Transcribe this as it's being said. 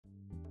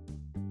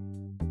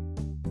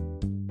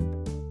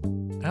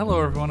Hello,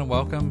 everyone, and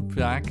welcome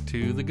back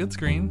to The Good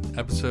Screen,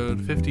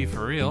 episode 50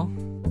 for real.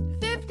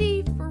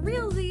 50 for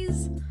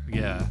realsies.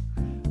 Yeah.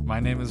 My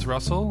name is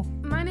Russell.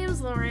 My name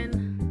is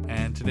Lauren.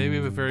 And today we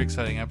have a very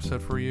exciting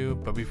episode for you.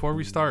 But before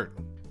we start,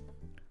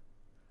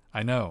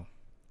 I know,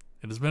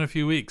 it has been a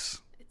few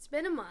weeks. It's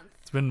been a month.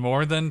 It's been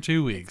more than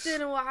 2 weeks. It's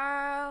been a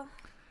while.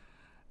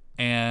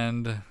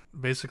 And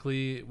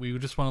basically, we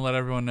just want to let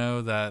everyone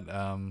know that,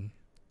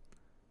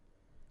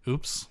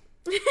 oops.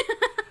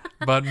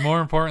 But more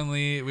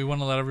importantly, we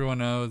want to let everyone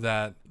know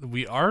that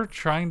we are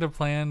trying to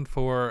plan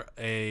for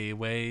a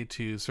way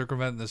to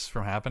circumvent this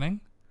from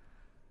happening.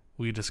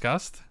 We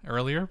discussed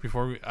earlier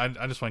before I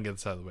just want to get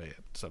this out of the way.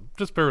 So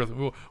just bear with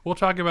me. We'll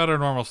talk about our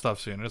normal stuff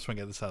soon. I just want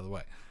to get this out of the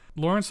way.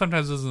 Lauren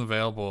sometimes isn't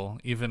available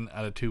even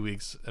at a 2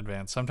 weeks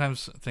advance.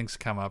 Sometimes things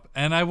come up.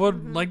 And I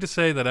would like to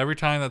say that every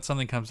time that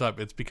something comes up,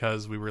 it's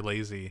because we were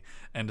lazy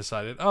and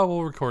decided, oh,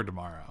 we'll record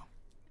tomorrow.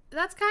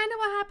 That's kind of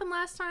what happened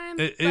last time,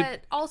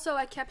 but also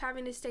I kept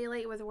having to stay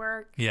late with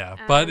work. Yeah,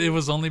 but it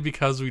was only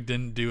because we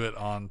didn't do it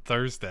on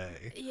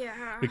Thursday.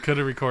 Yeah. We could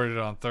have recorded it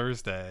on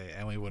Thursday,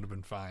 and we would have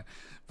been fine.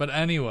 But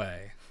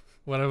anyway,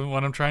 what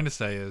I'm trying to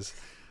say is,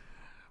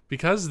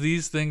 because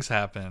these things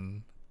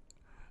happen,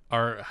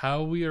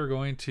 how we are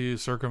going to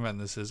circumvent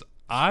this is,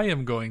 I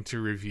am going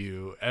to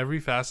review every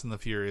Fast and the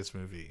Furious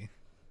movie.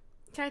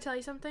 Can I tell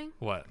you something?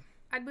 What?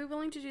 I'd be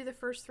willing to do the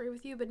first 3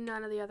 with you, but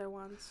none of the other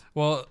ones.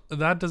 Well,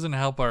 that doesn't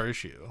help our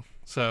issue.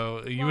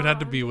 So you would have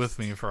to be with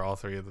me for all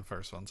 3 of the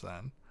first ones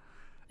then.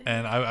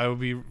 And I would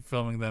be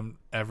filming them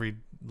every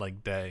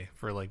day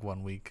for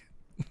 1 week.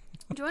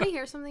 Do you want to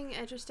hear something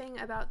interesting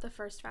about the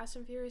first Fast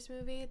and Furious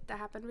movie that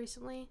happened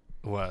recently?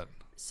 What?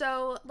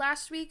 So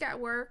last week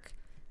at work,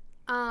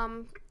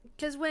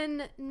 because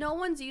when no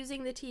one's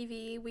using the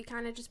TV, we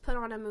kind of just put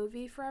on a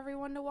movie for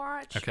everyone to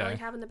watch, or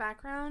have in the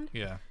background.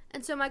 Yeah.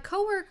 And so my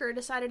coworker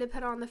decided to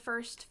put on the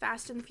first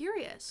Fast and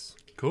Furious.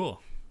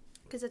 Cool.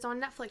 Because it's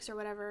on Netflix or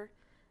whatever.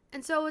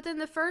 And so within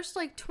the first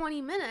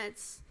 20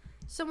 minutes,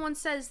 someone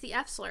says the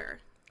F slur.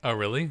 Oh,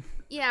 really?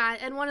 Yeah,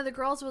 and one of the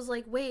girls was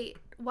like, "Wait,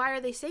 why are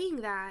they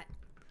saying that?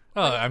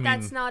 Oh, I mean,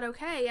 that's not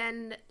okay."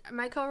 And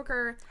my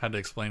coworker had to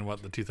explain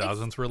what the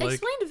 2000s were like.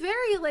 Explained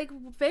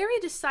very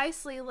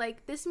decisely,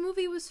 this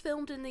movie was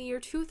filmed in the year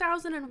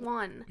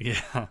 2001.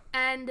 Yeah.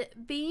 And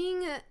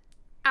being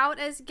out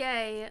as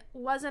gay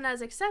wasn't as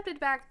accepted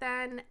back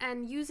then,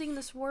 and using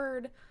this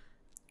word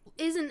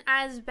isn't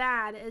as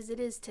bad as it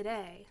is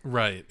today.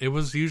 Right. It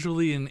was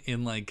usually in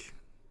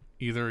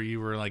either you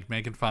were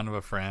making fun of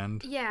a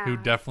friend who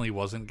definitely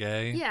wasn't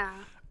gay. Yeah.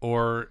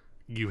 Or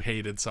you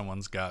hated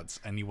someone's guts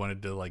and you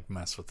wanted to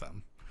mess with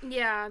them.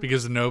 Yeah.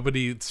 Because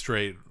nobody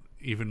straight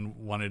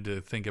even wanted to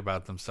think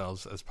about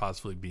themselves as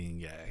possibly being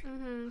gay.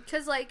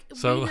 Because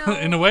so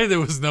in a way that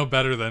was no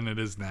better than it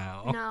is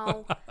now.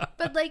 No.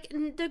 But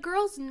the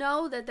girls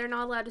know that they're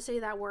not allowed to say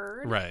that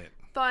word. Right.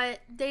 But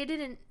they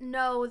didn't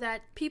know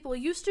that people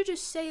used to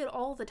just say it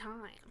all the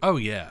time. Oh,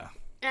 yeah.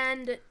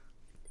 And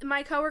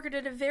my coworker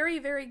did a very,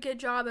 very good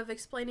job of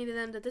explaining to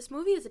them that this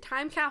movie is a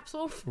time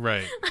capsule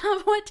right.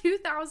 of what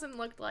 2000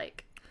 looked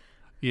like.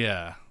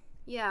 Yeah.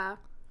 Yeah.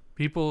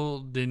 People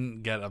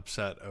didn't get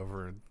upset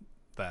over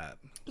that.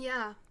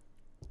 Yeah.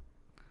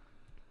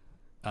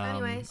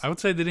 Anyways. I would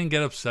say they didn't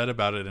get upset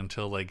about it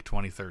until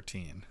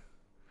 2013.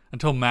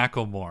 Until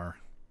Macklemore.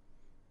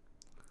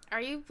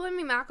 Are you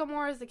blaming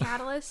Macklemore as the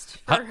catalyst?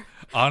 For...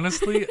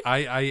 Honestly,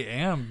 I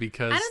am,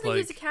 because I don't think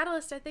he's a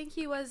catalyst. I think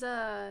he was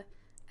a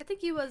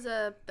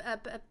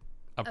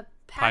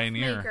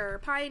pioneer.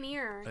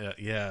 Pioneer.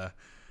 Yeah.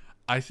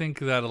 I think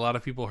that a lot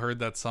of people heard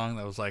that song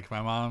that was I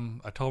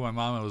told my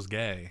mom I was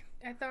gay.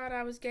 I thought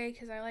I was gay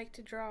because I like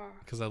to draw.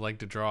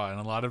 And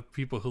a lot of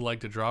people who like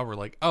to draw were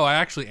like, oh, I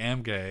actually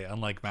am gay,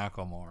 unlike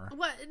Macklemore.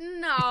 What?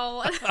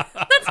 No.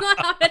 That's not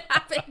how it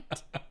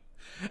happened.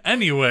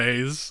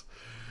 Anyways,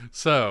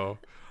 so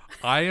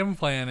I am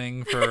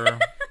planning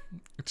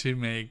to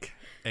make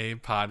a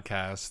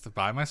podcast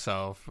by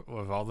myself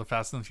with all the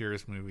Fast and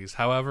Furious movies.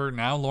 However,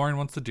 now Lauren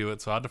wants to do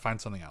it, so I had to find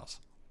something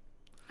else.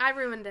 I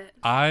ruined it.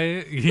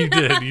 You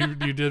did.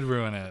 You did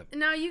ruin it.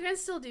 No, you can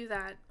still do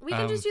that. We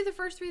can just do the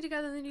first 3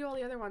 together and then do all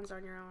the other ones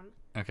on your own.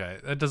 Okay,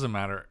 that doesn't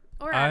matter.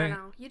 Or I don't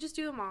know. You just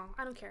do them all.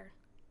 I don't care.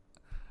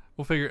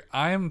 We'll figure.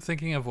 I am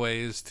thinking of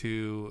ways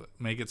to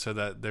make it so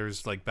that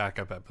there's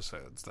backup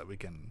episodes that we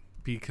can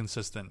be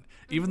consistent.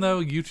 Even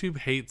though YouTube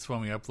hates when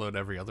we upload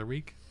every other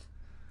week.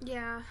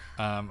 Yeah.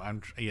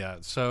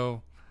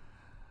 So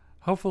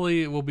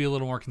hopefully it will be a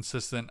little more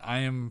consistent. I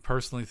am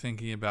personally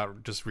thinking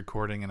about just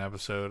recording an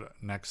episode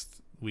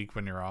next week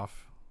when you're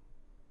off,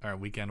 or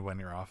weekend when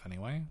you're off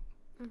anyway.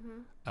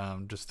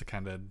 Just to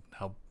kind of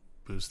help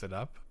boost it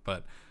up.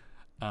 But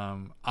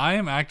I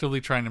am actively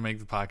trying to make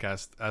the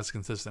podcast as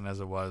consistent as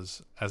it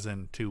was, as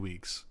in 2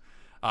 weeks.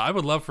 I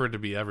would love for it to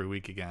be every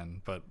week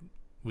again, but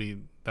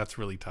that's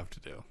really tough to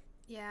do.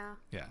 Yeah.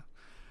 Yeah.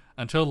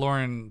 Until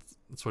Lauren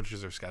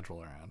switches her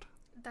schedule around.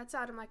 That's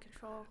out of my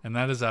control. And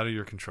that is out of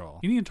your control.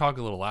 You need to talk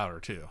a little louder,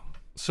 too.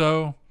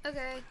 So...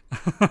 Okay.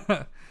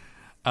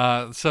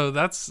 So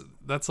that's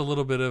a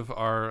little bit of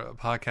our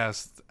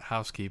podcast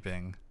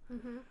housekeeping.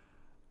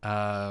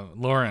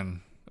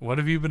 Lauren, what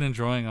have you been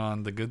enjoying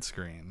on the good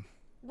screen?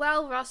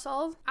 Well,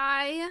 Russell,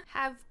 I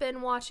have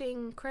been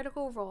watching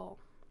Critical Role.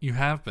 You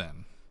have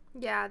been?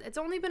 Yeah, it's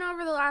only been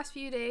over the last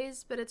few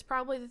days, but it's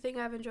probably the thing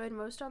I've enjoyed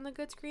most on the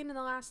good screen in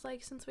the last,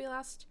 since we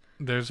last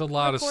There's a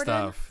lot recorded.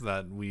 of stuff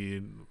that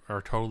we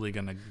are totally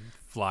going to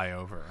fly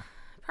over.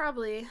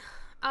 Probably.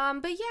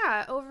 But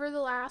yeah, over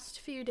the last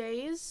few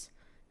days,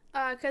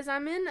 because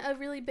I'm in a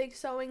really big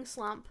sewing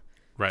slump.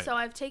 Right. So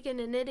I've taken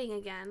to knitting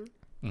again.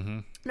 Mm-hmm.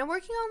 And I'm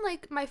working on,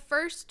 my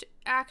first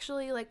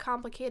actually,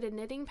 complicated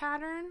knitting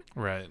pattern.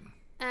 Right.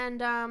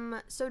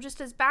 And, so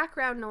just as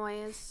background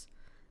noise,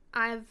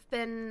 I've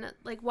been,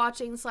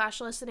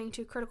 watching/listening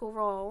to Critical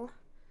Role.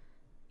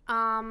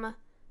 I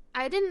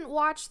didn't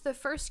watch the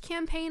first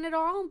campaign at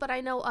all, but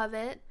I know of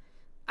it.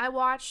 I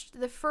watched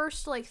the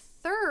first,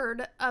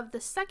 third of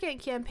the second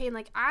campaign,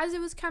 as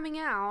it was coming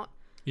out.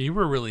 You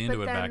were really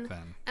into it back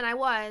then. And I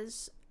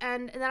was.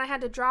 And then I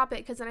had to drop it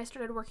because then I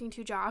started working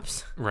 2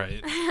 jobs.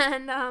 Right.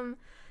 And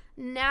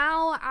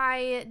now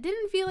I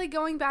didn't feel like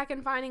going back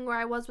and finding where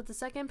I was with the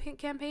second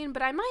campaign,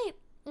 but I might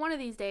one of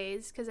these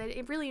days because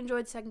I really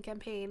enjoyed the second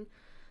campaign.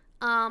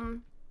 So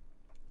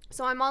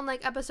I'm on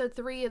episode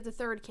 3 of the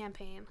third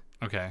campaign.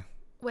 Okay.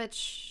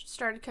 Which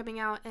started coming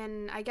out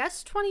in, I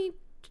guess,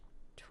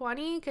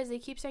 2020 because they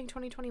keep saying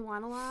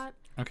 2021 a lot.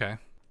 Okay.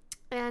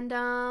 And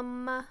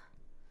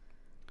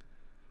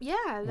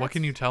yeah. What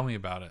can you tell me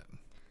about it?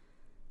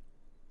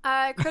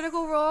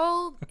 Critical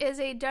Role is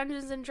a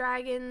Dungeons and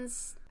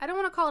Dragons, I don't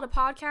want to call it a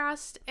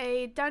podcast,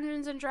 a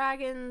Dungeons and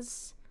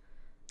Dragons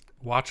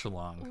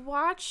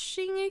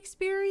watching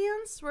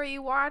experience where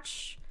you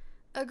watch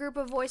a group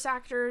of voice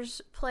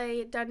actors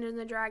play Dungeons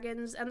and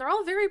Dragons, and they're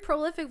all very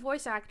prolific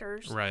voice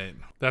actors. Right.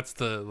 That's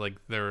the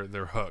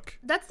their hook.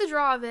 That's the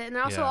draw of it, and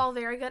they're also all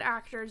very good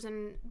actors,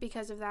 and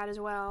because of that as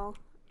well.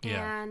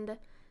 Yeah. And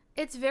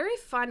it's very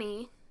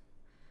funny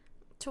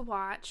to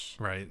watch.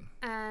 Right.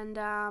 And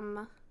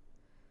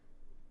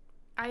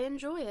I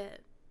enjoy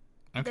it.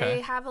 Okay.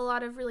 They have a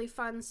lot of really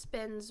fun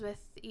spins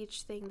with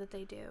each thing that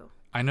they do.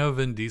 I know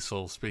Vin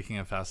Diesel, speaking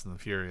of Fast and the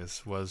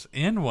Furious, was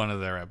in one of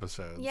their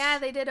episodes. Yeah,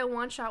 they did a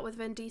one-shot with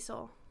Vin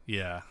Diesel.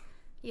 Yeah.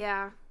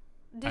 Yeah.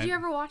 Did you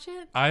ever watch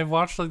it? I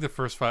watched the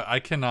first 5. I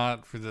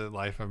cannot, for the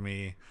life of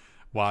me,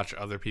 watch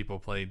other people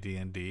play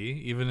D&D,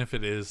 even if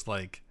it is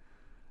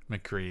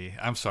McCree.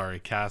 I'm sorry,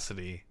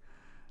 Cassidy,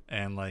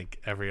 and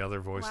every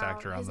other voice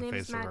actor on the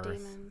face of Earth.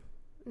 Damon.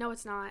 No,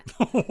 it's not.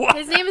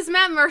 His name is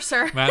Matt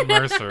Mercer. Matt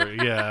Mercer,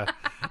 yeah.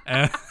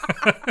 And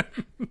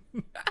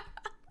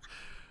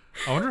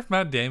I wonder if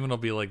Matt Damon will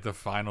be the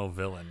final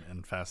villain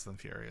in Fast and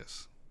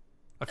Furious.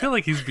 I feel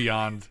like he's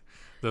beyond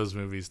those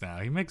movies now.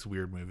 He makes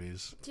weird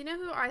movies. Do you know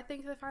who I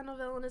think the final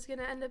villain is going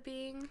to end up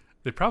being?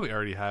 They probably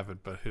already have it,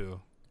 but who?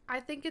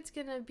 I think it's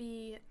going to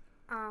be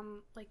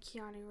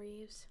Keanu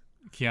Reeves.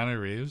 Keanu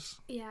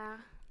Reeves? Yeah.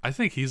 I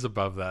think he's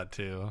above that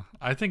too.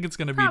 I think it's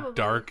going to be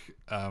dark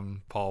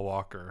Paul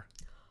Walker.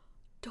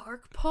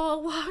 Dark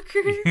Paul Walker?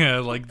 Yeah,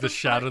 the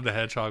Shadow the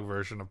Hedgehog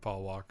version of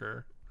Paul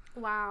Walker.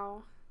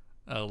 Wow.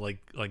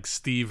 Like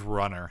Steve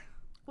Runner.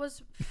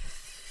 That's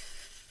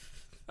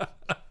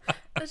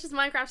just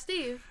Minecraft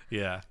Steve.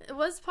 Yeah.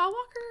 Was Paul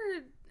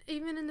Walker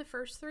even in the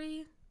first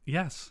 3?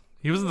 Yes.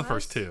 He was in the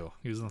first 2.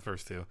 He was in the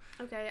first 2.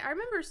 Okay. I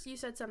remember you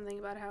said something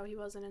about how he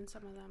wasn't in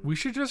some of them. We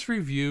should just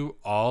review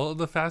all of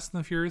the Fast and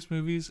the Furious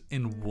movies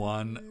in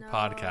one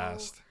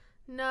podcast.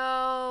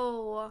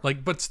 No.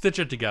 But stitch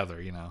it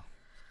together,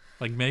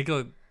 make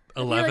it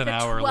 11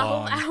 hour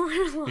long. 12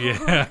 hour long.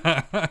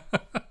 Yeah.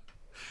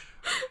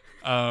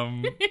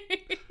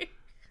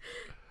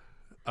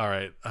 All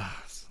right.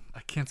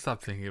 I can't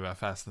stop thinking about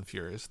Fast and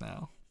Furious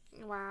now.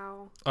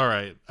 Wow. All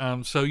right.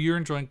 So you're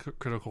enjoying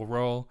Critical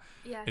Role.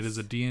 Yes. It is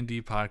a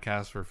D&D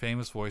podcast where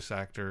famous voice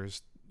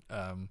actors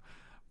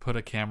put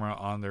a camera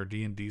on their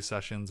D&D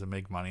sessions and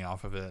make money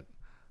off of it.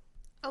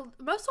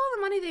 Most all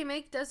the money they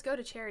make does go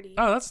to charity.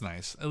 Oh, that's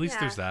nice. At least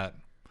there's that.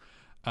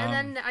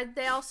 And then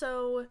they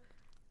also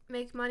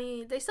make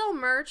money. They sell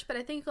merch, but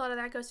I think a lot of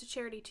that goes to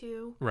charity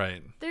too.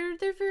 Right. They're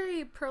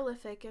very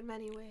prolific in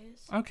many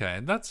ways. Okay,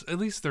 that's at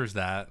least there's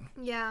that.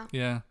 Yeah.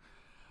 Yeah.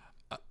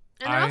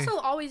 And they're also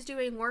always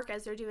doing work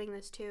as they're doing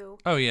this too.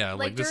 Oh yeah,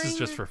 this is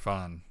just for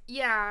fun.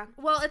 Yeah.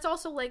 Well, it's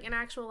also an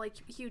actual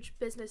huge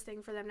business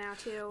thing for them now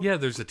too. Yeah,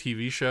 there's a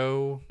TV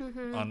show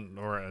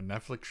or a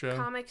Netflix show.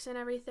 Comics and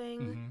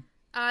everything.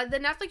 The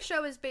Netflix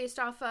show is based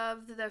off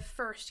of the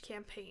first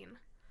campaign.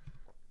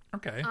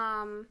 Okay.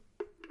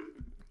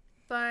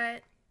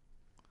 But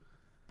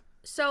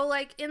so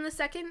in the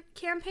second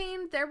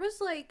campaign, there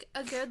was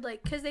a good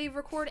because they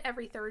record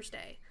every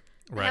Thursday.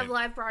 They have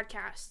live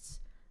broadcasts.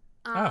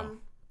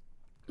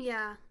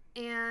 Yeah,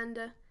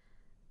 and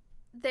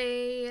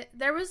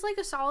there was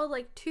a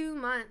solid 2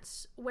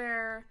 months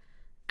where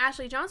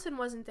Ashley Johnson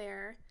wasn't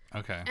there.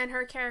 Okay. And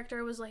her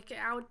character was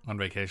out on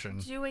vacation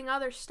doing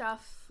other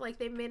stuff.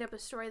 They made up a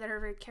story that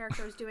her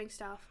character was doing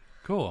stuff.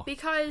 Cool.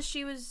 Because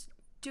she was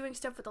doing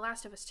stuff with The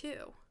Last of Us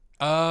too.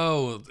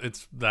 Oh,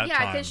 it's that Yeah,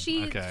 time. because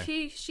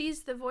Okay.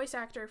 she's the voice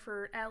actor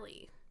for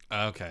Ellie.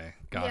 Okay,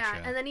 gotcha.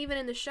 Yeah, and then even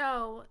in the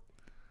show,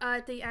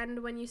 at the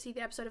end when you see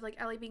the episode of like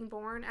Ellie being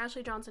born,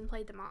 Ashley Johnson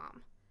played the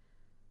mom.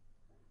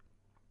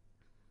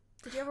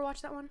 Did you ever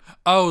watch that one?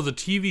 Oh, the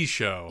TV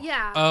show.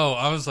 Yeah. Oh,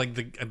 I was like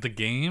the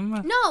game.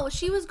 No,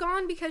 she was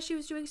gone because she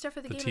was doing stuff for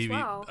the game TV. as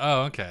well.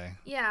 Oh, okay.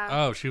 Yeah.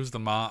 Oh, she was the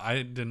mom.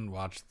 I didn't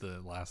watch the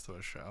Last of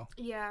Us show.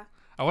 Yeah.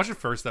 I watched the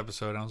first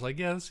episode and I was like,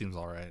 yeah, this seems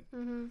all right.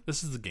 Mm-hmm.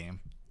 This is the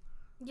game.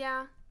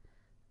 Yeah.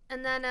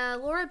 And then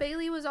Laura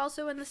Bailey was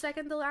also in the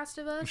second The Last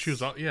of Us. She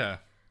was all, yeah.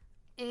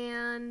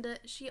 And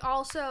she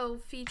also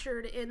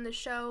featured in the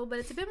show, but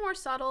it's a bit more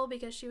subtle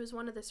because she was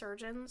one of the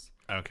surgeons.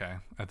 Okay,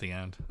 at the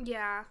end.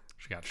 Yeah.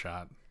 She got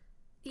shot.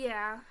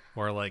 Yeah.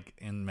 Or like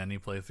in many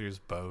playthroughs,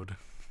 bowed.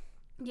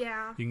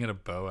 Yeah. You can get a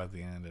bow at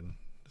the end and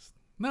just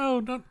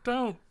no,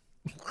 don't.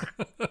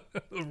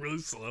 Really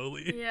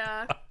slowly.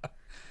 Yeah.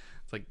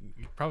 It's like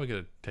you probably could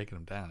have taken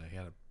him down if you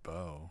had a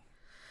bow.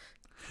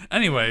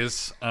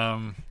 Anyways,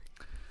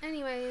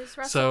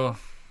 Russell. so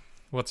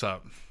what's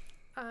up?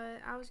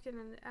 I was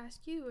gonna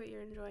ask you what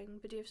you're enjoying,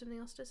 but do you have something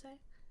else to say?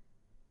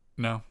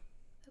 No.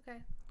 Okay.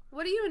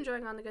 What are you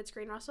enjoying on the good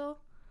screen, Russell?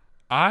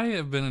 I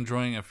have been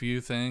enjoying a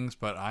few things,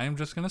 but I'm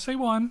just going to say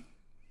one.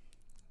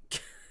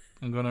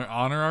 I'm going to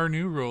honor our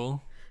new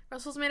rule.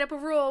 Russell's made up a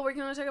rule. We're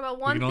going to talk about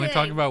one thing. We can only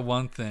talk about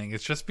one thing.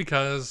 It's just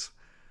because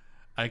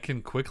I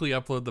can quickly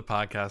upload the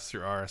podcast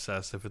through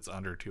RSS if it's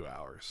under 2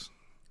 hours.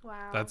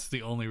 Wow. That's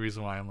the only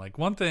reason why I'm like,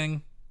 one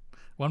thing,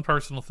 one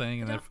personal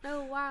thing. And I don't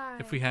know why.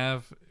 if we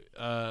have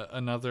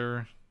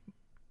another,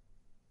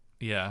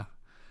 yeah.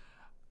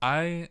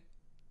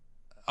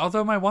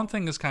 Although my one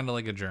thing is kind of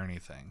like a journey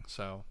thing,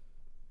 so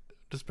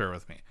just bear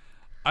with me.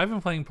 I've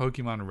been playing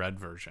Pokemon Red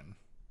version.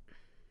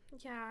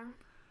 Yeah.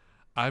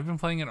 I've been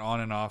playing it on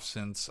and off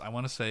since, I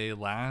want to say,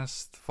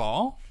 last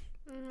fall.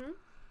 Mm-hmm.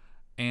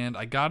 And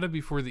I got it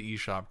before the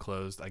eShop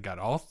closed. I got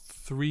all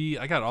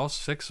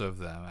 6 of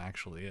them,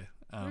 actually.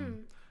 The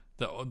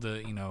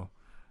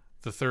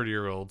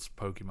 30-year-olds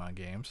Pokemon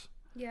games.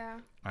 Yeah.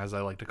 As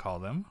I like to call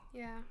them.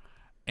 Yeah.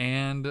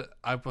 And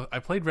I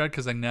played Red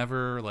because I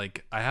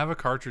have a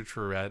cartridge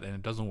for Red and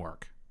it doesn't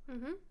work.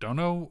 Mm-hmm. Don't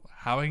know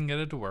how I can get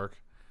it to work.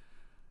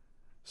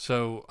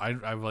 So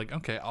I'm like,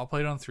 okay, I'll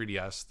play it on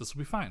 3DS. This will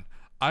be fine.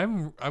 I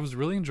was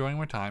really enjoying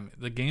my time.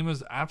 The game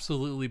is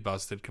absolutely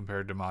busted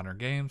compared to modern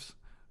games,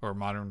 or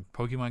modern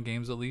Pokemon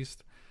games at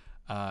least.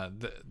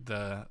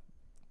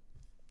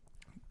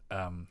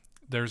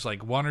 There's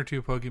like 1 or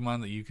 2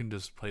 Pokemon that you can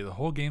just play the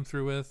whole game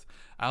through with.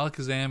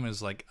 Alakazam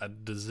is like a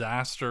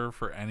disaster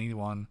for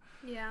anyone.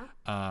 Yeah.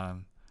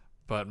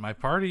 But my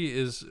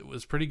party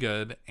was pretty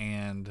good,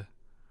 and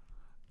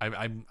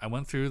I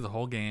went through the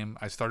whole game.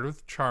 I started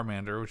with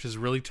Charmander, which is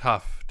really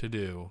tough to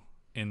do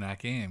in that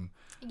game.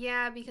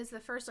 Yeah, because the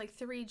first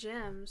 3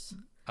 gyms.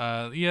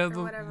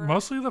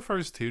 Mostly the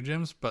first 2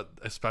 gyms, but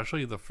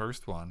especially the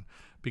first one,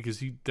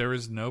 because there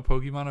is no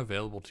Pokemon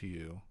available to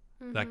you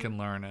that can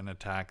learn an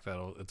attack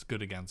it's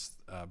good against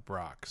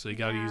Brock. So you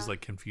got to use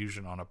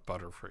Confusion on a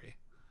Butterfree.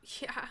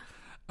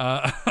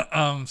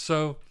 Yeah.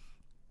 So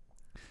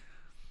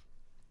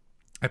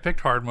I picked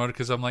hard mode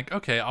because I'm like,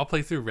 okay, I'll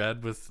play through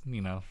Red with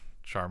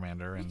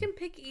Charmander. And you can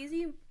pick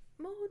easy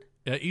mode.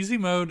 Yeah, easy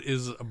mode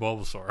is a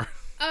Bulbasaur.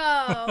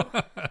 Oh.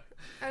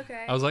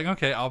 Okay. I was like,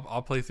 okay,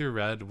 I'll play through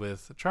Red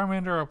with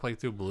Charmander. I'll play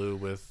through Blue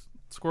with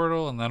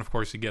Squirtle, and then of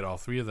course you get all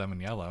 3 of them in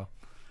Yellow.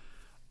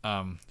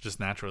 Just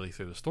naturally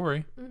through the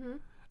story. Mm-hmm.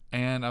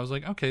 And I was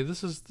like, okay,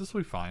 this will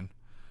be fine.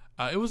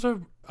 It was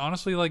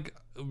honestly a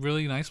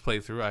really nice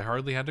playthrough. I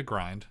hardly had to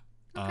grind.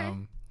 Okay.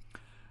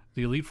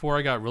 The Elite Four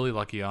I got really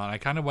lucky on. I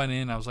kind of went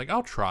in. I was like,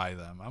 I'll try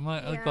them. I'm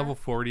like level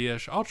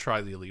 40ish. I'll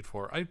try the Elite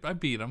Four. I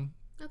beat them.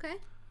 Okay.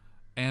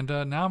 And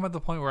now I'm at the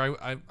point where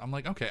I'm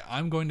like, okay,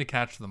 I'm going to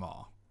catch them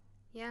all.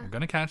 Yeah. I'm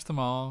going to catch them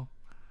all.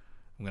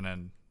 I'm going to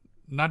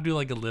not do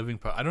a living...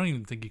 I don't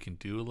even think you can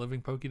do a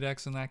living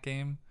Pokédex in that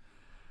game.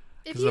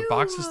 Because the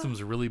box system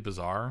is really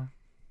bizarre.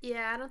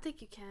 Yeah, I don't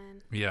think you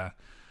can. Yeah.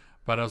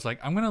 But I was like,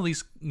 I'm going to at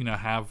least,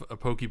 have a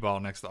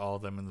Pokeball next to all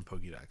of them in the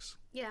Pokédex.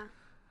 Yeah.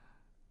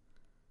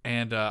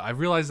 And I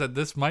realized that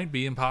this might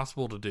be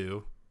impossible to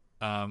do,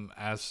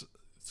 as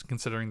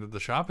considering that the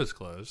shop is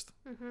closed.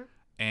 Mm-hmm.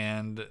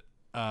 And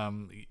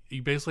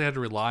you basically had to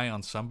rely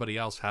on somebody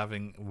else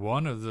having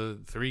one of the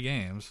 3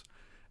 games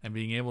and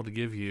being able to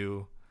give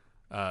you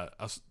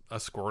a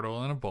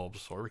Squirtle and a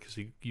Bulbasaur, because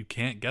you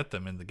can't get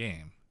them in the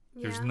game.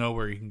 Yeah. There's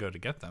nowhere you can go to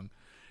get them.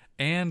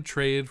 And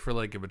trade for a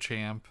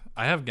Machamp.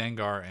 I have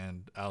Gengar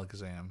and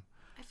Alakazam.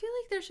 I feel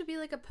like there should be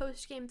a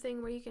post-game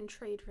thing where you can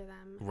trade for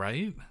them.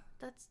 Right?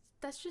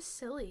 That's just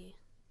silly.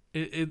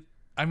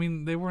 I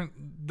mean, they weren't.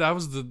 That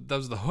was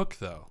the hook,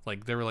 though.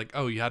 They were like,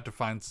 oh, you had to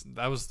find.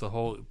 That was the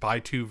whole buy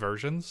 2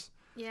 versions.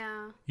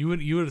 Yeah. You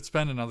would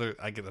spend another.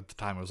 At the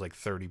time it was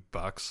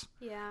 $30.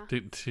 Yeah.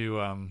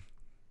 To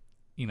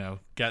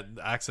get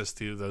access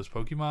to those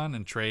Pokemon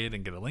and trade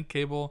and get a link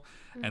cable,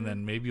 and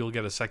then maybe you'll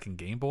get a second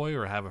Game Boy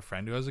or have a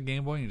friend who has a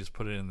Game Boy and you just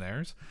put it in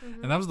theirs.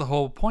 And that was the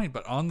whole point.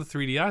 But on the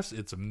 3DS,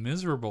 it's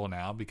miserable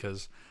now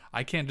because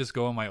I can't just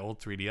go on my old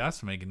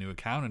 3DS and make a new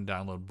account and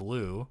download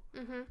Blue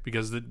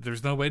because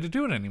there's no way to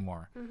do it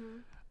anymore.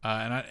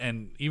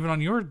 And even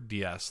on your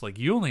DS, like,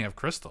 you only have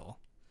Crystal.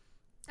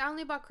 I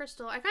only bought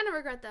Crystal. I kind of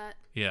regret that.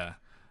 Yeah.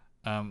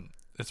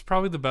 It's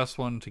probably the best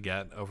one to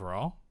get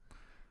overall.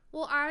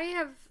 Well, I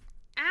have...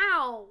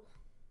 Ow!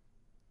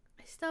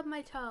 I stubbed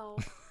my toe.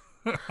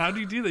 How do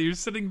you do that? You're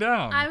sitting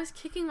down. I was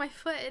kicking my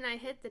foot and I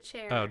hit the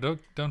chair. Oh,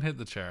 don't hit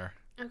the chair.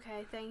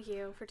 Okay, thank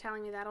you for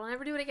telling me that. I'll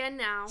never do it again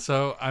now.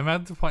 So I'm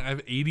at the point I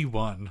have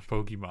 81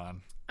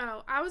 Pokemon.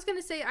 Oh, I was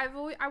gonna say I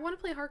want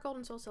to play Heart Gold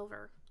and Soul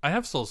Silver. I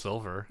have Soul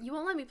Silver. You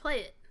won't let me play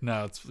it.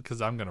 No, it's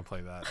because I'm gonna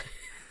play that.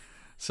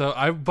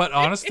 But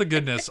honest to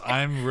goodness,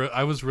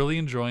 I was really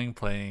enjoying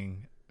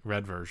playing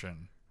Red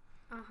version.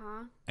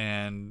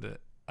 And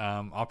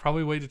I'll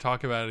probably wait to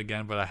talk about it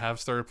again, but I have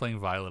started playing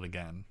Violet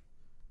again.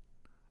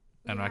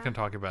 And I can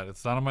talk about it.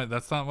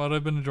 That's not what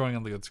I've been enjoying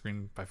on the good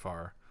screen by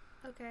far.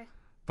 Okay.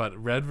 But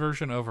Red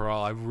version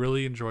overall, I've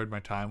really enjoyed my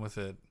time with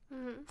it.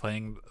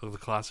 Playing the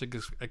classic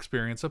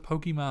experience of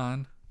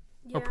Pokemon.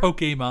 Yeah. Or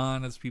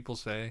Pokemon, as people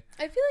say.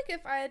 I feel like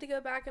if I had to go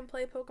back and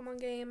play a Pokemon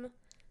game,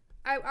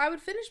 I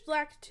would finish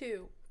Black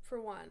 2, for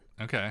one.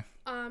 Okay.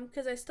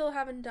 Because I still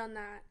haven't done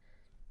that.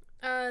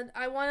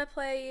 I want to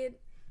play...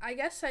 I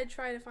guess I'd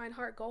try to find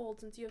Heart Gold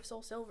since you have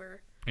Soul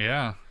Silver.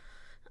 Yeah.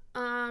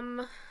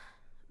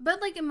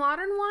 But, like,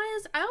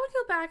 modern-wise, I would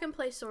go back and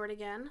play Sword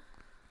again.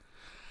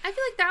 I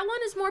feel like that one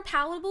is more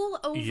palatable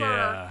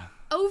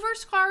over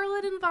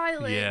Scarlet and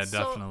Violet. Yeah,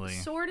 definitely.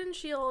 So Sword and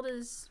Shield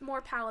is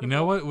more palatable. You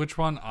know what? Which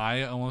one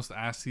I almost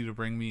asked you to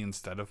bring me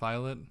instead of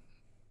Violet?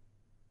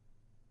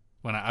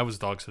 When I was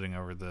dog sitting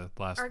over the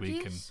last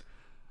week.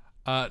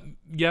 And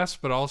yes,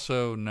 but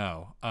also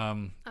no.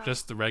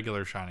 Just the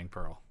regular Shining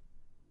Pearl.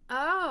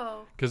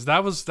 Oh. Because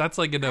that's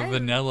like a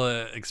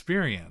vanilla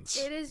experience.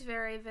 It is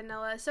very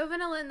vanilla. So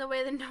vanilla in the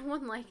way that no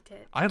one liked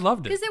it. I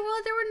loved it. Because there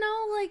were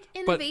no like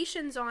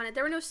innovations on it.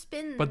 There were no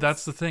spins. But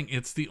that's the thing.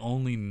 It's the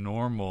only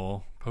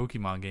normal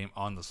Pokemon game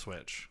on the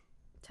Switch.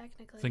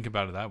 Technically. Think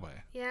about it that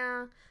way.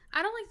 Yeah.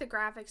 I don't like the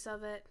graphics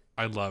of it.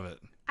 I love it.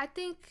 I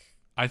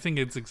think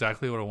it's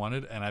exactly what I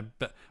wanted, and I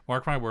bet,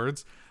 mark my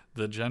words,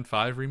 the Gen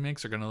 5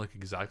 remakes are going to look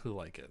exactly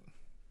like it.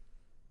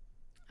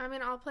 I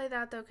mean, I'll play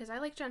that, though, because I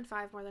like Gen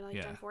 5 more than I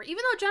like Gen 4.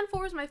 Even though Gen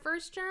 4 was my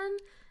first gen,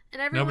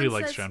 and nobody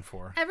likes Gen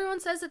 4. Everyone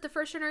says that the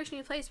first generation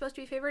you play is supposed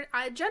to be favorite.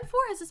 Gen 4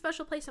 has a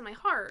special place in my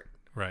heart.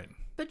 Right.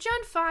 But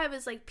Gen 5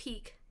 is, like,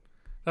 peak.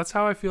 That's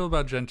how I feel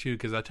about Gen 2,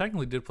 because I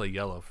technically did play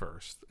Yellow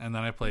first, and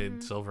then I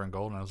played Silver and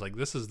Gold, and I was like,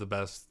 this is the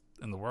best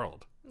in the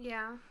world.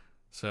 Yeah.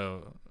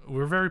 So,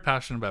 we're very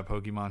passionate about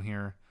Pokemon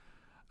here.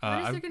 When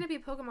is there going to be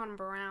Pokemon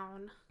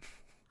Brown?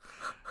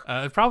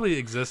 It probably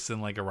exists in,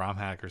 like, a ROM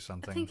hack or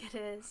something. I think it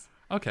is.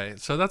 Okay,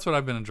 so that's what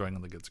I've been enjoying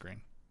on the good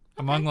screen.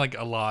 Among, like,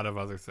 a lot of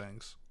other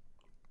things.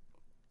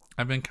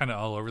 I've been kind of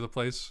all over the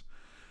place.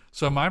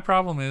 So my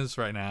problem is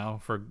right now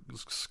for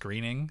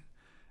screening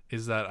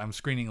is that I'm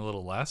screening a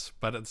little less,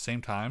 but at the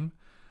same time,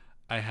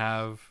 I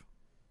have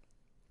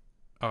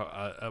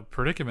a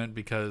predicament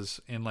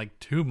because in, like,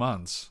 2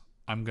 months,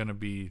 I'm going to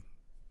be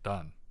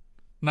done.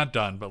 Not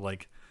done, but,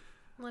 like...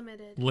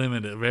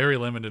 Limited. Very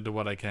limited to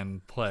what I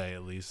can play,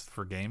 at least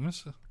for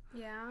games.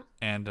 Yeah.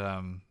 And,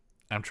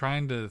 I'm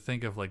trying to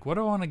think of, like, what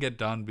do I want to get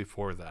done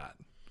before that?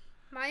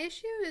 My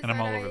issue is and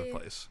I'm all over the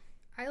place.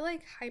 I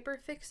like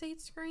hyperfixate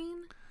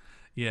screen.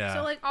 Yeah.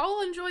 So, like,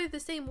 I'll enjoy the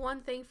same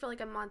one thing for,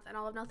 like, a month, and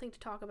I'll have nothing to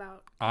talk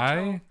about.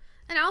 And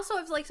I also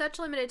have, like, such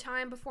limited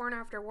time before and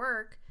after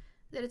work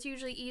that it's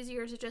usually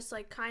easier to just,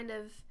 like, kind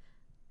of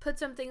put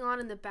something on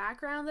in the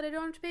background that I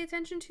don't have to pay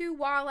attention to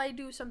while I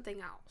do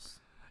something else.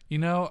 You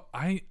know,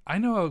 I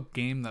know a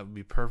game that would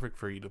be perfect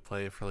for you to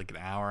play for, like, an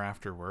hour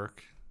after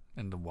work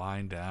and to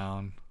wind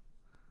down.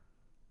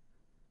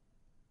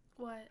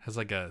 What? Has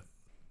like a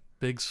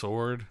big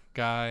sword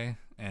guy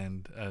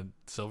and a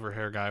silver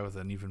hair guy with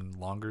an even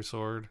longer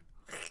sword.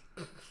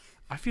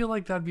 I feel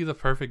like that'd be the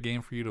perfect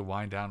game for you to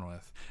wind down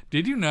with.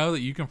 Did you know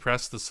that you can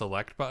press the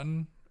select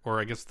button, or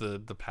I guess the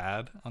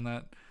pad on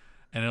that,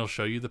 and it'll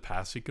show you the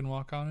paths you can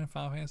walk on in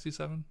Final Fantasy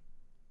VII?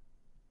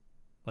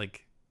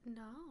 Like...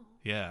 No.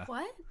 Yeah.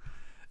 What?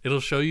 It'll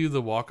show you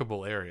the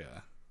walkable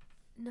area.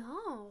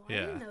 No, yeah. I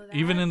didn't know that.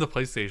 Even in the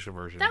PlayStation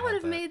version. That would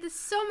have made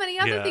so many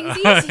other things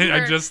easier. Why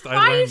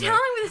are you telling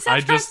me this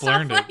after I've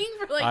stopped playing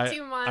for like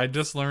 2 months? I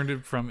just learned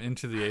it from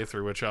Into the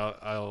Aether, which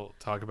I'll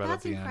talk about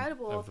That's at the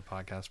incredible. end of the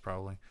podcast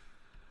probably.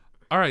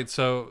 All right,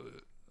 so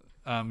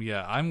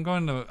yeah, I'm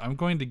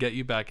going to get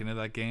you back into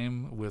that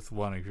game with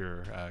one of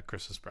your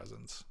Christmas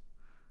presents.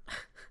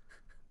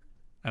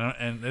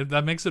 And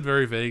that makes it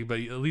very vague, but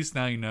at least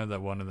now you know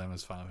that one of them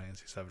is Final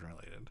Fantasy VII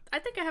related. I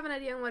think I have an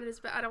idea on what it is,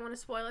 but I don't want to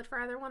spoil it for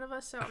either one of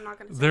us, so I'm not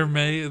going to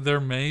say There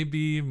may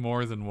be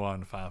more than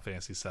one Final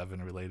Fantasy VII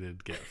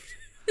related gift.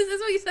 Is this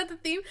what you said the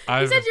theme?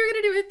 You said you were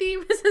gonna do a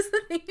theme. Is this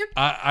the theme?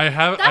 I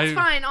have. That's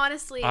fine,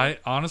 honestly.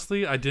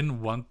 I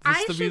didn't want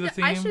this to be the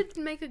theme. I should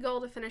make a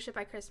goal to finish it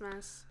by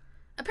Christmas.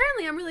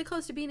 Apparently, I'm really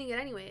close to beating it,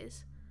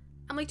 anyways.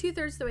 I'm like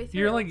 2/3 the way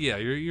through.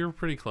 You're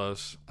pretty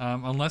close.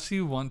 Unless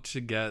you want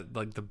to get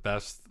like the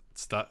best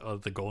stuff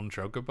of the golden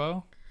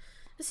chocobo.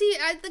 See,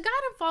 the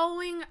guide I'm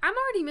following, I'm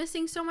already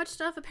missing so much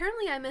stuff.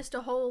 Apparently, I missed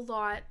a whole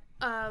lot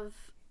of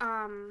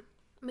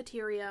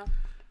materia.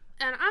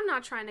 And I'm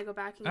not trying to go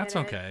back and That's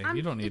get it. okay.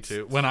 You don't need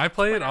to. When I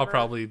play whatever. it, I'll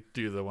probably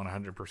do the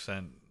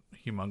 100%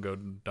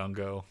 humongo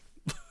dungo.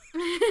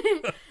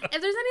 If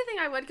there's anything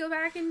I would go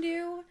back and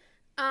do,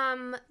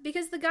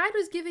 because the guide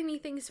was giving me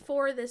things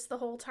for this the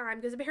whole time,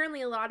 because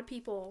apparently a lot of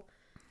people,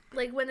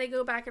 like when they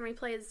go back and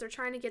replay this, they're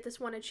trying to get this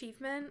one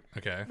achievement.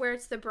 Okay. Where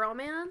it's the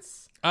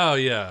bromance. Oh,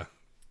 yeah.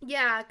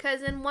 Yeah,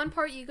 because in one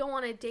part you go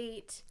on a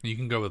date. You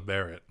can go with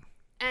Barrett.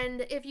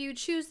 And if you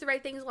choose the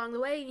right things along the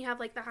way and you have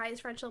like the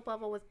highest friendship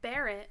level with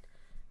Barrett,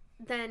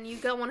 then you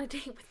go on a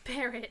date with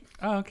Barrett.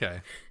 Oh, okay.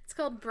 It's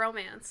called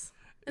bromance.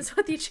 That's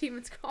what the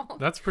achievement's called.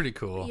 That's pretty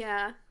cool.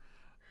 Yeah.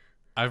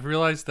 I've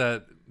realized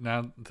that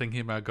now,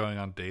 thinking about going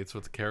on dates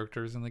with the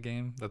characters in the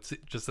game, that's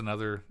just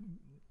another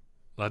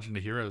Legend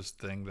of Heroes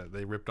thing that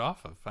they ripped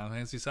off of Final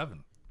Fantasy VII.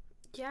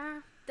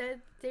 Yeah,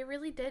 they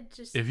really did.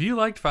 Just if you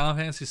liked Final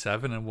Fantasy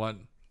VII and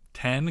want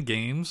 10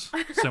 games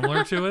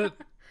similar to it,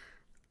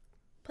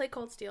 play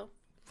Cold Steel.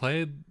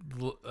 Play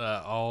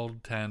all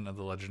 10 of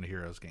the Legend of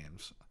Heroes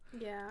games.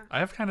 Yeah. I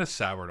have kind of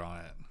soured on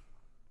it.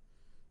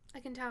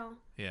 I can tell.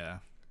 Yeah.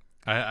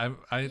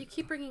 You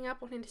keep bringing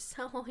up wanting to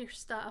sell all your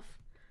stuff.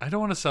 I don't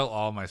want to sell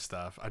all my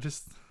stuff. I don't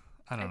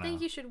know. I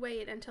think you should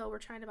wait until we're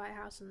trying to buy a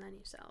house and then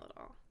you sell it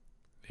all.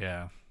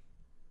 Yeah.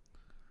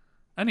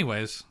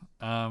 Anyways,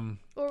 or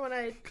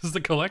when because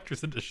the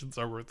collector's editions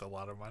are worth a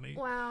lot of money.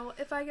 Wow,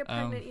 if I get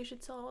pregnant, you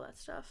should sell all that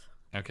stuff.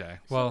 Okay.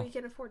 So we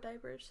can afford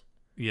diapers.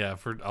 Yeah,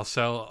 I'll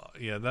sell.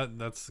 Yeah,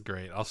 that's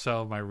great. I'll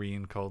sell my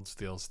Reen Cold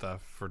Steel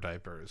stuff for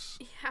diapers.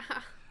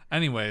 Yeah.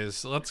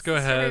 Anyways, let's go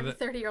ahead.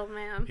 30-year-old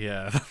man.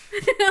 Yeah.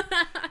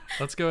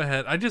 Let's go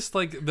ahead. I just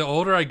like the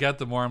older I get,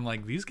 the more I'm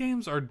like, these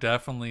games are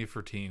definitely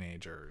for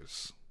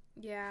teenagers.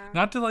 Yeah.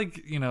 Not to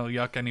like,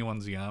 yuck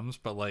anyone's yums,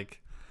 but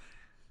like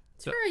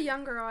it's for a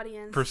younger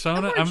audience.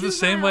 Persona, I'm the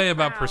same way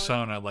about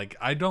Persona. Like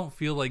I don't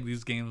feel like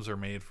these games are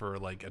made for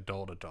like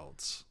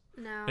adults.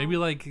 No. Maybe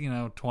like,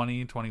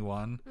 20,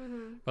 21.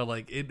 Mm-hmm. But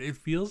like it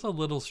feels a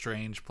little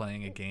strange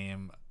playing a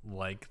game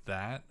like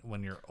that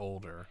when you're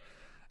older.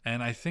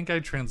 And I think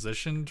I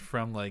transitioned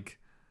from like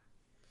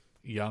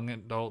young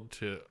adult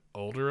to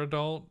older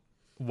adult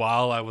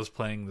while I was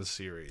playing the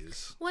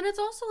series. When it's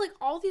also like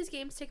all these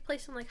games take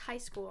place in like high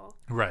school.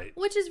 Right.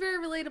 Which is very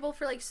relatable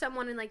for like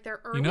someone in like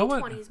their early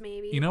 20s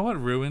maybe. You know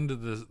what ruined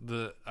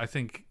the I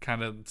think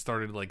kind of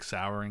started like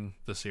souring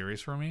the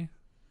series for me?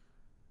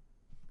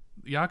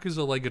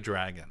 Yakuza Like a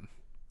Dragon.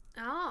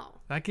 Oh.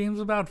 That game's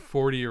about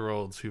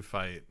 40-year-olds who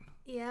fight.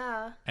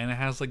 Yeah. And it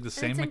has like the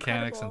same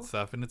mechanics incredible. and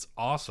stuff, and it's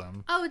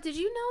awesome. Oh, did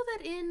you know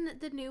that in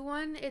the new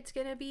one, it's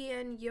going to be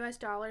in US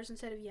dollars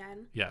instead of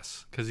yen?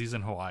 Yes, because he's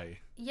in Hawaii.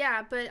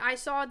 Yeah, but I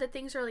saw that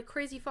things are like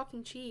crazy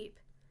fucking cheap.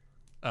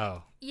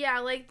 Oh. Yeah,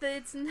 like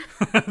it's...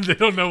 They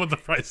don't know what the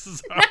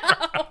prices are.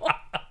 No.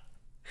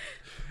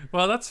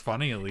 Well, that's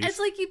funny at least. It's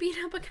like you beat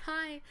up a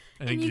guy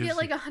and you get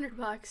like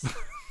 $100.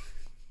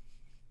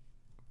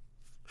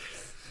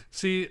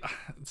 See,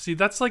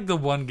 that's like the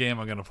one game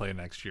I'm gonna play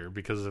next year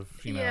because of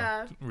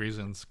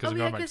reasons. Because I'm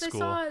going back to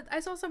school. I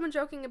saw someone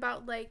joking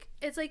about like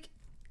it's like,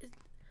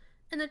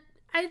 and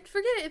I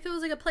forget if it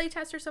was like a play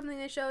test or something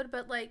they showed,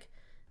 but like,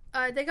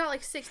 they got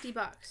like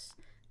 $60,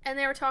 and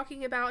they were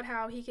talking about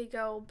how he could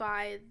go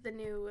buy the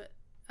new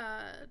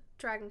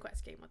Dragon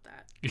Quest game with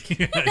that.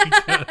 Yeah, you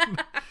can.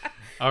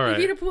 All right.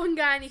 You beat up one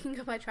guy and you can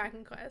go buy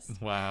Dragon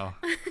Quest. Wow.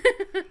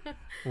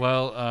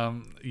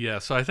 Well, yeah.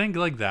 So I think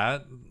like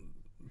that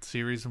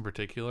series in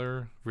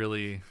particular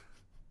really,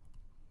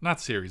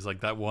 not series, like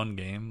that one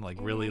game, like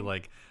really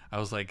like I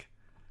was like,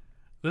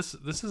 this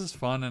is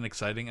fun and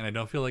exciting, and I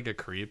don't feel like a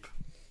creep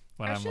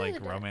when I'm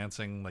like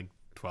romancing like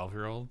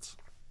 12-year-olds.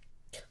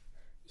 You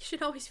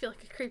should always feel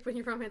like a creep when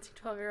you're romancing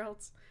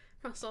 12-year-olds,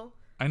 Russell.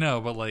 I know,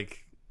 but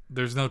like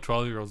there's no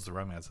 12-year-olds to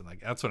romance, and like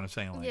that's what I'm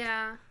saying. Like,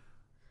 yeah.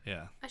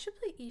 I should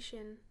play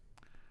Ishin.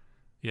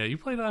 Yeah, you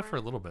played that for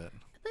a little bit.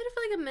 I played it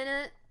for like a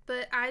minute,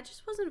 but I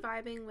just wasn't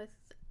vibing with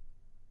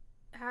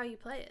how you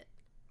play it.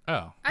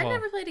 Oh, I've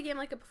never played a game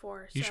like it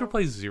before. So. You should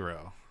play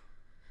Zero.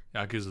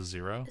 Yakuza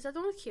 0. Is that the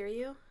one with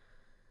Kiryu?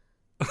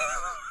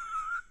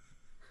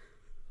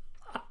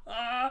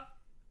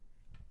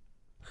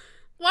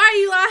 Why are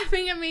you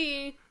laughing at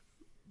me?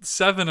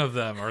 7 of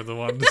them are the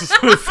ones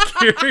with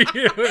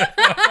Kiryu.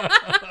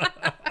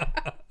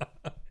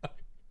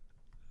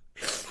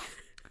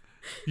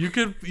 You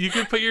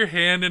could put your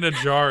hand in a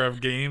jar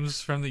of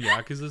games from the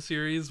Yakuza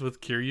series with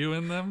Kiryu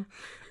in them,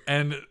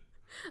 and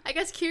I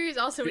guess Kiryu's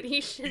also an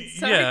Ishin.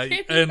 So yeah,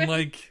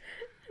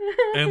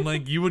 and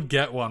like you would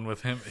get one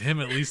with him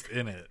at least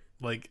in it,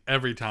 like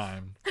every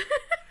time.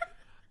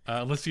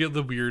 Unless you get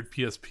the weird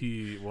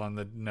PSP one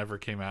that never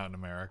came out in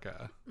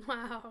America.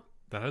 Wow.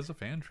 That has a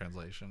fan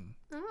translation.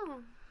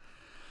 Oh.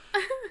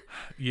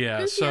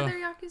 Yeah. Who's the other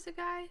Yakuza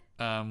guy?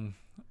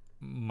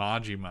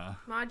 Majima.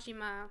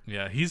 Majima.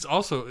 Yeah, he's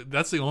also.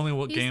 That's the only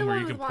game where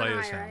you can play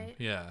as him. Right?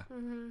 Yeah.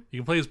 Mm-hmm. You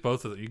can play as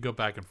both of them. You go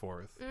back and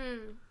forth.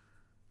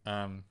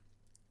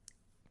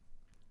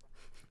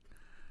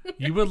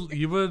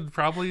 You would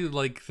probably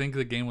like think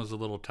the game was a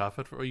little tough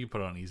at first. You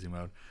put it on easy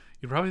mode.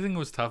 You'd probably think it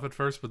was tough at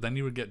first, but then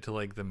you would get to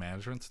like the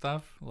management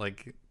stuff,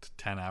 like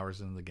 10 hours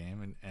into the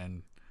game,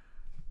 and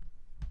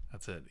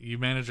that's it. You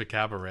manage a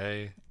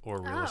cabaret or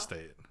real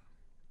estate.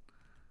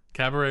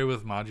 Cabaret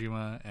with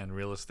Majima and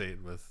real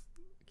estate with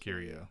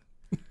Kiryu.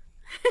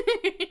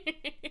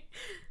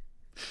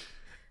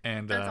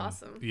 And that's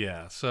awesome.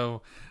 Yeah.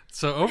 So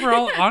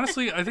overall,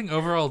 honestly, I think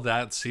overall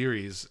that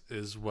series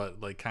is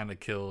what like kind of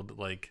killed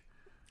like.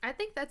 I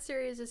think that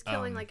series is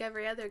killing like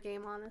every other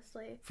game,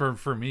 honestly.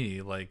 For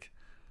me, like.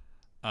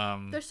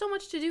 There's so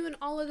much to do in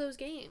all of those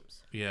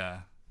games. Yeah.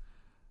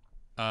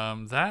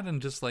 That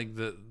and just like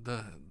the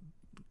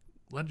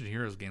Legend of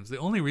Heroes games. The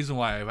only reason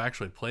why I've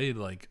actually played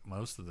like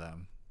most of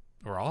them,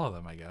 or all of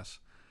them, I guess,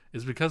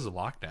 is because of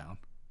lockdown.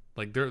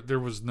 Like there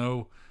was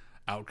no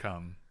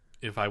outcome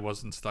if I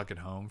wasn't stuck at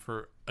home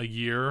for a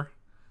year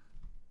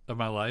of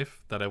my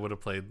life that I would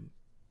have played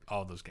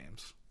all those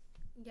games.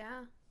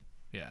 Yeah.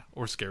 Yeah,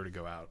 or scared to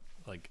go out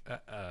like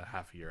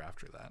half a year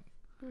after that.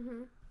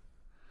 Mm-hmm.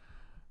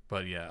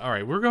 But yeah, all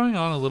right, we're going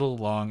on a little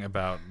long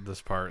about this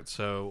part,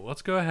 so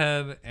let's go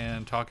ahead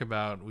and talk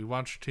about. We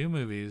watched 2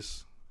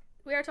 movies.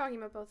 We are talking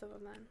about both of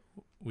them then.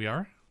 We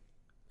are?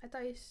 I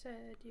thought you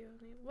said you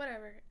only.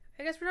 Whatever.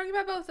 I guess we're talking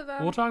about both of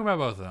them. We'll talk about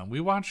both of them. We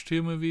watched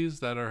 2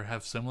 movies that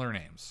have similar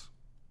names.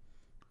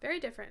 Very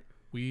different.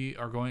 We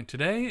are going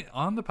today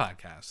on the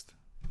podcast,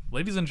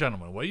 ladies and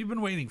gentlemen, what you've been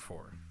waiting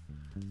for.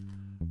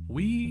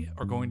 We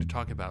are going to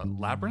talk about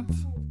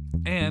Labyrinth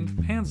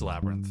and Pan's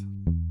Labyrinth.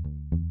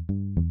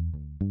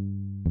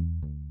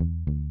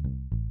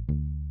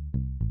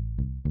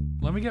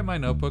 Let me get my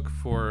notebook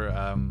for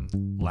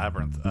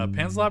Labyrinth.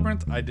 Pan's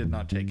Labyrinth, I did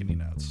not take any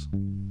notes.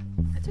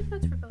 I took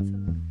notes for both of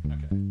them.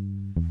 Okay.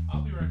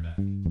 I'll be right back.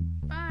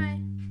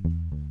 Bye.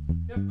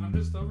 Yep, I'm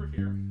just over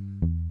here.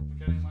 I'm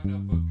getting my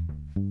notebook.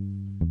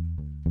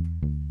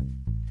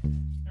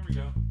 There we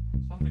go.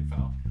 Something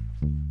fell.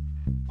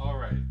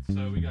 Alright,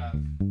 so we got...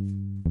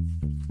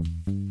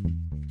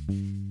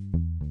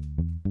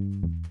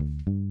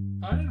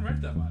 I didn't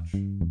write that much.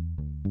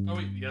 Oh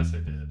wait, yes I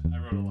did. I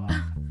wrote a lot.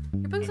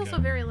 Your book's also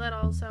very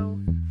little, so...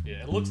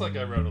 Yeah, it looks like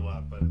I wrote a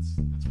lot, but it's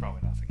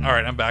probably nothing.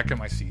 Alright, I'm back in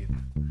my seat.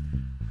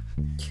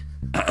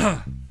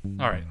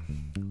 Alright,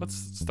 let's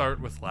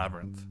start with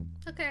Labyrinth.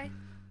 Okay.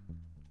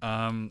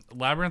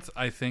 Labyrinth,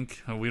 I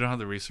think, we don't have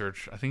the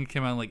research. I think it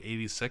came out in like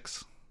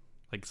 86.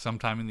 Like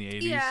sometime in the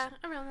 80s. Yeah,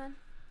 around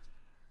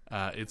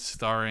then. It's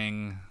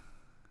starring...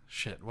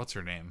 Shit, what's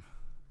her name?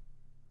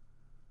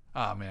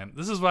 Ah, man.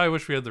 This is why I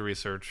wish we had the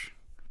research.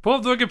 Pull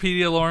up the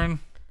Wikipedia, Lauren.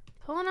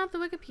 Pulling up the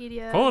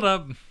Wikipedia. Pull it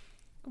up.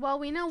 Well,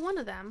 we know one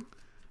of them.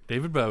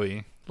 David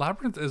Bowie.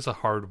 Labyrinth is a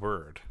hard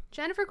word.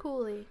 Jennifer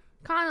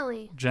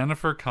Connelly.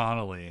 Jennifer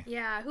Connelly.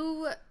 Yeah,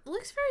 who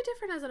looks very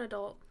different as an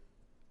adult.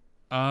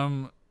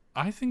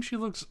 I think she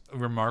looks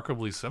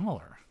remarkably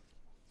similar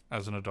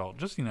as an adult.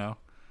 Just, you know.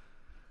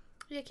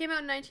 Yeah, it came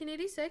out in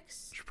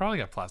 1986. She probably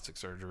got plastic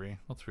surgery.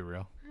 Let's be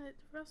real.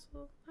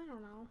 Russell, I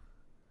don't know.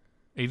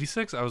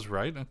 86? I was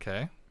right.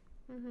 Okay.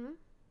 Mm-hmm.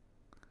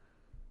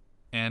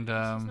 And, This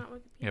is not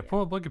Wikipedia. yeah,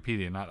 pull up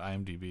Wikipedia, not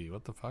IMDb.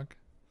 What the fuck?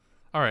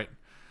 All right.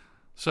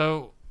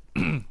 So,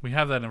 we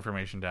have that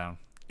information down.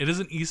 It is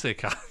an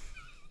isekai.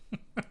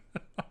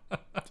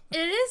 It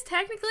is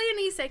technically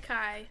an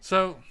isekai.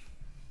 So,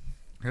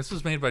 this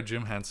was made by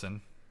Jim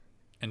Henson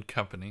and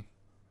Company.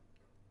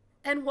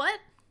 And what?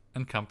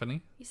 And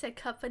Company. You said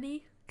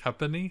company?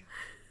 Company?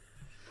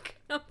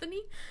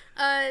 Company?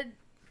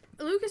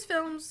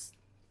 Lucasfilms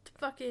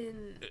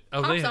fucking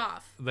pops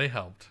off. They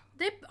helped.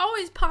 They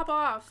always pop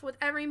off with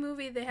every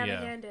movie they have a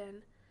hand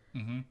in.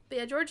 Mm-hmm. But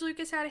yeah, George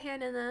Lucas had a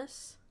hand in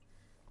this.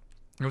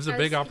 It was a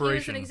big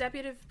operation. He was an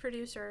executive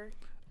producer.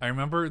 I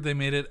remember they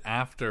made it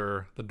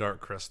after The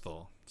Dark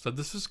Crystal. So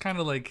this is kind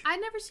of like...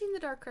 I'd never seen The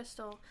Dark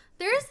Crystal.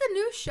 There's the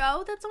new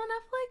show that's on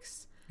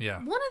Netflix. Yeah.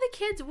 One of the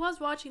kids was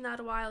watching that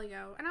a while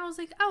ago. And I was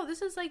like, oh,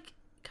 this is like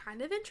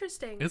kind of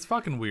interesting. It's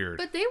fucking weird.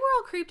 But they were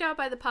all creeped out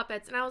by the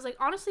puppets. And I was like,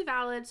 honestly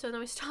valid. So then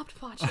we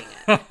stopped watching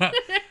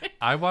it.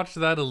 I watched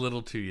that a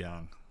little too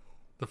young.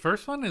 The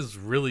first one is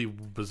really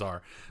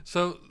bizarre.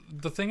 So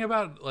the thing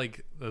about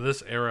like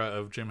this era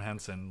of Jim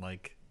Henson,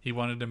 like he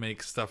wanted to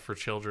make stuff for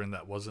children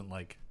that wasn't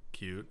like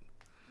cute.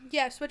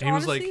 Yes, which he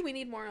honestly like, we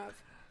need more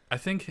of. I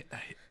think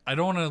I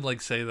don't want to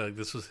like say that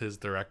this was his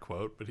direct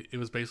quote, but it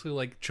was basically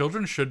like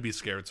children should be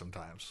scared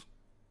sometimes.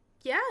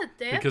 Yeah,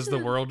 because the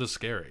world is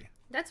scary.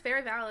 That's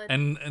very valid.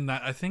 And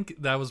that, I think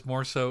that was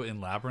more so in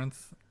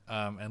Labyrinth.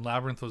 And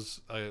Labyrinth was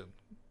a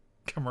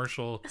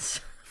commercial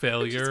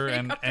failure,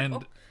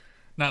 and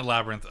Not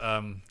Labyrinth.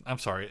 I'm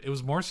sorry. It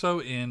was more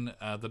so in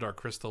The Dark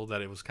Crystal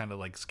that it was kind of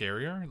like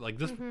scarier. Like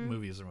this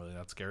movie isn't really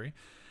that scary.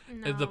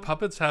 No. The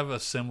puppets have a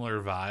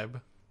similar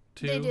vibe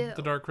They to do.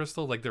 The Dark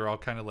Crystal. Like they're all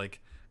kind of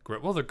like,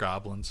 well, they're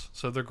goblins,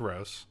 so they're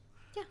gross.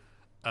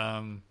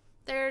 Yeah.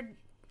 They're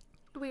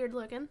weird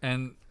looking.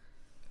 And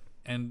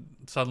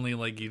suddenly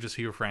like you just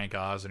hear Frank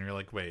Oz and you're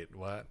like, wait,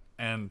 what?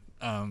 And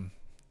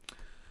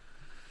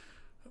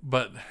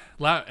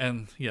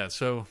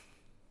so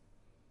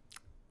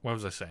what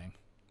was I saying?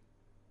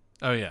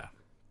 Oh yeah.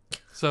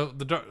 So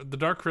the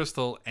Dark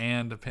Crystal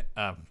and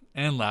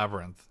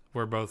Labyrinth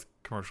were both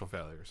commercial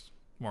failures,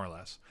 more or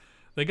less.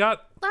 They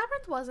got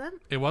Labyrinth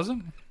wasn't. It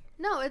wasn't?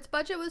 No, its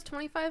budget was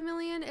 25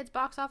 million. Its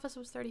box office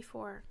was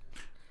 34.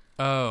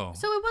 Oh.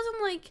 So it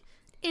wasn't like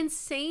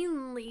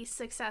insanely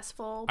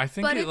successful. I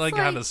think it like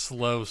had a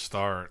slow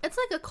start. It's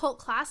like a cult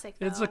classic,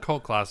 though. It's a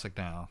cult classic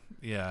now.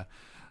 Yeah.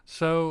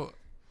 So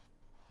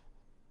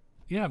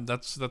yeah,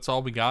 that's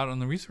all we got on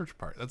the research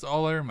part. That's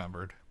all I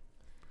remembered.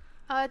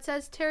 It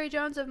says Terry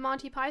Jones of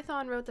Monty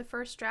Python wrote the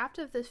first draft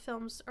of this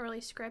film's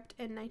early script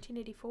in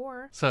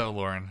 1984. So,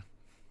 Lauren,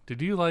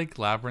 did you like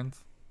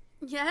Labyrinth?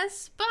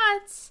 Yes,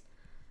 but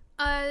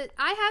I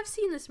have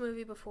seen this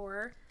movie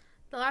before.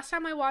 The last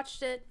time I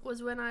watched it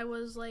was when I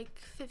was like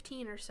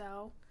 15 or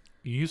so.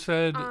 You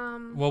said,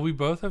 well, we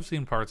both have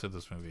seen parts of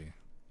this movie.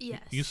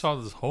 Yes. You saw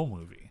this whole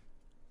movie.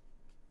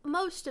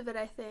 Most of it,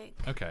 I think.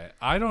 Okay.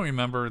 I don't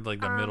remember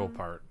like the middle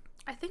part.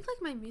 I think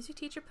like my music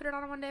teacher put it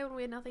on one day when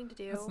we had nothing to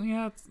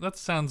do. That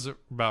sounds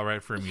about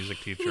right for a music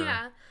teacher.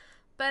 Yeah.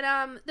 But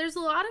there's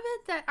a lot of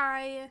it that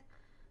I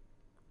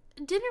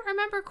didn't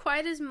remember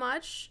quite as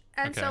much.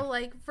 And so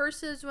like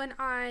versus when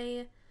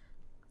I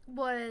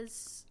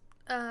was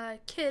a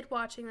kid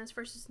watching this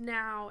versus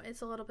now,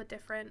 it's a little bit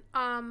different.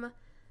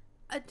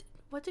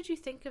 What did you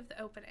think of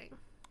the opening?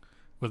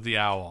 With the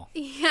owl.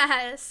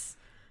 Yes.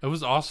 It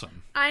was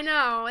awesome. I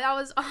know. That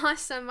was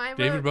awesome.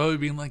 David Bowie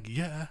being like,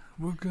 yeah,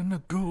 we're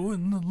gonna go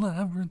in the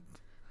labyrinth.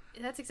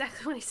 That's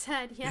exactly what he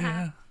said.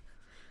 Yeah.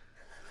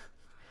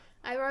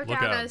 I wrote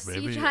Look down out, a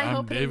baby. CGI I'm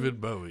opening. David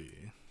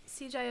Bowie.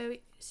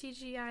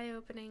 CGI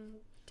opening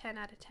 10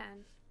 out of 10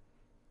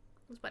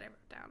 was what I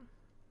wrote down.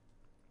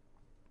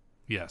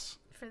 Yes.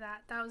 For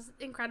that. That was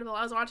incredible.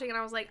 I was watching and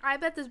I was like, I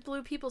bet this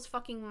blew people's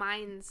fucking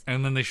minds.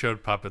 And then they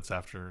showed puppets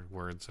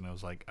afterwards and I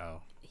was like,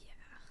 oh. Yeah.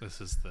 This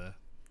is the...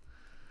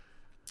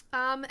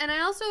 And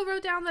I also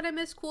wrote down that I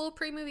miss cool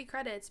pre-movie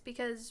credits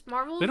because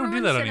Marvel they don't do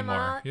that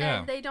anymore. Yeah.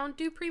 And they don't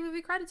do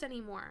pre-movie credits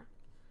anymore.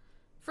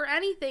 For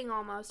anything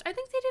almost. I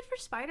think they did for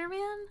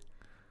Spider-Man.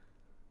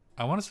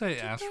 I want to say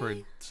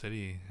Asteroid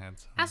City had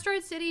some.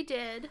 Asteroid City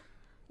did.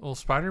 Well,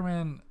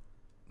 Spider-Man,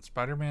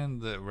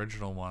 the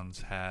original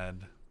ones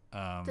had...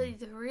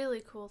 the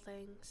really cool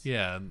things.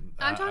 Yeah.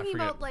 I'm talking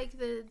about like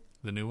the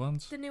new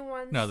ones? The new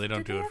ones. No, they don't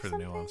Did do they it have for the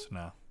new something? ones,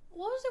 no.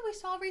 What was it we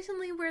saw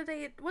recently where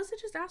was it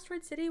just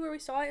Asteroid City where we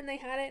saw it and they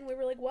had it and we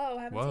were like, whoa,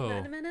 haven't seen that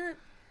in a minute?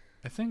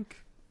 I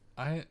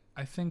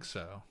think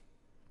so.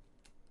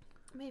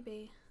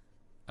 Maybe.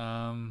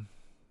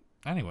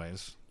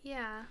 Anyways.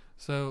 Yeah.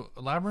 So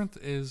Labyrinth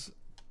is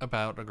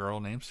about a girl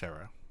named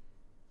Sarah.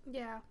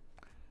 Yeah.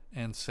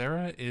 And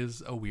Sarah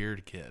is a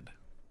weird kid.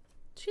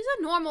 She's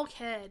a normal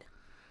kid.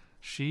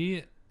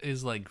 She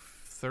is like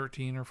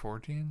 13 or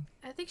 14?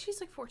 I think she's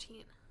like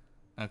 14.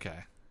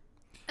 Okay.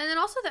 And then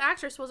also the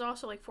actress was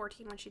also like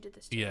 14 when she did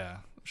this too. Yeah.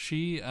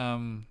 She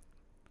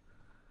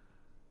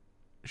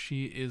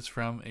is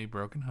from a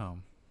broken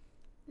home.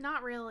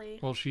 Not really.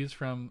 Well, she's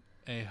from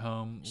a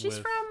home She's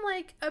from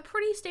like a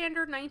pretty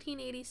standard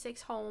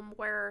 1986 home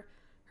where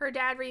her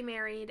dad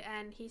remarried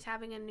and he's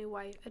having a new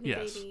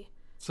baby.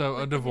 So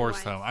a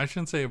divorced home. I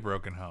shouldn't say a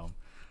broken home.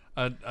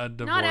 A divorced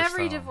home. Not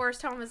every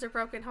divorced home is a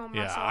broken home.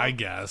 Yeah, I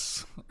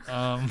guess.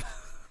 And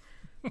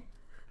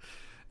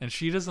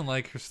she doesn't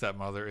like her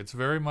stepmother. It's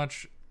very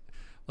much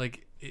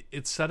like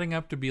it's setting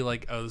up to be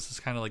like, oh, this is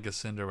kind of like a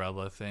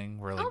Cinderella thing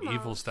where like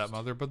evil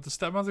stepmother, but the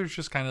stepmother's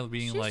just kind of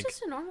being she's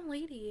just a normal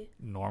lady.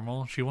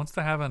 Normal. She wants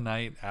to have a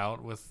night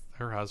out with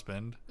her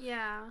husband.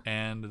 Yeah.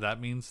 And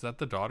that means that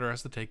the daughter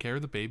has to take care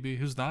of the baby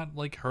who's not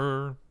like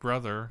her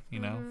brother, you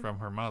know, from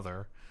her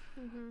mother.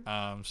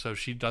 Mm-hmm. So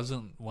she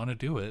doesn't want to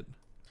do it.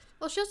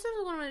 Well, she also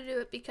doesn't want to do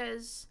it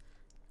because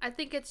I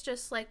think it's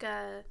just like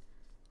a...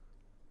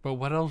 But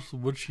what else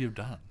would she have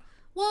done?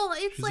 Well,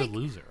 it's She's like... a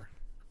loser.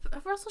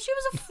 Russell, she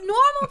was a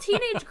normal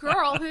teenage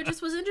girl who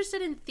just was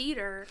interested in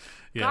theater.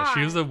 Yeah, God.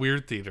 she was a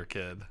weird theater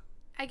kid.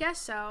 I guess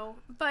so.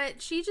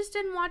 But she just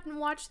didn't want to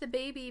watch the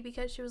baby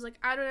because she was like,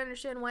 I don't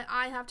understand why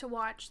I have to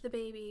watch the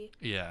baby.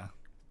 Yeah.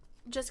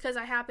 Just because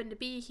I happen to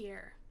be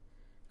here.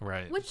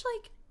 Right. Which,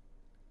 like,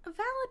 a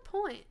valid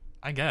point.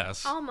 I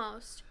guess.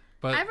 Almost.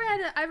 But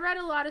I've read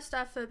a lot of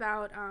stuff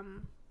about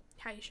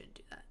how you shouldn't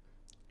do that.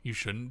 You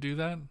shouldn't do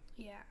that?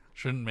 Yeah.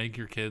 Shouldn't make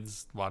your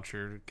kids watch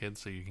your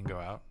kids so you can go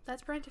out?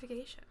 That's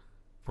parentification.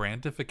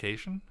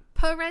 Brantification?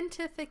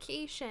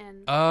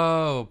 Parentification.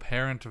 Oh,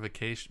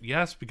 parentification.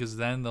 Yes, because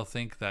then they'll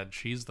think that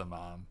she's the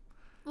mom.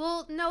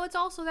 Well, no, it's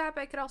also that,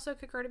 but it could also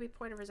occur to be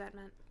point of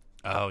resentment.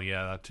 Oh,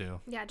 yeah, that too.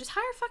 Yeah, just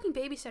hire a fucking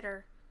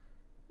babysitter.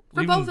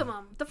 For Even- both of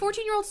them. The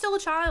 14-year-old's still a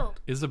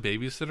child. Is a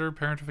babysitter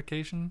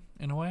parentification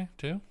in a way,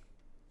 too?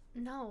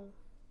 No.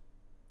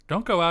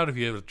 Don't go out if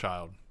you have a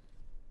child.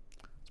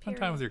 Spend time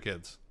Period. with your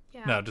kids.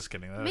 Yeah. No, just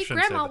kidding. I Make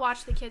shouldn't say grandma that.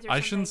 watch the kids or something. I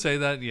shouldn't say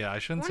that. Yeah, I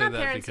shouldn't We're say not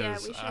that parents yet.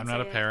 because We shouldn't I'm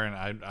not a say it.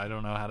 parent. I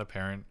don't know how to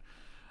parent.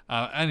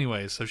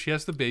 Anyway, so she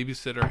has to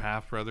babysit her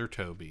half-brother,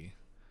 Toby.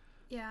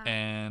 Yeah.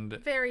 And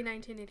very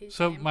 1980s.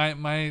 so game.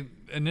 my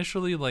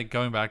initially, like,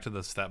 going back to the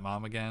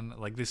stepmom again,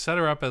 like, they set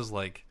her up as,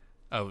 like,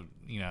 oh,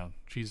 you know,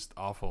 she's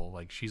awful.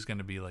 Like, she's going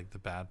to be, like, the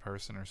bad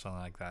person or something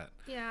like that.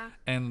 Yeah.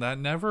 And that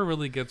never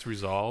really gets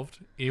resolved.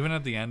 Even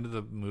at the end of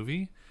the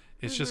movie,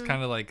 it's just Mm-hmm.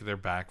 kind of like they're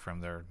back from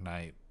their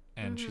night.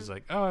 And she's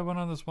like, oh, I went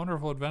on this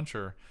wonderful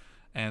adventure.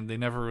 And they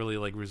never really,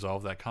 like,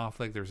 resolve that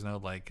conflict. There's no,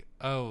 like,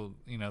 oh,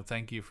 you know,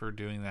 thank you for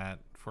doing that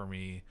for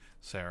me,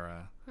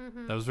 Sarah.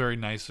 That was very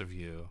nice of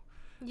you.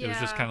 Yeah. It was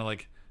just kind of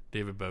like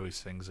David Bowie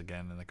sings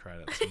again in the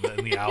credits.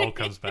 And the owl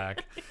comes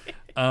back.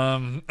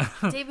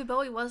 David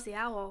Bowie was the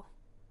owl.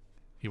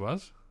 He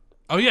was?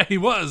 Oh, yeah, he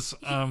was.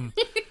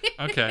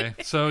 Okay.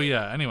 So,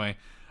 yeah, anyway.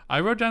 I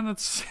wrote down that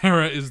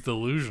Sarah is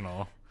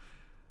delusional.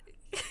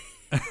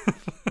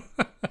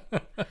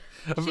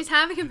 She's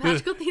having a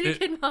magical theater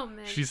kid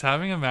moment. She's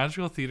having a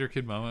magical theater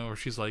kid moment where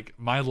she's like,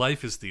 my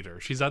life is theater.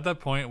 She's at that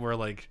point where,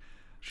 like,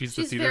 she's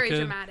the theater very kid.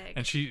 dramatic.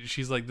 And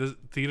she's like, this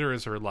theater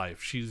is her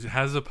life. She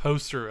has a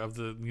poster of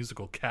the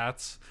musical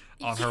Cats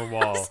on her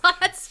wall.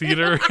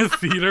 Theater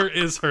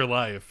is her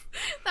life.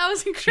 That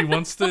was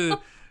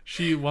incredible.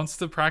 She wants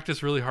to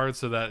practice really hard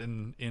so that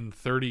in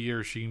 30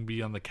 years she can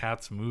be on the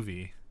Cats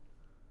movie.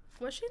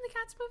 Was she in the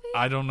Cats movie?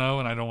 I don't know,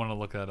 and I don't want to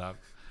look that up.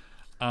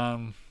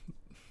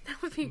 That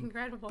would be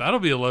incredible. That'll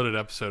be a loaded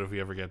episode if we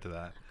ever get to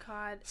that.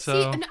 God.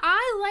 So- See, and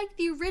I like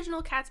the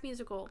original Cats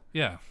musical.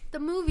 Yeah, The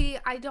movie,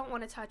 I don't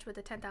want to touch with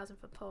a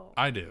 10,000-foot pole.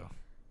 I do.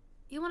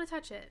 You want to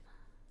touch it?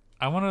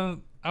 I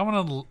want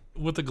to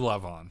with the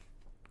glove on.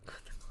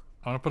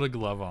 I want to put a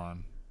glove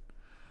on.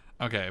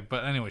 Okay,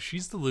 but anyway,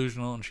 she's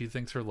delusional and she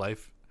thinks her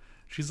life.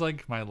 She's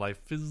like, my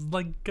life is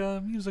like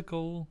a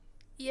musical.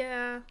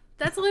 Yeah.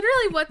 That's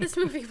literally what this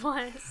movie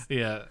was.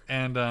 Yeah,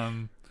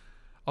 and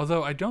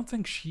although I don't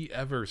think she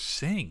ever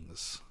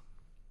sings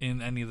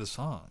in any of the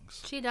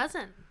songs. She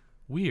doesn't.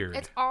 Weird.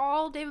 It's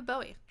all David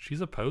Bowie. She's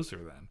a poser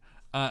then.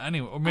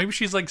 Anyway, or maybe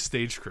she's like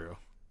stage crew.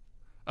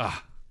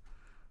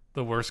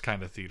 The worst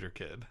kind of theater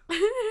kid.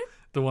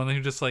 The one who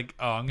just like,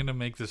 oh, I'm going to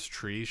make this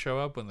tree show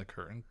up when the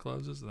curtain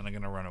closes, and then I'm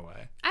going to run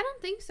away. I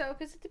don't think so,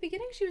 because at the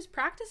beginning she was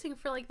practicing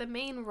for, like, the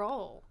main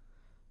role.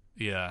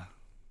 Yeah.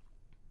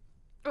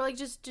 Or, like,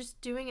 just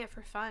doing it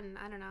for fun.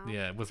 I don't know.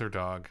 Yeah, with her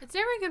dog. It's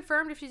never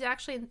confirmed if she's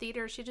actually in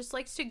theater. She just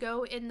likes to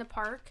go in the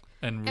park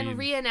And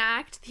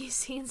reenact these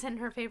scenes in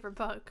her favorite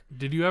book.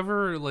 Did you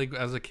ever, like,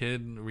 as a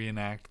kid,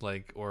 reenact,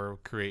 like, or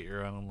create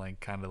your own, like,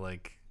 kind of,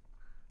 like,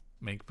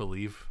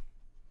 make-believe?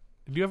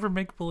 Did you ever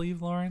make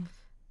believe, Lauren?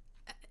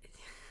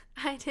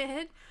 I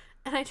did,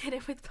 and I did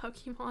it with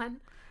Pokemon.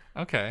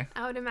 Okay.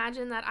 I would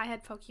imagine that I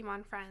had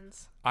Pokemon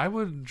friends. I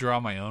would draw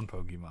my own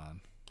Pokemon.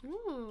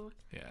 Ooh.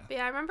 Yeah. But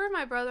yeah, I remember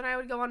my brother and I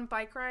would go on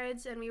bike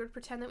rides, and we would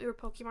pretend that we were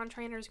Pokemon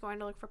trainers going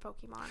to look for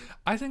Pokemon.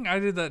 I think I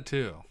did that,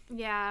 too.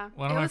 Yeah.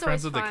 One of my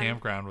friends at the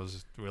campground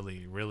was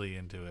really, really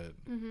into it.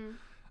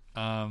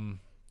 Mm-hmm.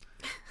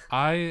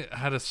 I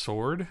had a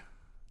sword.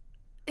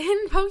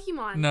 In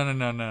Pokemon?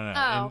 No.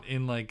 Oh.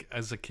 In like,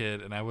 as a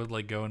kid, and I would,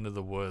 like, go into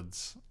the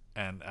woods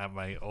and at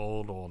my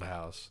old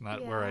house,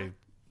 not where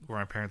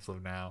my parents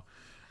live now.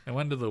 I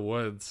went to the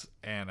woods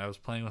and I was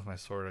playing with my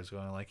sword. I was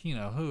going like, you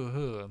know,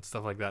 hoo and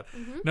stuff like that.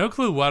 Mm-hmm. No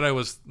clue what I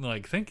was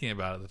like thinking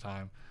about at the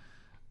time.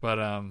 But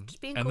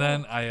Just being and cool.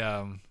 then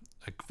I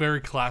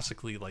very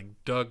classically like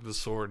dug the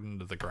sword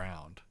into the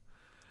ground.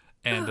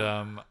 And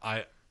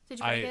I Did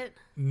you break it?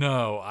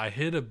 No, I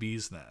hit a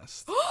bee's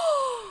nest.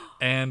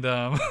 And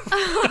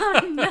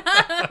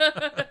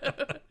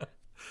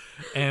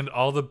and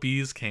all the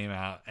bees came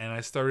out and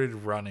I started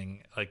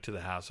running like to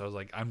the house. I was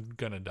like, I'm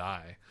gonna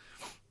die.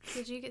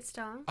 Did you get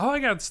stung? Oh, I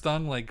got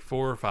stung like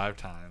 4 or 5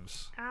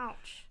 times.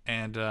 Ouch.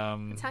 And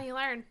That's how you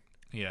learn.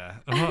 yeah.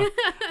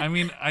 I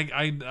mean,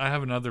 I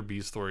have another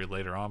bee story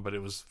later on, but it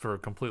was for a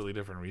completely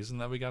different reason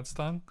that we got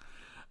stung.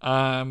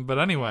 But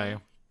anyway.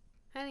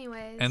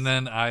 Anyways. And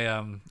then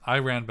I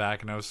ran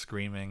back and I was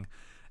screaming,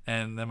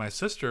 and then my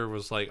sister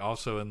was like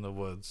also in the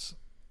woods,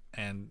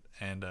 and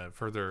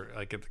further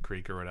like at the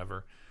creek or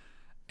whatever,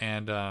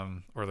 and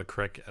or the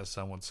crick as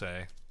some would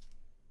say.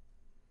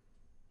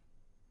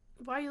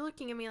 Why are you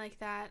looking at me like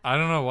that? I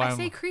don't know why. I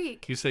say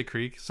creek. You say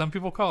creek. Some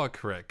people call it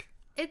crick.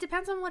 It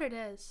depends on what it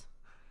is.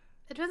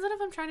 It depends on if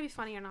I'm trying to be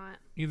funny or not.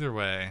 Either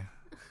way.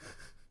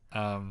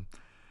 And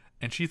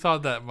she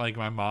thought that like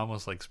my mom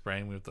was like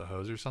spraying me with the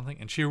hose or something,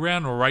 and she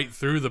ran right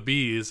through the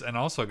bees and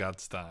also got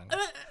stung.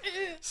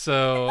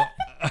 So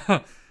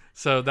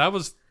so that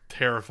was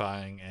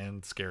terrifying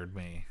and scared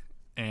me.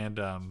 And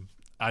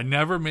I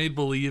never made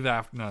believe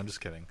after. No, I'm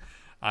just kidding.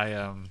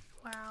 Wow.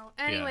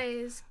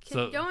 Anyways,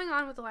 going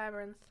on with the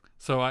Labyrinth.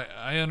 So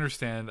I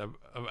understand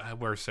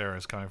where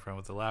Sarah's coming from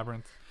with the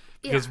Labyrinth,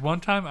 Because one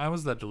time I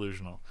was that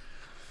delusional.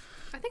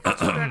 I think all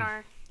children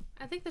are.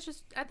 I think that's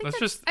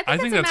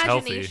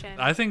healthy. imagination.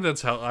 I think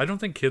that's how. I don't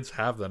think kids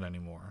have that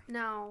anymore.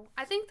 No,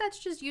 I think that's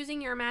just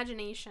using your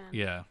imagination.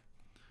 Yeah.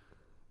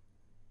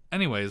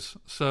 Anyways,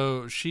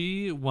 so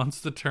she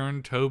wants to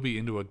turn Toby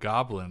into a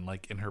goblin,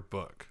 like in her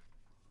book.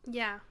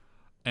 Yeah.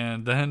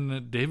 And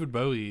then David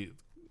Bowie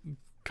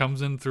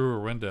comes in through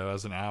her window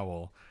as an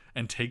owl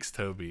and takes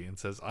Toby and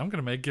says, "I'm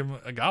gonna make him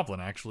a goblin,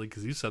 actually,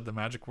 because you said the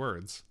magic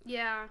words."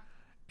 Yeah.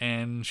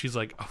 And she's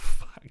like, "Oh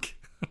fuck."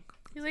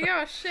 He's like,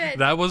 "Oh shit."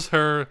 That was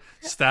her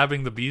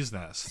stabbing the bee's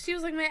nest. She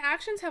was like, "My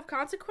actions have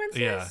consequences."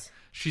 Yeah,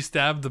 she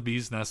stabbed the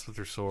bee's nest with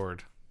her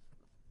sword.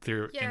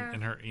 In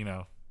her,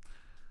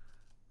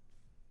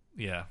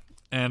 Yeah,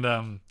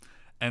 and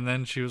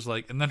then she was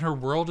like, and then her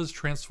world is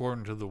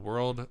transformed into the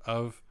world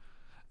of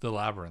the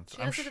Labyrinth.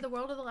 She goes into the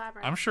world of the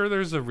Labyrinth. I'm sure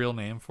there's a real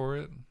name for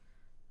it.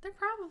 There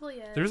probably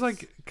is. There's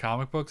like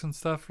comic books and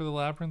stuff for the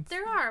Labyrinth.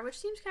 There are, which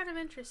seems kind of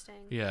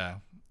interesting. Yeah,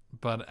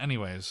 but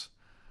anyways,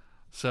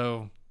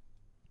 so.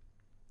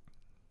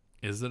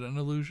 Is it an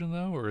illusion,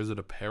 though, or is it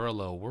a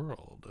parallel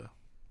world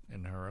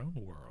in her own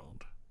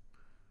world?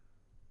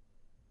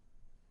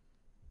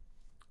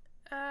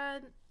 I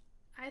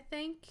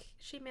think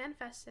she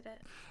manifested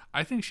it.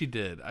 I think she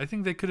did. I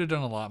think they could have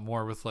done a lot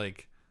more with,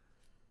 like...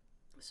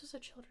 This was a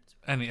children's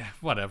book. And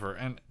whatever.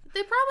 And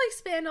they probably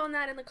expand on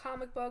that in the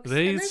comic books.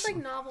 And there's, like,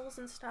 novels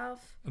and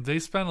stuff. They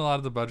spent a lot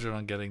of the budget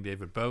on getting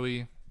David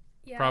Bowie.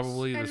 Yes.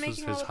 Probably. And this was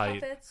his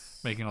height. Puppets.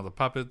 Making all the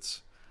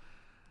puppets.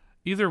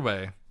 Either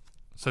way...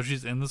 So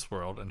she's in this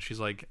world, and she's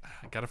like,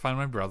 I gotta find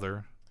my brother.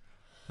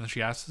 And then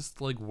she asks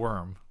this, like,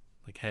 worm,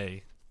 like,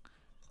 hey,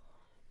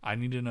 I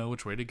need to know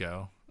which way to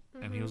go.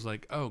 Mm-hmm. And he was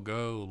like, oh,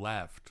 go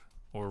left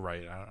or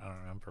right. I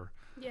don't remember.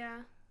 Yeah.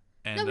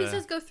 And, no, he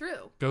says go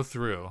through. Go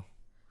through.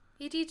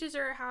 He teaches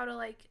her how to,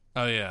 like,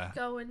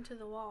 go into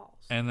the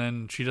walls. And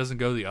then she doesn't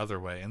go the other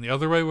way. And the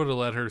other way would have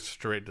led her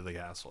straight to the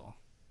castle.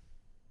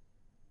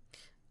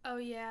 Oh,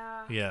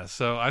 yeah. Yeah,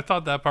 so I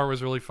thought that part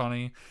was really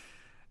funny.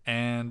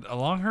 And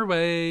along her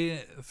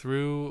way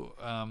through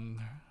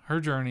her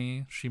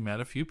journey, she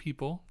met a few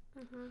people.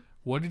 Mm-hmm.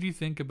 What did you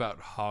think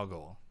about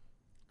Hoggle?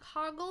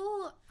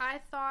 Hoggle, I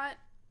thought,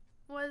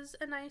 was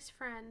a nice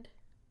friend.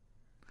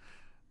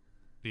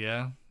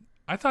 Yeah?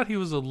 I thought he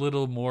was a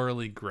little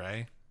morally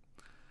gray.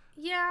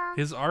 Yeah.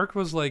 His arc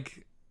was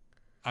like,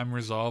 I'm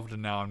resolved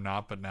and now I'm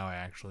not, but now I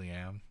actually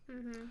am.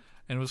 Mm-hmm.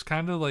 And it was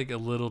kind of like a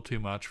little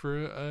too much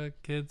for a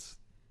kid's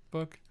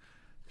book.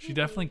 She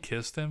definitely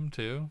kissed him,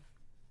 too.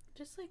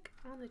 Just like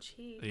on the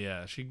cheek.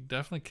 Yeah, she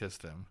definitely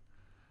kissed him.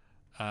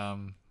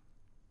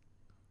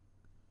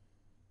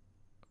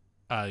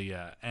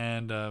 Yeah,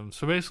 and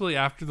so basically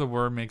after the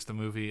worm makes the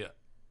movie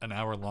an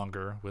hour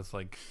longer with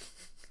like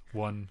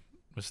one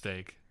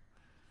mistake.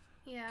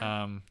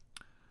 Yeah.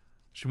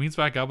 She meets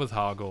back up with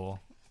Hoggle,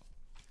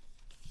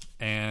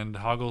 and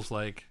Hoggle's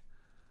like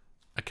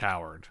a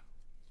coward.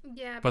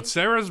 Yeah. But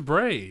Sarah's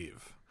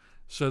brave,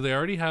 so they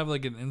already have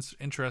like an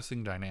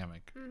interesting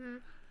dynamic. Mm-hmm.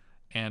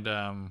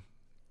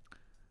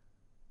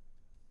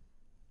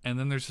 And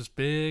then there's this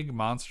big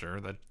monster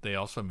that they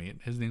also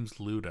meet. His name's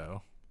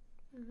Ludo.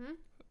 Mm-hmm.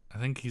 I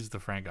think he's the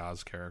Frank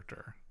Oz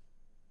character.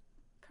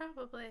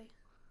 Probably.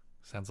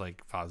 Sounds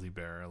like Fozzie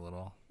Bear a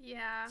little.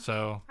 Yeah.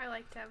 So I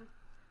liked him.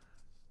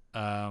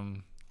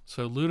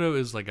 So Ludo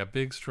is like a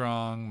big,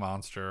 strong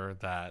monster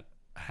that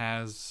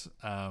has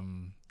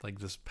like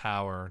this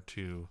power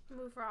to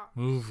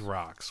move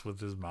rocks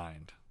with his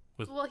mind.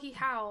 He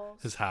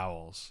howls. His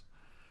howls.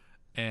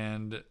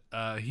 And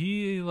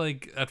he,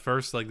 like, at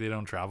first, like, they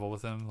don't travel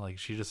with him. Like,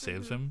 she just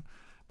saves him.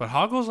 But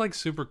Hoggle's, like,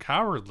 super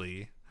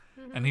cowardly.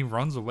 Mm-hmm. And he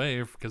runs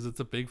away because it's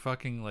a big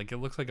fucking, like, it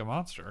looks like a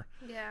monster.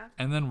 Yeah.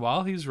 And then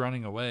while he's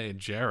running away,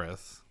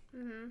 Jareth,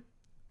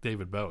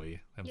 David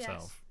Bowie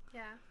himself.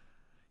 Yes. Yeah.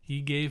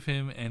 He gave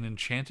him an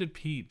enchanted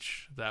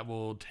peach that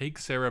will take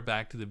Sarah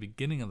back to the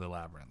beginning of the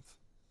labyrinth.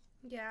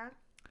 Yeah.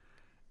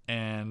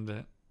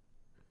 And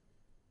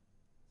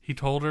he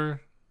told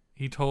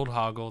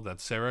Hoggle that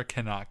Sarah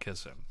cannot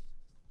kiss him.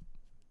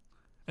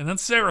 And then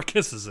Sarah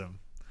kisses him.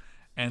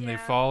 And they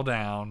fall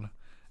down.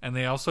 And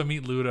they also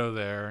meet Ludo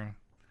there.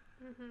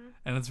 Mm-hmm.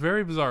 And it's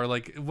very bizarre.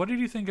 Like, what did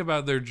you think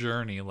about their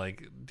journey?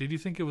 Like, did you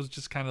think it was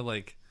just kind of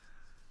like...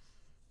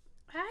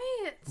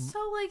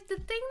 the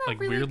thing that like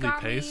really weirdly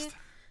got paced? me...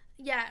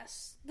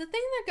 Yes. The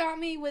thing that got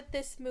me with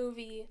this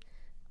movie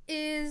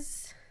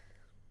is...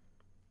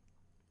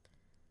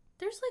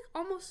 There's, like,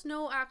 almost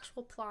no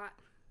actual plot.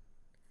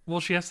 Well,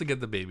 she has to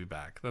get the baby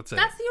back. That's it.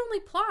 That's the only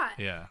plot.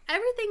 Yeah.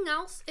 Everything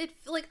else,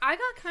 I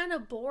got kind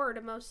of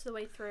bored most of the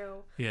way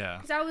through. Yeah.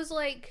 Because I was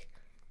like,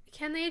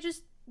 can they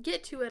just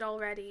get to it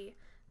already?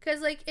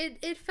 Because, like,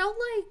 it felt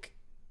like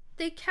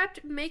they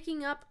kept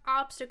making up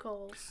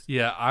obstacles.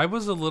 Yeah, I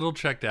was a little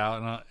checked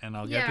out, and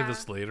I'll get to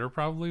this later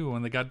probably,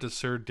 when they got to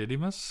Sir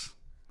Didymus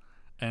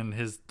and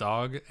his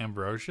dog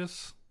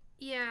Ambrosius.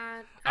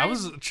 Yeah. I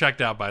was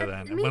checked out by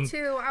then. Me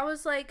too. I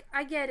was like,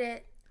 I get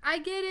it.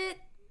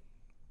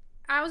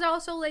 I was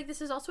also like,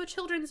 this is also a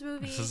children's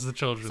movie. This is a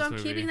children's movie. So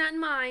I'm keeping that in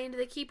mind.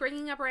 They keep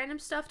bringing up random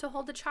stuff to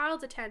hold the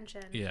child's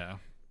attention. Yeah.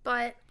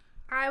 But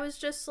I was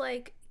just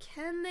like,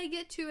 can they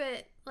get to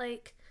it?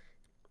 Like,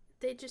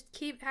 they just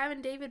keep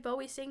having David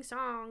Bowie sing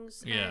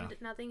songs and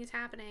nothing is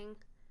happening.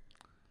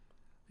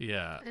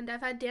 Yeah. And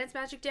I've had Dance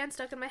Magic Dance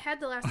stuck in my head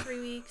the last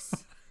 3 weeks.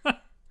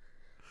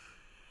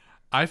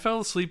 I fell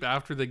asleep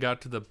after they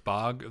got to the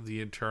Bog of the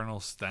Eternal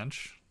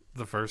Stench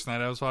the first night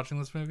I was watching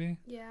this movie.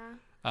 Yeah.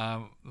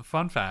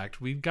 Fun fact,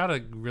 we got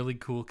a really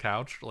cool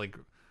couch like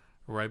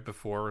right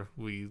before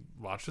we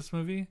watched this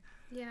movie.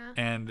 Yeah.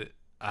 And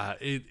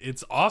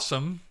it's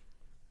awesome.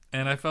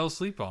 And I fell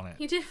asleep on it.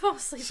 You did fall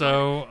asleep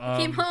so, on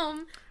it. Came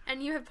home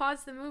and you had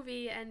paused the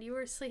movie and you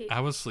were asleep. I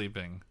was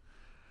sleeping.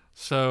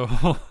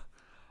 So,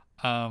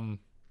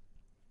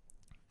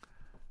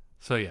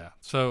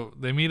 So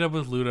they meet up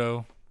with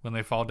Ludo when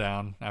they fall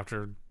down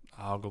after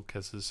Hoggle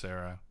kisses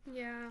Sarah.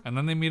 Yeah. And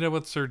then they meet up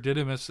with Sir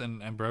Didymus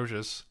and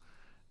Ambrosius.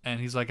 And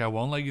he's like, I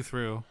won't let you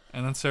through.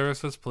 And then Sarah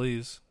says,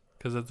 please,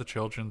 because it's a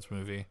children's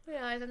movie.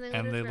 Yeah, and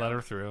then they let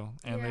her through.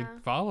 And they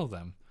follow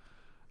them.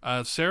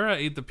 Sarah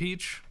ate the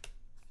peach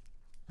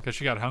because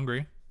she got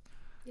hungry.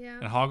 Yeah.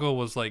 And Hoggle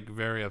was like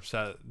very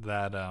upset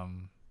that,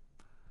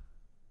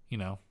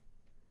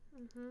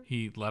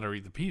 he let her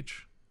eat the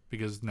peach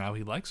because now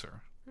he likes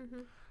her.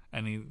 Mm-hmm.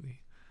 And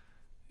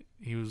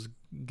he was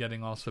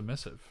getting all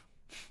submissive.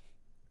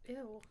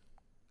 Ew.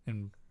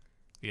 And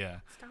yeah.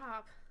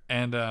 Stop.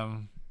 And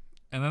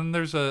then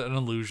there's an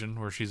illusion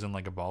where she's in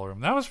like a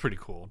ballroom. That was pretty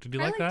cool. Did you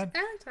like that?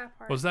 I liked that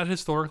part. Was that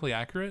historically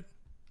accurate?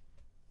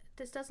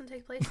 This doesn't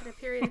take place in a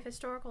period of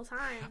historical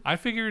time. I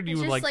figured you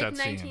would like that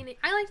scene.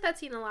 I liked that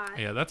scene a lot.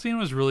 Yeah, that scene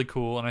was really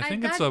cool, and I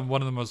think it's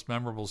one of the most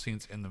memorable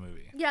scenes in the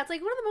movie. Yeah, it's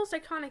like one of the most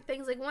iconic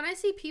things. Like when I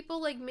see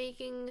people like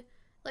making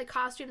like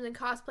costumes and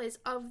cosplays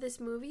of this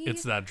movie,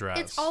 it's that dress.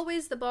 It's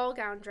always the ball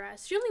gown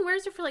dress. She only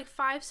wears it for like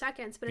 5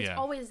 seconds, but it's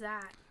always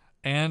that.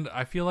 And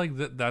I feel like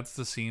that's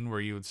the scene where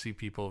you would see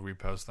people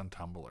repost on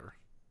Tumblr.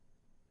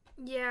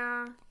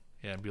 Yeah.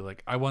 Yeah, and be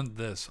like, I want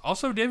this.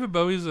 Also, David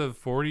Bowie's a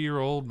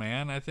 40-year-old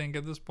man, I think,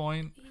 at this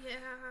point. Yeah.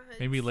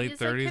 Maybe late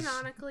 30s. Like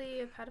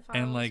canonically a pedophile.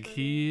 And like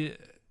he,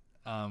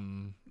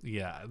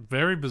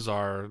 very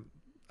bizarre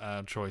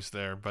choice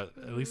there, but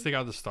at least they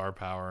got the star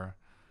power.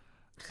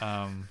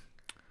 Well,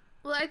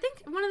 I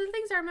think one of the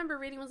things I remember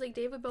reading was like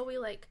David Bowie,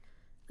 like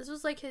this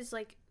was like his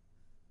like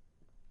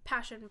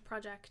passion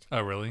project.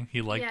 Oh, really?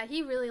 He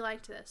really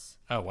liked this.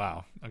 Oh,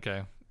 wow.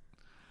 Okay.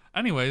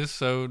 Anyways,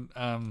 so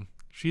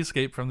she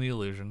escaped from the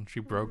illusion. She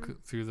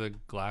broke through the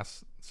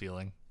glass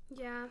ceiling.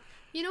 Yeah.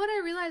 You know what I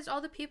realized?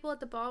 All the people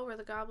at the ball were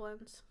the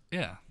goblins.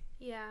 Yeah.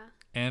 Yeah.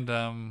 And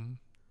then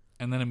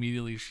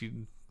immediately she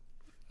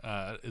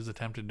is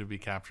attempted to be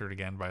captured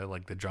again by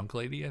like the junk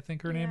lady, I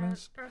think her name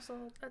is.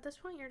 Russell, at this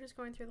point you're just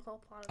going through the whole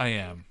plot of the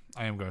movie.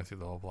 I am going through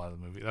the whole plot of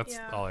the movie. That's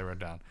all I wrote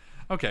down.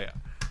 Okay.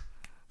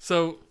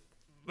 So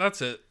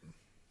that's it.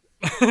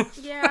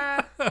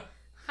 Yeah.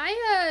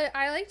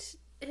 I liked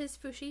his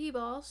fushigi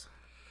balls.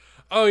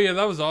 Oh yeah,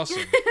 that was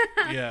awesome.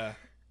 Yeah.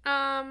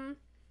 Oh,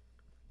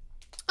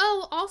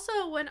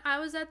 also when I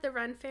was at the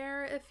Ren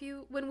Fair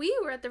when we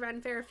were at the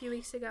Ren Fair a few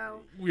weeks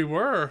ago. We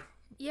were.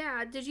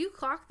 Yeah, did you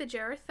clock the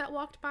Jareth that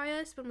walked by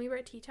us when we were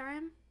at tea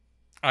time?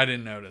 I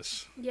didn't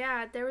notice.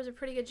 Yeah, there was a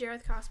pretty good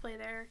Jareth cosplay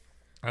there.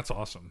 That's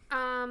awesome.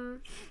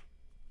 And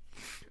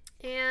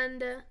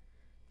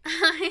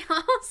I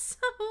also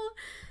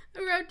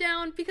wrote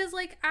down because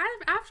like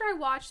after I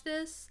watched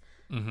this,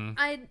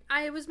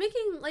 I was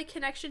making like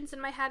connections in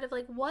my head of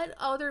like what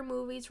other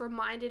movies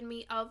reminded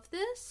me of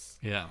this.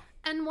 Yeah.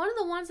 And one of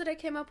the ones that I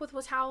came up with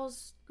was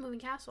Howl's Moving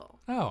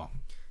Castle. Oh.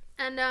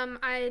 And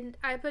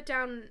I put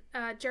down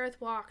Jareth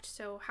walked,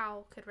 so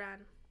Howl could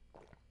run.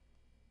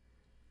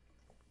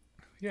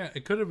 Yeah,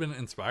 it could have been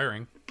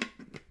inspiring.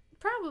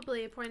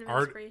 Probably a point of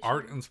inspiration.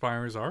 Art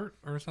inspires art,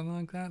 or something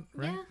like that,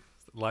 right? Yeah.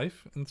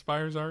 Life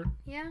inspires art.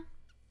 Yeah.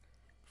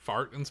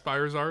 Fart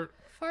inspires art.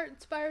 Fart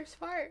inspires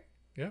fart.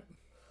 Yep.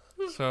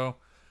 So,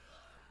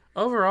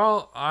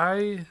 overall,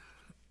 I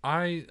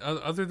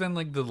other than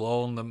like the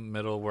lull in the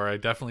middle where I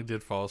definitely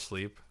did fall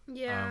asleep.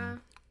 Yeah.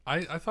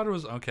 I thought it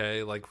was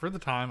okay. Like for the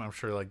time, I'm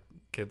sure like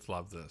kids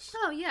love this.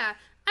 Oh yeah,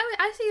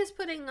 I see us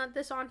putting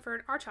this on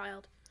for our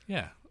child.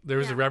 Yeah,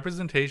 there's a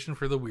representation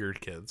for the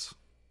weird kids.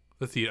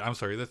 The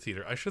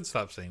theater. I should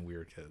stop saying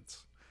weird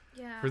kids.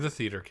 Yeah. For the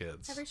theater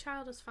kids. Every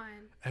child is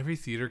fine. Every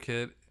theater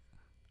kid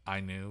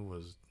I knew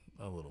was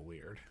a little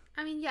weird.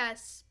 I mean,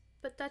 yes,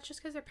 but that's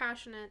just because they're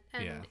passionate,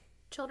 and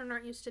children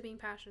aren't used to being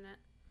passionate.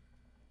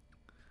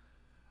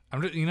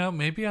 I'm just,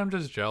 maybe I'm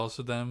just jealous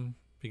of them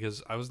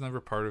because I was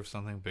never part of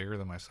something bigger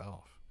than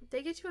myself.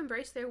 They get to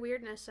embrace their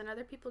weirdness, and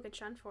other people get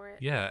shunned for it.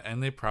 Yeah,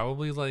 and they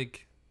probably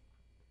like.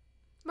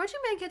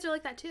 Marching band kids are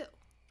like that too.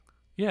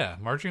 Yeah,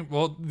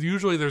 well,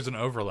 usually there's an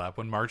overlap.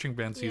 When marching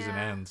band season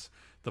ends,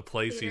 the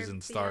play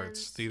season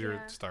starts.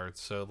 Theater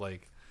starts. So,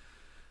 like,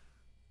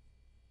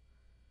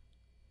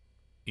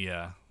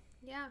 yeah.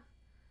 Yeah.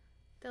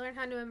 They learn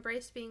how to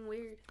embrace being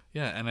weird.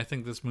 Yeah, and I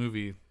think this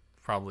movie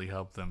probably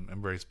helped them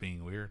embrace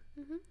being weird.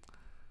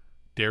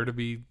 Dare to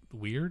be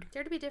weird?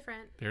 Dare to be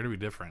different. Dare to be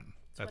different.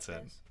 That's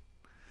it.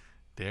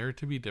 Dare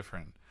to be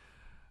different.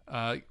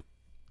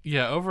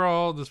 Yeah,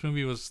 overall, this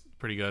movie was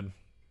pretty good.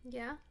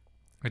 Yeah.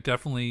 It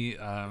definitely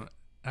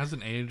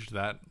hasn't aged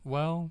that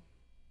well.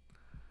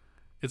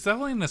 It's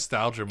definitely a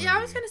nostalgia movie. Yeah,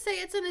 I was going to say,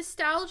 it's a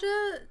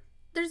nostalgia.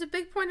 There's a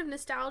big point of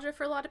nostalgia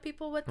for a lot of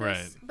people with this.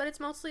 Right. But it's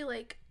mostly,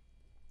 like,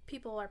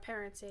 people our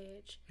parents'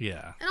 age.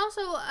 Yeah. And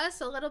also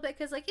us a little bit,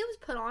 because, like, it was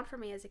put on for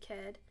me as a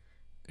kid.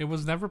 It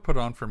was never put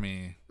on for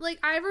me. Like,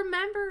 I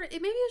remember,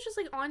 maybe it was just,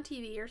 like, on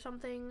TV or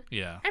something.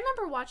 Yeah. I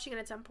remember watching it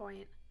at some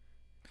point.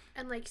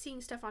 And, like,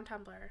 seeing stuff on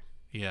Tumblr.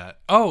 Yeah.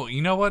 Oh,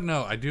 you know what?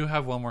 No, I do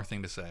have one more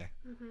thing to say.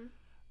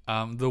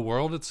 Mm-hmm. The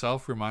world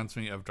itself reminds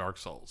me of Dark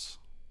Souls.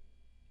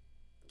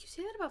 You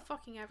say that about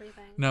fucking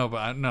everything. No,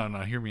 but no,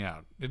 hear me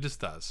out. It just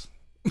does.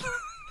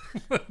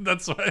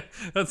 That's why.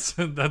 That's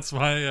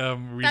my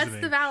reasoning. That's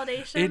the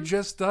validation. It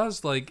just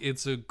does. Like,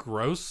 it's a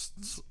gross.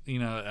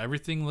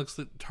 Everything looks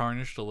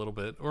tarnished a little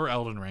bit, or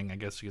Elden Ring, I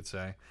guess you could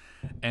say.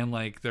 And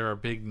like, there are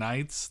big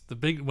knights.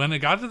 When it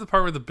got to the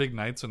part where the big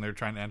knights, when they're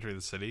trying to enter the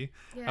city,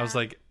 yeah. I was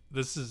like,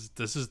 this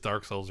is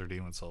Dark Souls or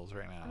Demon Souls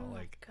right now. Oh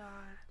like, my God.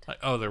 Like,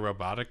 oh, they're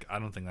robotic. I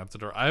don't think that's a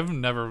door. I've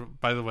never.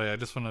 By the way, I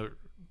just want to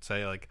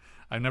say, like,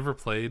 I've never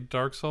played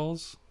Dark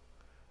Souls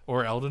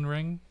or Elden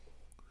Ring,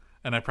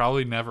 and I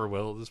probably never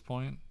will at this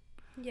point.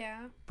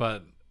 Yeah.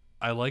 But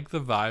I like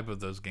the vibe of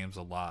those games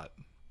a lot.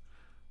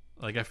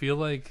 Like, I feel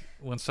like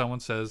when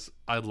someone says,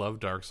 I love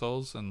Dark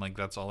Souls, and, like,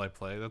 that's all I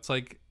play, that's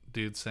like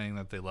dudes saying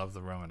that they love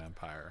the Roman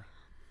Empire.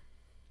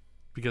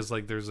 Because,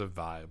 like, there's a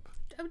vibe.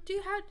 Do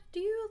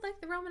you like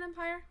the Roman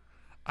Empire?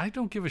 I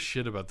don't give a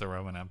shit about the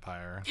Roman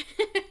Empire.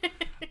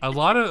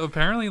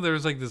 Apparently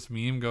there's like this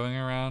meme going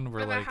around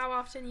where, about like, how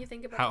often you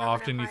think about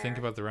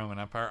the Roman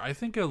Empire. I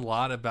think a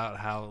lot about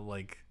how,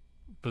 like,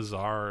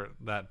 bizarre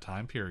that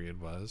time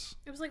period was.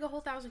 It was like a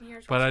whole 1,000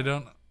 years. But I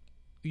don't.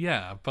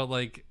 Yeah, but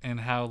like, and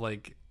how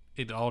like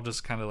it all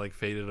just kind of like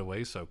faded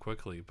away so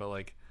quickly. But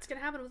like, it's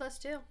gonna happen with us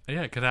too.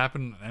 Yeah, it could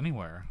happen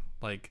anywhere.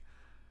 Like,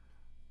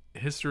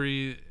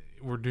 history,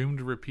 we're doomed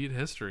to repeat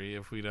history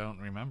if we don't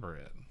remember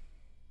it.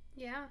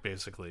 Yeah.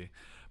 Basically.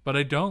 But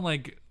I don't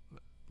like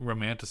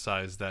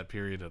romanticize that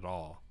period at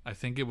all. I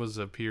think it was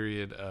a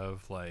period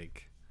of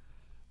like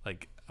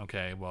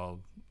okay,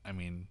 well, I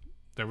mean,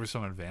 there was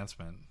some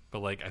advancement, but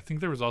like I think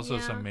there was also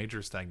some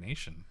major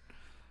stagnation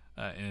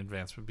in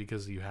advancement,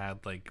 because you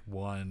had like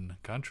one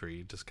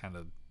country just kind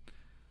of,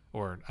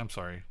 or I'm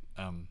sorry,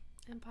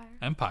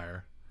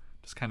 empire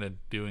just kind of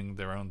doing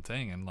their own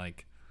thing and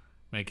like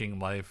making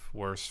life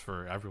worse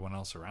for everyone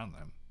else around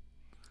them.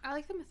 I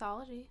like the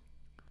mythology.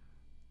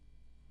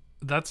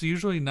 That's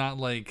usually not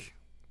like...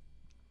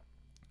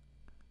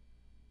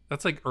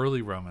 That's like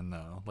early Roman,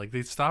 though. Like,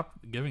 they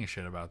stopped giving a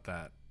shit about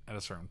that at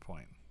a certain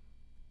point.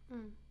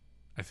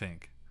 I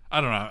think. I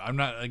don't know.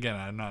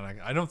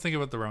 I don't think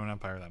about the Roman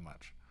Empire that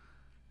much.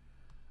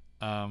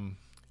 I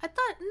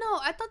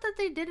thought that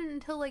they didn't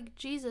until, like,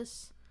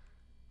 Jesus.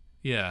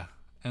 Yeah.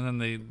 And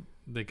then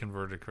they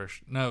converted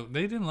Christian. No,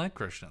 they didn't like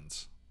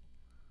Christians.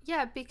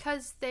 Yeah,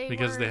 because they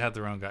had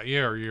their own guy.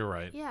 Yeah, you're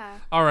right. Yeah.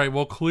 All right.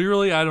 Well,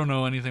 clearly I don't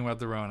know anything about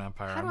the Roman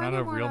Empire. I'm not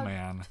a real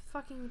man.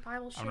 Fucking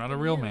Bible shit. I'm not a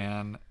real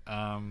man.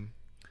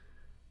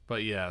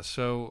 But yeah,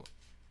 so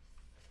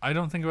I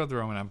don't think about the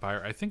Roman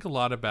Empire. I think a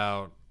lot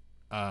about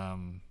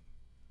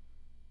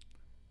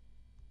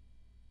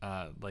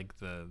like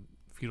the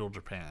feudal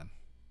Japan.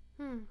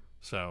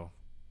 So.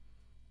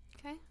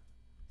 Okay.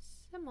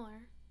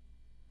 Similar.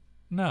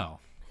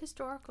 No.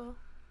 Historical.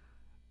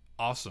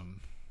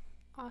 Awesome.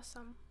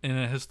 In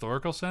a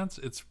historical sense,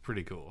 it's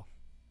pretty cool.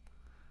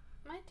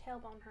 My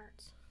tailbone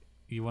hurts.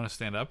 You want to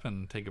stand up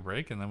and take a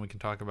break, and then we can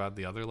talk about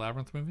the other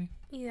Labyrinth movie?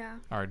 Yeah.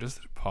 All right,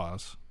 just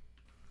pause.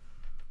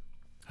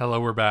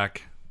 Hello, we're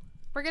back.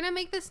 We're going to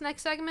make this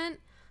next segment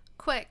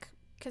quick,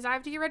 because I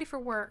have to get ready for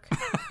work.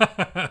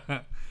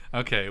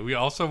 Okay, we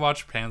also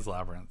watched Pan's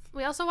Labyrinth.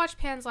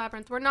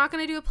 We're not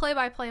going to do a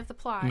play-by-play of the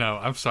plot. No,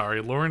 I'm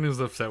sorry. Lauren is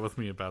upset with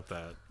me about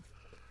that.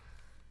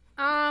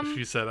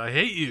 She said, I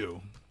hate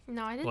you.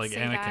 No, I didn't like say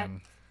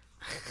Anakin.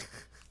 That.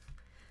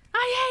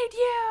 I hate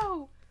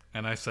you!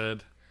 And I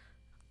said...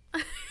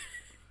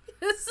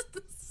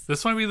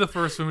 This might be the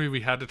first movie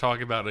we had to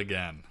talk about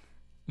again.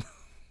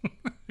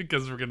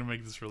 Because we're going to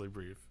make this really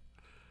brief.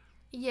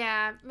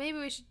 Yeah, maybe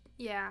we should...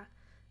 Yeah.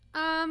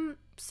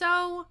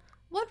 So,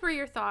 what were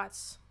your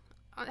thoughts?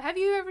 Have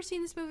you ever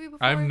seen this movie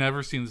before? I've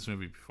never seen this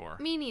movie before.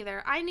 Me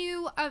neither. I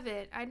knew of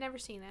it. I'd never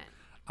seen it.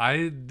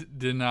 I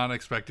did not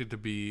expect it to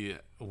be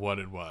what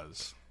it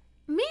was.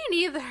 Me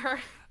neither.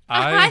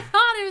 I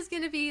thought it was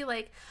going to be,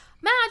 like,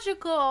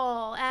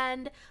 magical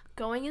and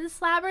going in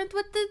this labyrinth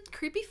with the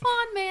creepy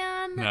fawn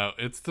man. No,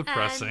 it's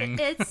depressing. And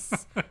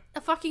it's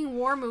a fucking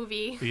war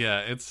movie. Yeah,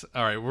 it's...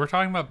 All right, we're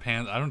talking about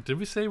Pan's... Did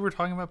we say we're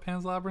talking about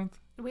Pan's Labyrinth?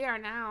 We are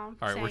now.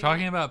 All right, we're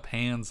talking about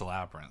Pan's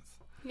Labyrinth.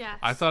 Yes.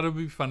 I thought it would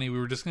be funny. We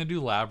were just going to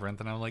do Labyrinth,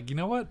 and I'm like, you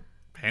know what?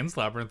 Pan's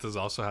Labyrinth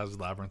also has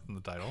Labyrinth in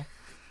the title.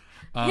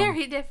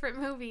 Very different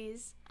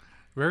movies.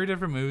 Very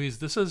different movies.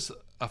 This is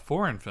a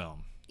foreign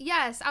film.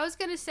 Yes, I was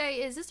gonna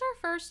say, is this our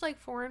first like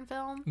foreign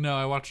film? No,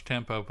 I watched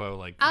Tampopo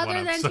like Other one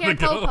than episode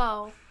ago.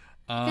 Tampopo.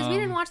 Because we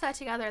didn't watch that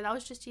together. That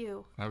was just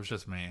you. That was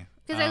just me.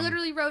 Because I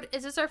literally wrote,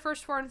 is this our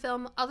first foreign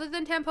film other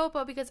than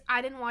Tampopo? Because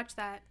I didn't watch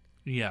that.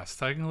 Yes,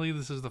 technically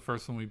this is the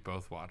first one we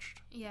both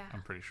watched. Yeah.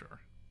 I'm pretty sure.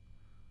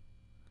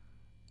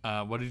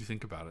 What did you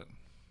think about it?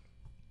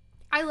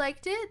 I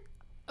liked it,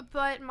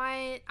 but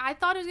I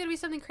thought it was going to be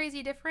something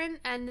crazy different,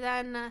 and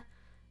then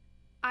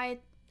I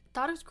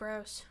thought it was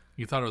gross.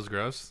 You thought it was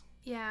gross?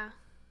 Yeah.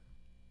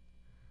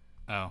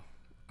 Oh.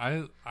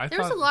 I There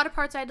was a lot of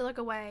parts I had to look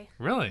away.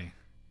 Really?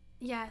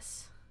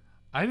 Yes.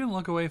 I didn't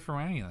look away from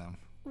any of them.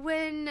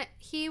 When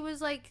he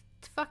was like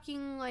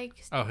fucking like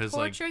his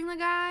torturing the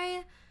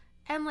guy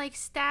and like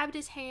stabbed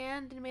his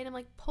hand and made him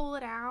like pull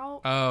it out.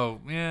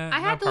 Oh, yeah.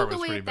 I had to part look was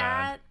away pretty at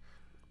bad. that.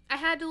 I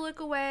had to look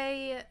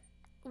away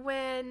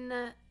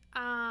when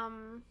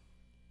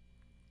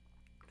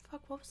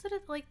fuck, what was it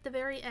at like the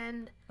very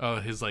end? Oh,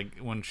 his like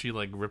when she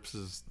like rips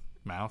his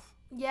mouth.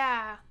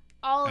 Yeah.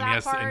 All and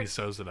that part. and he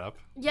sews it up.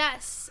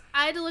 Yes.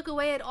 I had to look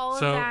away at all of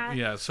that.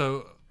 Yeah,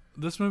 so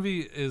this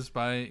movie is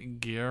by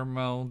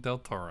Guillermo del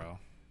Toro.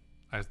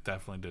 I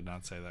definitely did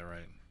not say that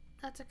right.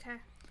 That's okay.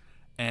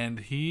 And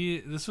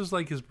this was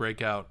like his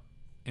breakout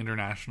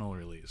international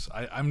release.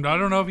 I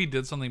don't know if he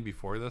did something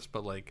before this,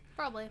 but like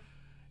probably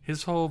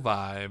his whole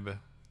vibe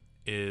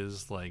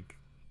is like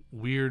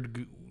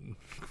weird,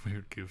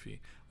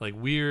 goofy, like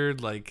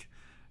weird, like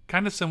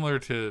kind of similar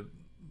to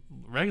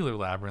regular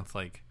Labyrinth,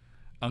 like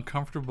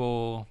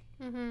uncomfortable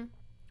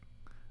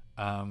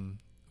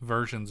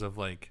versions of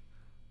like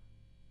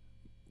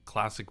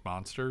classic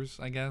monsters,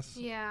 I guess.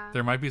 Yeah.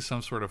 There might be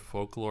some sort of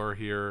folklore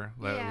here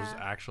that was Yeah.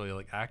 actually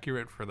like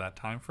accurate for that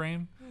time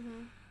frame.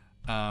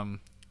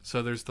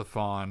 So there's the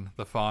fawn.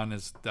 The fawn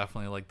is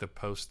definitely like the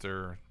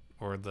poster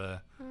or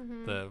the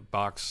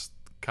box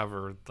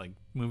cover like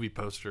movie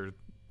poster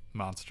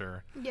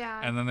monster.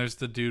 Yeah. And then there's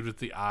the dude with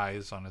the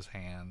eyes on his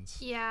hands.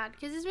 Yeah,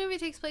 because this movie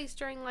takes place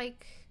during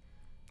like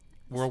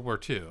World War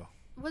II.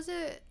 Was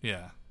it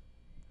Yeah.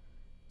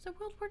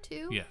 World War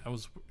II? Yeah, it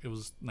was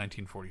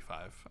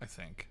 1945, I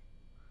think.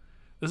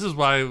 This is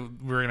why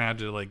we're gonna have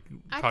to like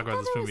talk about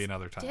this movie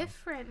another time.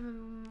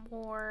 Different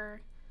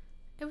war.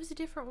 It was a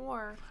different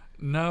war.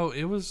 No,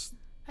 it was.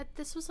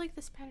 This was like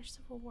the Spanish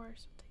Civil War or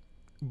something.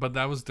 But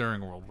that was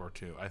during World War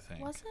II, I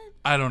think. Was it?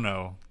 I don't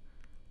know.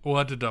 We'll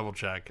have to double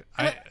check.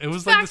 It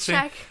was like the same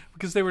check.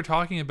 because they were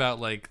talking about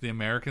like the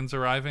Americans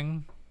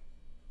arriving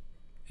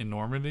in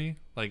Normandy,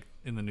 like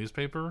in the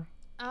newspaper.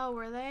 Oh,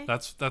 were they?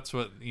 That's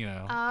what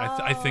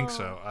I think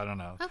so. I don't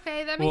know.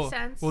 Okay, that makes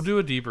sense. We'll do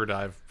a deeper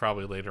dive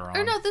probably later on.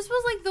 Or no, this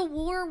was like the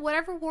war.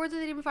 Whatever war that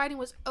they'd been fighting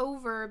was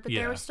over, but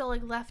there Yeah. were still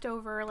like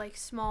leftover like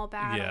small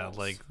battles.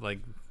 Yeah, like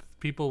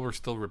people were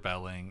still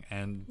rebelling,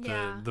 and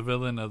Yeah. the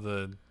villain of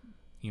the,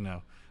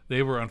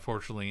 they were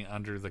unfortunately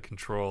under the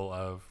control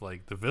of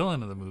like the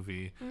villain of the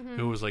movie,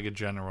 who was like a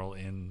general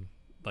in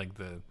like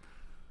the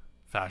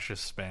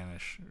fascist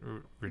Spanish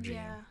regime.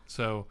 Yeah.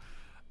 So,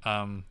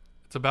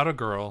 it's about a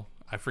girl.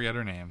 I forget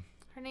her name.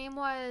 Her name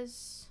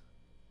was.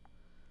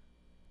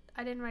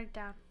 I didn't write it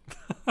down.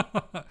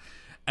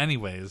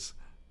 Anyways.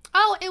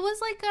 Oh, it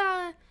was like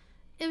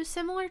it was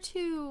similar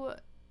to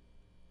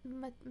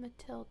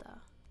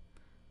Matilda,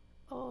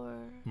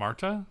 or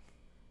Marta.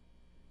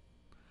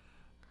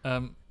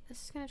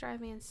 This is gonna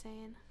drive me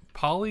insane.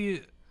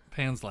 Polly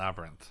Pan's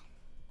Labyrinth.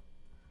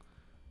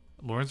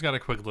 Lauren's got a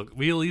quick look.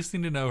 We at least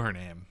need to know her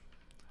name.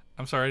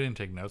 I'm sorry I didn't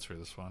take notes for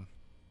this one.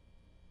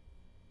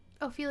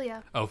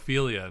 Ophelia.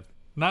 Ophelia.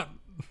 Not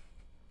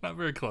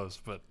very close,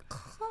 but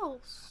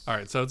Close. all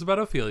right. So it's about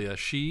Ophelia.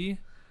 She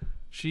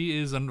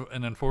is an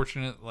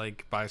unfortunate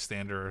like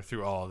bystander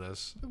through all of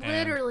this.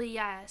 Literally,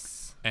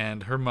 yes.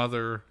 And her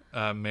mother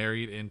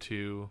married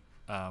into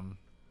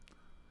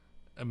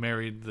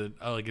married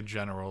like a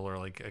general or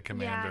like a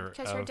commander. Yeah,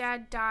 because her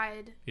dad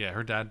died. Yeah,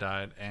 her dad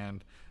died,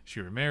 and she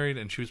remarried,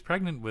 and she was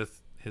pregnant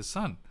with his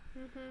son.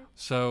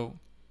 So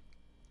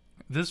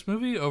this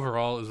movie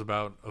overall is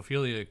about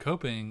Ophelia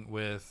coping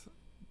with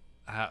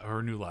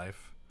her new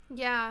life.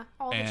 Yeah,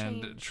 all the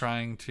and change.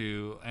 trying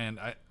to, and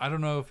I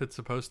don't know if it's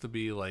supposed to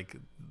be like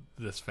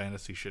this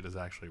fantasy shit is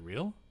actually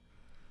real,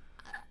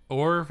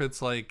 or if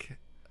it's like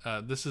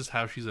this is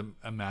how she's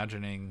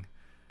imagining.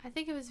 I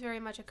think it was very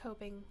much a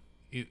coping.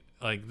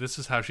 Like this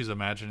is how she's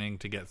imagining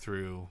to get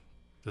through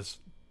this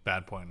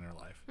bad point in her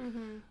life.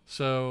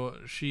 So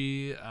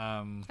she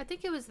I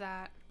think it was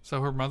that. So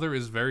her mother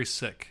is very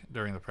sick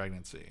during the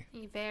pregnancy.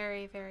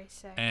 Very, very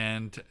sick.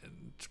 And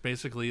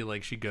basically,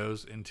 like, she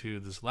goes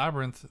into this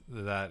labyrinth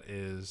that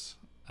is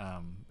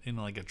in,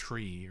 like, a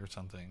tree or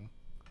something.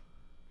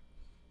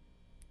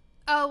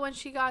 Oh, when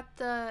she got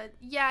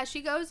yeah,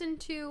 she goes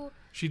into...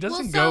 She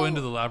doesn't go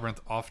into the labyrinth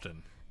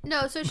often.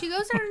 No, so she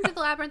goes down into the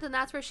labyrinth, and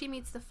that's where she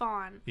meets the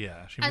fawn.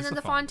 Yeah, she meets and then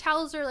the fawn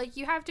tells her, like,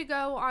 you have to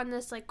go on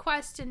this, like,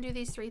 quest and do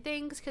these 3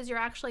 things because you're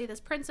actually this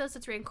princess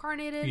that's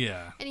reincarnated.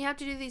 Yeah. And you have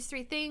to do these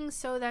 3 things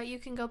so that you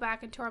can go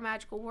back into our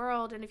magical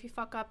world, and if you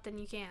fuck up, then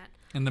you can't.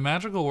 And the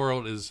magical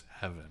world is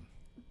heaven.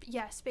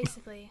 Yes,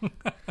 basically.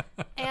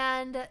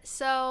 And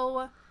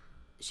so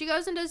she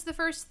goes and does the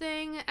first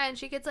thing, and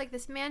she gets like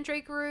this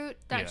mandrake root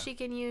that she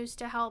can use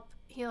to help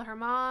heal her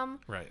mom.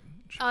 Right.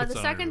 The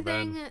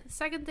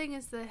second thing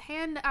is the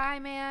hand eye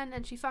man,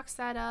 and she fucks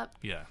that up.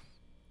 Yeah.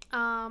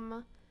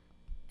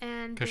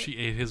 And because she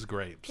ate his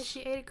grapes. Because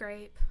she ate a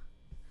grape.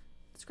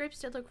 Those grapes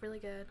did look really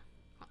good,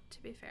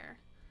 to be fair.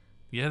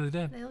 Yeah, they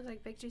did. They look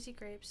like big juicy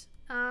grapes.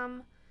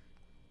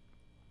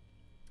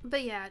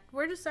 But yeah,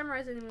 we're just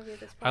summarizing the movie at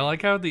this point. I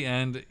like how at the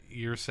end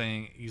you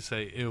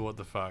say ew, what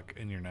the fuck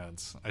in your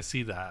notes. I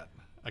see that.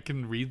 I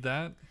can read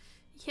that.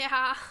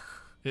 Yeah.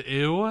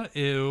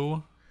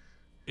 Ew,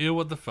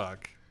 what the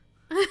fuck.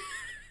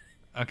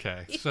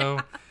 Okay, so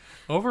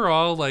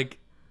overall, like,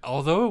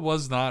 although it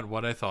was not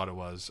what I thought it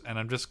was, and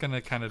I'm just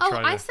gonna kind of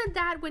try to... I said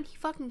that when he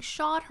fucking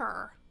shot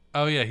her.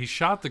 Oh yeah, he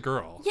shot the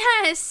girl.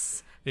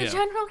 Yes! The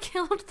general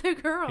killed the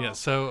girl. Yeah,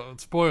 so,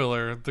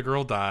 spoiler, the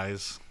girl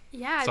dies.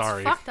 Yeah,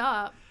 Sorry. It's fucked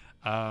up.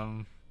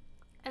 And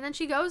then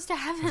she goes to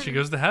heaven. She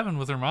goes to heaven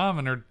with her mom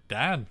and her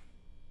dad,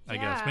 I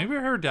guess. Maybe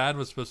her dad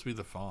was supposed to be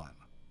the fawn.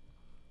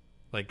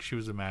 Like, she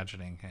was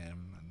imagining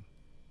him.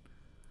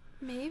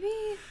 Maybe?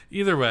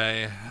 Either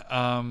way,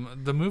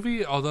 the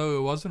movie, although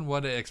it wasn't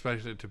what I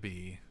expected it to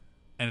be,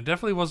 and it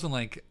definitely wasn't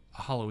like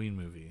a Halloween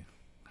movie.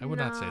 I would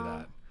not say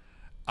that.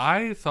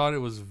 I thought it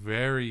was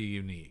very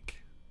unique.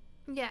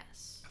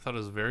 Yes. I thought it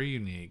was very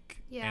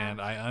unique. Yeah. And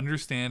I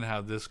understand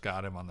how this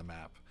got him on the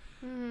map.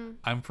 Mm-hmm.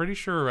 I'm pretty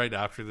sure right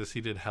after this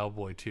he did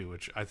Hellboy 2,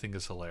 which I think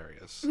is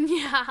hilarious.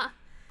 Yeah.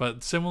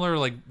 But similar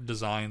like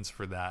designs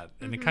for that,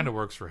 and it kind of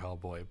works for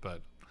Hellboy,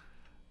 but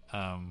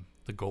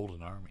the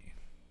Golden Army.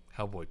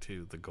 Hellboy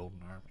 2, The Golden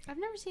Army. I've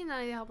never seen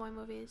any of the Hellboy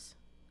movies.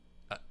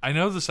 I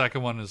know the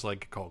second one is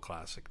like a cult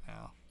classic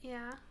now.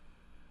 Yeah.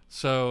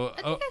 So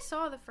I think I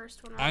saw the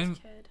first one when I was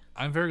a kid.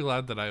 I'm very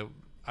glad that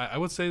I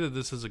would say that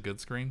this is a good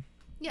screen.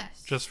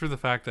 Yes. Just for the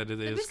fact that it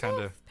is kind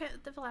of...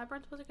 The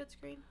Labyrinth was a good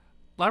screen?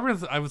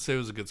 Labyrinth, I would say,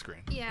 was a good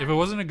screen. Yeah. If it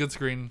wasn't a good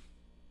screen,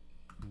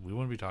 we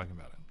wouldn't be talking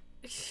about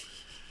it.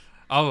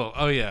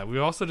 Oh yeah. We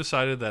also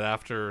decided that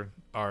after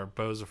our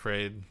Beau's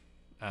Afraid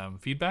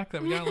feedback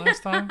that we got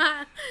last time,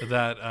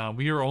 that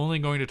we are only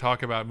going to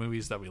talk about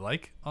movies that we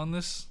like on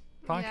this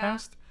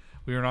podcast. Yeah.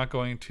 We are not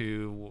going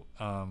to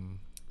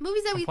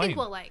movies that we think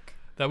we'll like.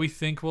 That we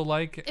think we'll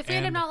like. If we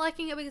end up not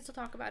liking it, we can still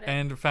talk about it.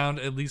 And found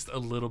at least a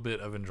little bit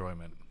of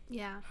enjoyment.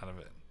 Yeah. Out of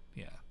it.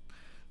 Yeah.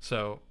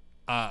 So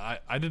I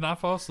did not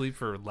fall asleep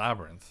for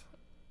Labyrinth.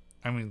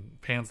 I mean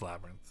Pan's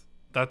Labyrinth.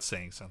 That's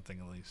saying something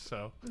at least.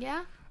 So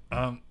yeah.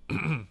 I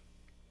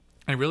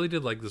really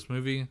did like this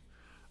movie.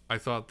 I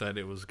thought that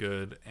it was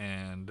good,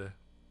 and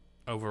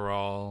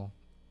overall,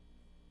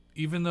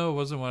 even though it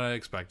wasn't what I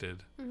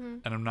expected,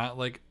 and I'm not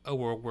like a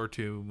World War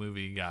II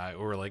movie guy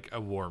or like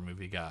a war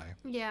movie guy.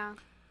 Yeah.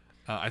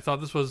 I thought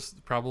this was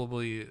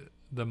probably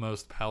the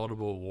most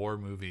palatable war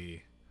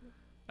movie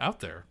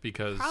out there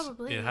because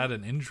it had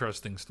an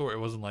interesting story. It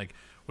wasn't like,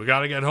 we got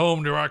to get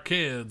home to our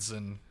kids,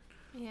 and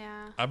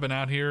I've been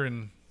out here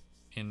in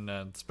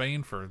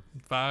Spain for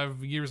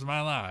 5 years of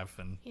my life,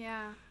 and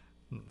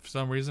for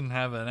some reason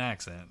have an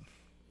accent.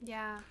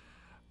 Yeah.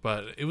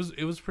 But it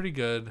was pretty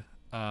good.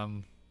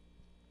 An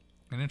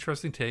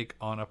interesting take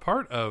on a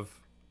part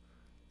of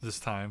this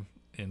time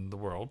in the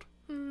world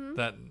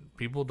that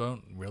people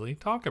don't really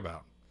talk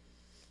about.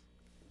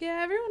 Yeah,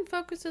 everyone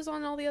focuses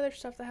on all the other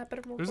stuff that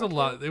happened in World War II. There's a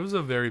lot. It was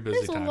a very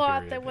busy time period. There's a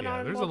lot that went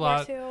on in World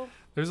War II.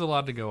 There's a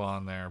lot to go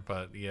on there,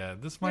 but yeah,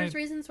 There's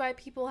reasons why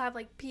people have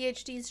like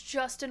PhDs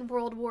just in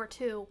World War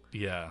II.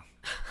 Yeah.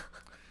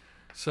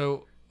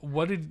 So,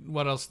 what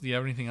else? Do you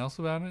have anything else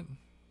about it?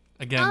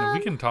 Again, we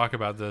can talk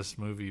about this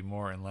movie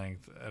more in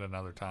length at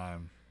another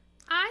time.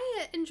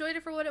 I enjoyed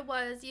it for what it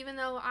was, even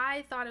though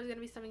I thought it was going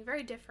to be something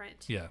very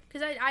different. Yeah.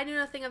 Because I knew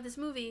nothing of this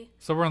movie.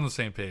 So we're on the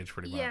same page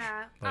pretty much.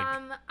 Yeah.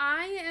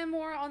 I am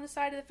more on the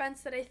side of the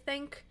fence that I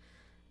think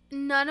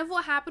none of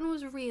what happened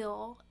was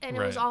real, and it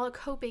was all a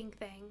coping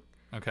thing.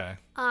 Okay.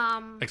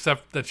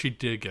 Except that she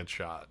did get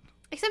shot.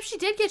 Except she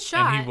did get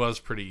shot. And he was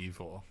pretty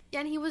evil.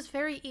 And he was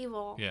very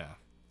evil. Yeah.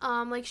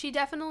 Like she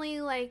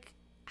definitely like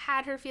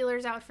had her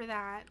feelers out for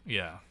that.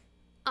 Yeah.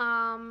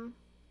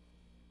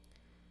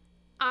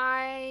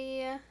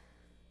 I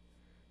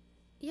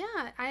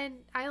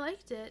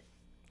liked it.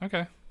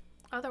 Okay.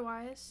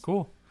 Otherwise.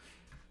 Cool.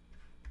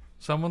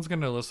 Someone's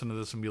going to listen to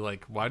this and be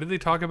like, why did they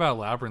talk about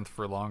Labyrinth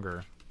for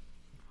longer?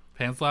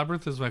 Pan's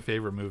Labyrinth is my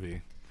favorite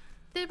movie.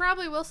 They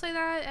probably will say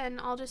that, and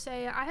I'll just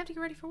say, I have to get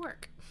ready for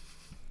work.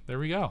 There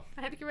we go.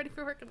 I have to get ready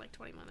for work in like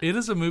 20 minutes. It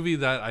is a movie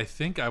that I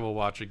think I will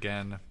watch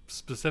again,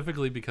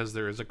 specifically because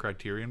there is a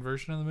Criterion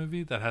version of the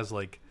movie that has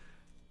like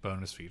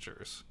bonus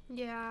features.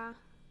 Yeah.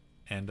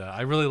 And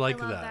I really like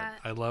that.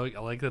 I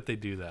like that they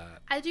do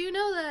that. I do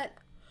know that.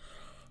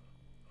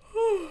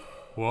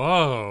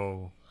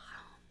 Whoa.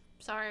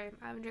 Sorry,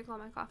 I haven't drank all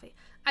my coffee.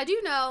 I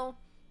do know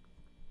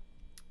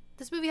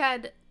this movie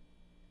had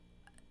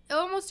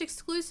almost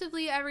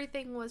exclusively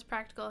everything was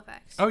practical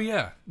effects. Oh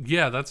yeah,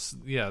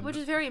 Which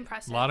is very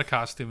impressive. A lot of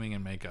costuming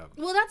and makeup.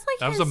 Well, that's like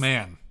that was a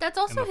man. That's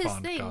also in the his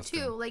fawn thing costume.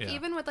 too. Like Yeah.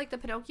 even with like the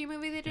Pinocchio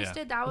movie they just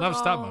did, that was was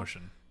stop all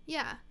motion.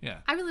 Yeah. Yeah.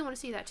 I really want to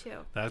see that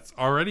too. That's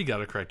already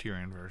got a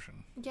Criterion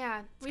version.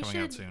 Yeah, It's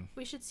coming out soon.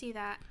 We should see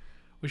that.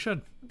 We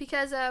should.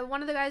 Because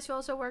one of the guys who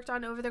also worked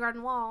on Over the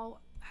Garden Wall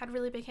had a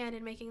really big hand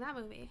in making that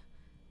movie.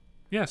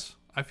 Yes,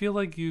 I feel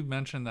like you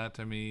mentioned that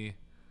to me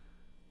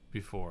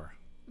before.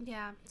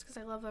 Yeah, it's because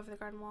I love Over the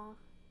Garden Wall.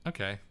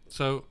 Okay,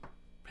 so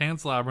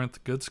Pan's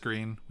Labyrinth, good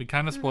screen. We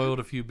kind of spoiled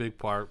a few big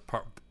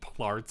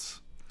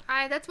parts.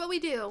 That's what we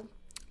do.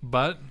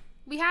 But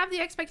we have the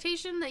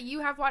expectation that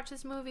you have watched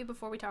this movie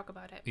before we talk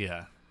about it.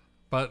 Yeah,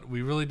 but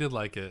we really did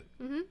like it,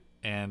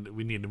 and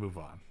we need to move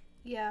on.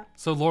 Yeah.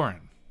 So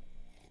Lauren.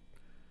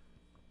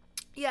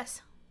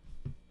 Yes.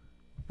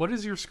 What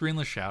is your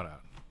screenless shout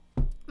out?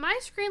 My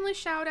screenless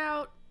shout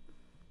out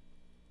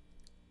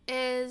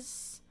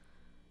is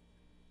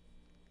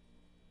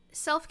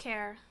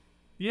self-care.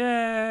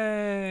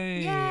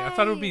 Yay! I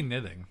thought it would be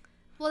knitting.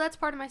 Well, that's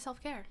part of my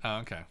self-care. Oh,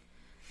 okay.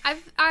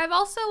 I've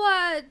also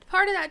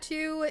part of that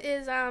too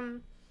is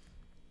I've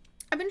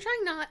been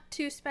trying not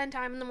to spend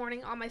time in the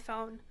morning on my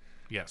phone.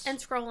 Yes. And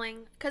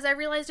scrolling because I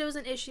realized it was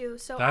an issue.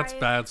 So that's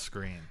bad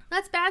screen.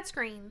 That's bad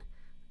screen.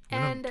 We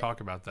don't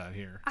talk about that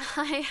here.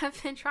 I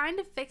have been trying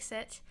to fix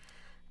it.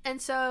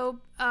 And so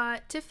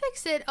to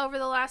fix it over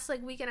the last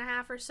like week and a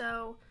half or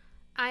so,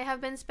 I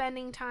have been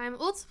spending time.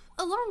 Well, it's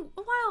a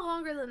while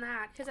longer than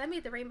that because I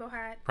made the rainbow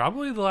hat.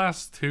 Probably the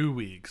last 2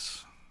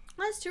 weeks.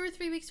 Last 2 or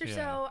 3 weeks or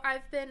so,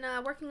 I've been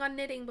working on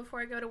knitting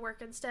before I go to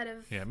work instead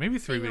of maybe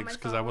 3 weeks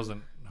because I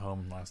wasn't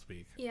home last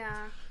week.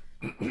 Yeah.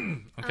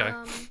 Okay.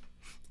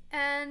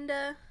 And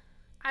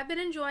I've been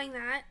enjoying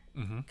that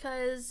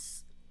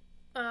because,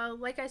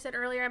 like I said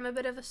earlier, I'm a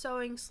bit of a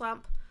sewing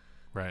slump.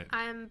 Right.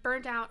 I'm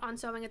burnt out on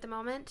sewing at the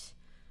moment.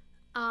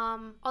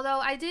 Although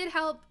I did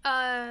help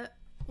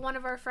one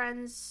of our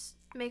friends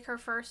make her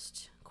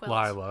first quilt.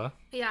 Lila.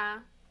 Yeah.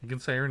 You can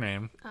say her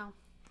name. Oh,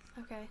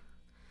 okay.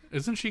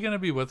 Isn't she going to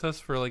be with us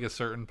for like a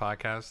certain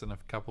podcast in a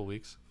couple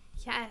weeks?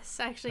 Yes,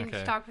 I actually need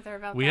to talk with her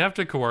about that. We have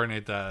to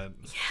coordinate that.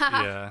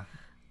 Yeah.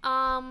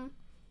 Well,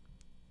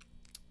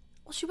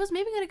 she was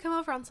maybe going to come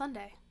over on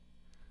Sunday.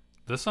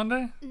 This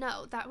Sunday?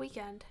 No, that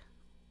weekend.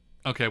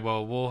 Okay,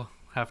 well, we'll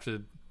have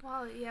to...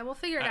 Well, yeah, we'll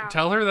figure it out.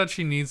 Tell her that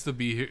she needs to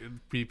be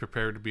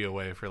prepared to be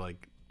away for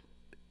like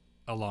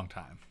a long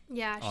time.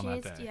 Yeah, she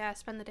needs to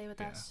spend the day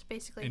with us,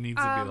 basically. It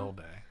needs to be the whole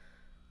day.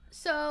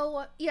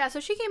 So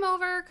she came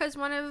over because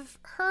one of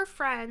her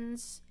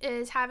friends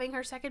is having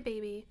her second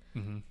baby,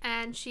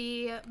 and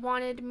she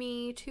wanted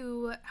me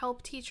to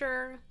help teach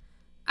her.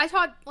 I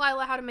taught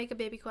Lila how to make a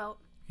baby quilt.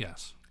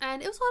 Yes.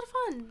 And it was a lot of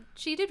fun.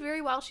 She did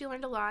very well. She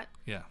learned a lot.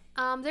 Yeah.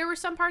 There were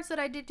some parts that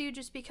I did do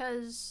just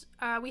because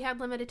we had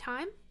limited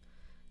time,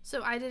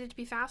 so I did it to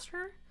be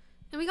faster,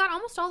 and we got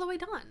almost all the way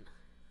done.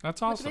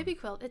 That's awesome. With the baby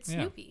quilt. It's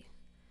Snoopy.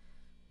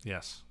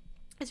 Yes.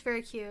 It's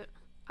very cute.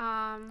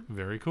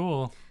 Very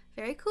cool.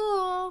 Very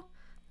cool.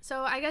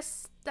 So I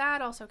guess that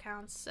also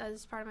counts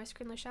as part of my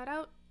screenless shout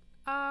out.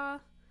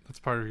 That's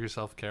part of your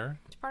self-care?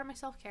 It's part of my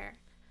self-care.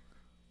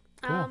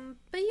 Cool.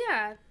 But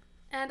yeah.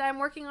 And I'm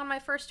working on my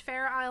first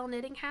Fair Isle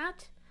knitting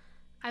hat.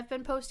 I've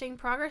been posting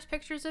progress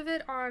pictures of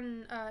it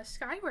on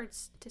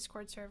Skyward's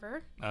Discord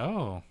server.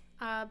 Oh.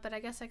 But I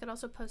guess I could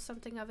also post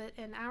something of it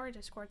in our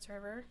Discord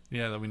server.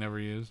 Yeah, that we never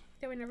use.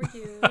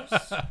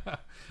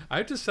 I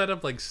have to set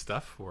up like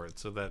stuff for it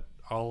so that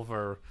all of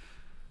our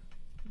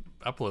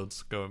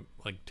uploads go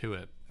like to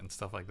it and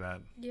stuff like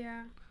that.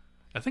 Yeah.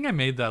 I think I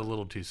made that a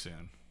little too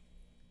soon.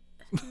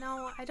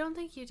 No, I don't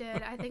think you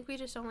did. I think we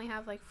just only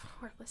have like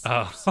 4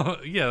 listeners. Oh,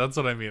 yeah, that's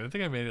what I mean. I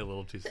think I made it a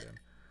little too soon.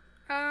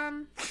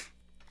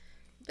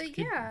 But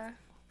yeah,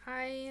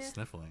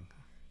 Sniffling.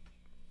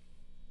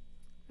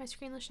 My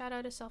screenless shout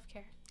out is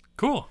self-care.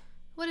 Cool.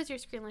 What is your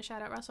screenless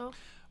shout out, Russell?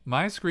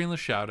 My screenless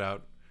shout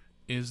out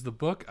is the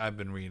book I've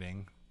been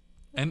reading.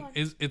 And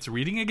it's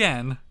reading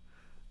again,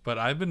 but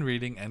I've been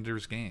reading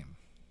Ender's Game.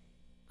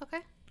 Okay.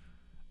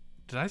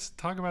 Did I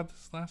talk about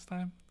this last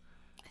time?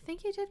 I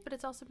think you did, but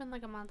it's also been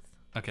like a month.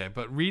 Okay,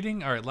 but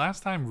reading, all right,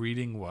 last time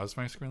reading was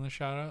my screenless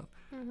shout out.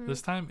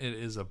 This time it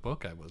is a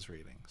book I was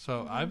reading.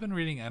 So I've been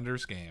reading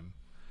Ender's Game,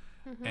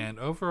 and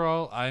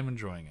overall I'm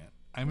enjoying it.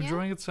 I'm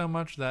enjoying it so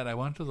much that I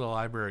went to the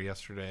library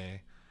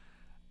yesterday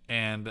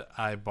and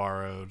I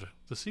borrowed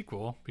the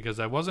sequel because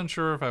I wasn't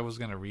sure if I was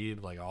going to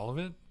read like all of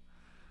it.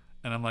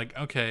 And I'm like,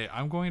 okay,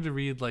 I'm going to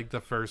read like the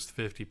first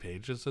 50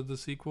 pages of the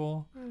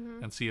sequel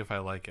and see if I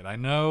like it. I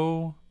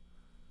know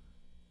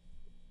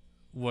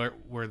where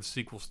the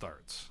sequel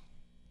starts.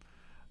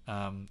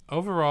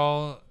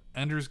 Overall,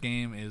 Ender's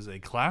Game is a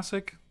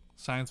classic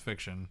science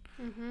fiction.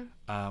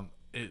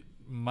 It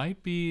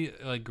might be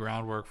like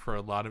groundwork for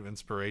a lot of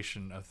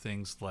inspiration of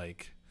things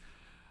like,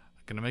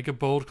 I'm going to make a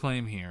bold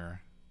claim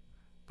here,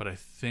 but I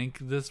think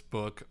this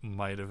book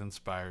might have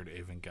inspired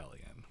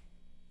Evangelion.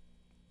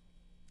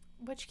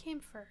 Which came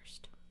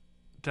first?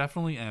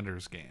 Definitely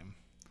Ender's Game.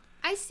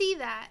 I see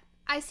that.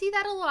 I see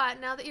that a lot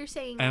now that you're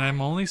saying that. And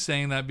I'm only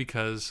saying that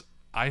because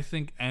I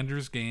think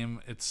Ender's Game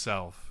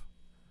itself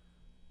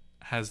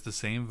has the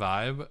same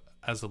vibe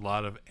as a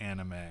lot of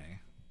anime.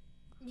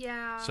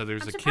 Yeah. So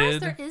there's I'm a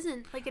surprised kid. there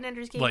isn't like an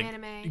Ender's Game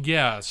anime.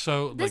 Yeah,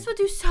 so This would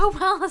do so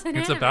well as an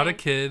anime. It's about a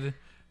kid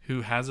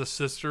who has a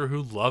sister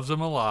who loves him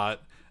a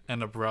lot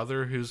and a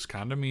brother who's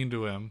kind of mean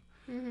to him.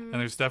 Mm-hmm. And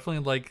there's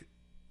definitely like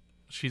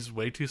she's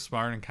way too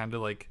smart and kind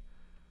of like,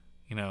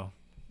 you know,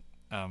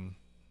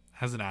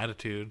 has an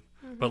attitude,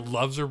 but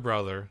loves her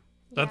brother.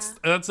 That's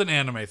an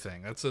anime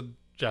thing. That's a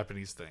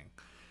Japanese thing.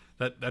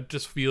 That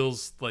just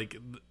feels like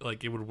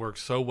it would work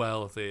so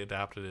well if they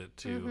adapted it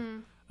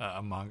to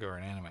a manga or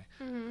an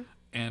anime.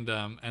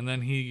 And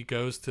then he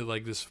goes to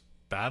like this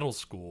battle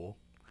school.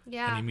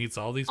 Yeah. And he meets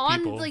all these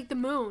people on like the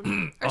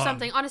moon or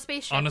something on a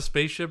spaceship. On a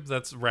spaceship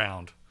that's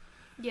round.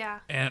 Yeah.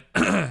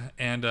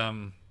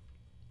 And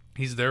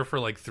he's there for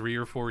like 3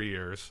 or 4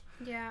 years.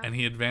 Yeah. And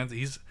he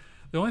advances.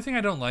 The only thing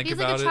I don't like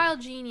about it. He's like a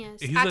child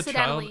genius,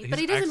 accidentally, but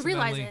he doesn't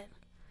realize it.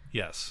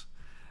 Yes.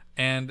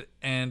 And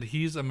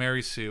he's a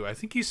Mary Sue. I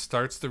think he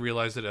starts to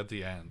realize it at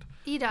the end.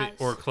 He does.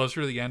 Or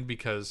closer to the end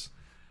because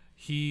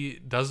he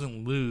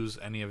doesn't lose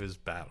any of his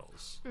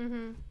battles.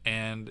 Mm-hmm.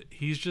 And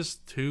he's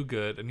just too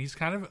good. And he's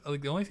kind of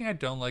like, the only thing I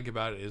don't like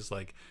about it is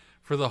like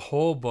for the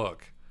whole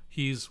book,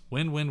 he's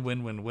win, win,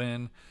 win, win,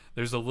 win.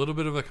 There's a little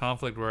bit of a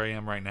conflict where I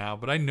am right now,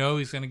 but I know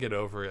he's going to get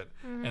over it.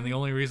 Mm-hmm. And the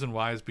only reason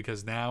why is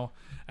because now,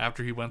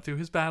 after he went through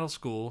his battle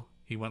school,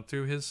 he went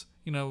through his,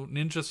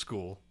 ninja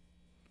school.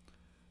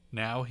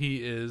 Now he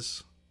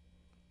is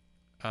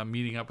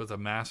meeting up with a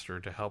master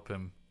to help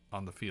him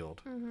on the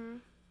field. Mm-hmm.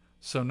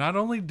 So not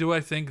only do I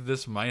think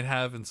this might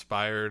have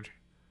inspired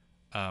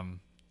Evangelion.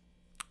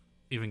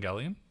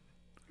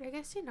 Are you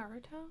going to say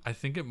Naruto? I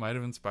think it might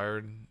have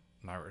inspired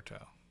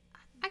Naruto.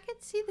 I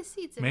could see the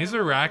seeds of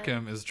Mazer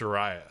Rackham is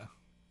Jiraiya.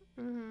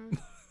 Mm-hmm.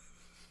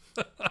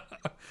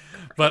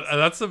 But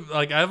that's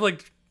I have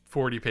like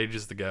 40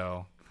 pages to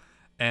go.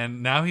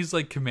 And now he's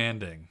like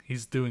commanding.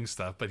 He's doing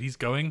stuff, but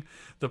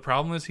the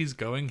problem is he's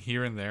going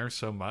here and there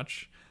so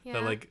much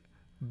that like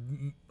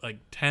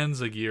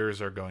tens of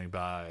years are going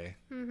by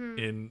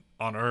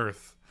on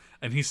Earth,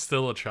 and he's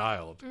still a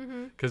child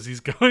because he's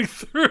going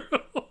through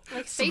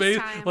like space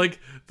time. Like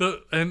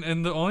the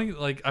only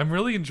like I'm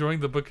really enjoying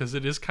the book because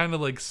it is kind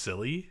of like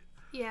silly.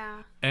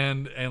 Yeah.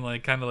 And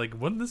like kind of like,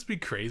 wouldn't this be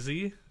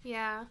crazy?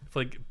 Yeah. If,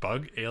 like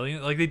bug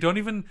alien, like they don't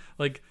even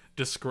like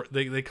describe.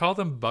 They call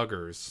them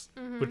buggers,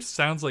 which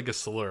sounds like a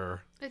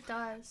slur. It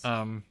does.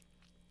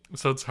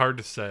 So it's hard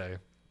to say.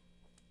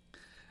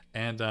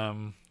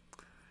 And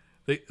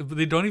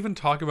they don't even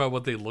talk about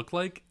what they look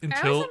like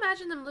until. I always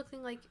imagine them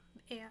looking like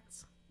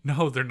ants.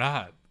 No, they're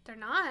not. They're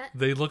not.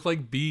 They look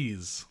like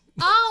bees.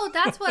 Oh,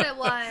 that's what it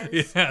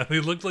was. Yeah,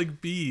 they look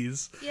like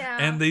bees. Yeah.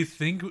 And they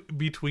think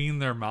between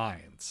their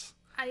minds.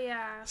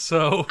 Yeah.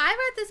 So I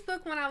read this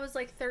book when I was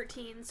like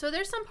 13. So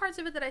there's some parts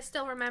of it that I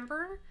still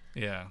remember.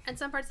 Yeah. And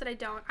some parts that I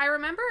don't. I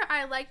remember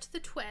I liked the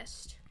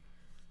twist.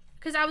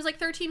 Because I was like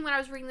 13 when I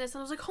was reading this. And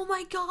I was like, oh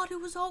my god, it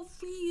was all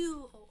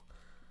real.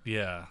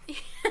 Yeah.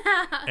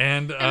 Yeah.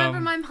 And I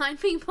remember my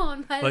mind being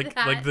blown by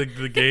that. Like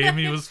the game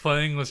he was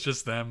playing was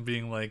just them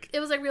being like.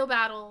 It was like real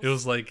battles. It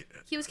was like.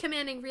 He was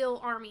commanding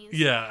real armies.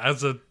 Yeah,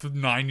 as a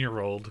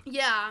 9-year-old.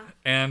 Yeah.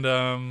 And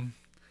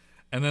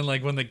then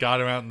like when they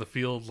got him out in the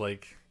field,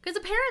 like. Because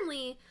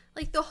apparently,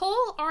 like, the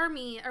whole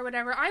army or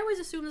whatever, I always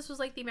assumed this was,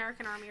 like, the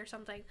American army or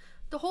something.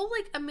 The whole,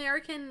 like,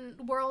 American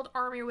world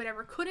army or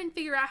whatever couldn't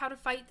figure out how to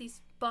fight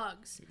these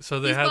bugs. So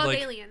they had, like...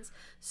 aliens.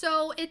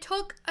 So it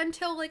took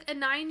until, like, a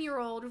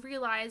 9-year-old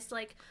realized,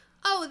 like,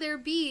 oh, they're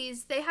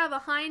bees. They have a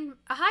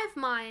hive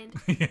mind.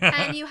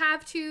 Yeah. And you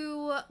have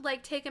to,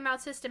 like, take them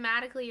out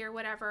systematically or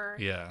whatever.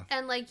 Yeah.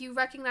 And, like, you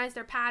recognize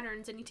their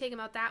patterns and you take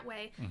them out that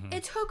way. Mm-hmm.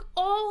 It took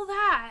all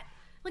that.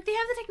 Like, they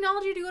have the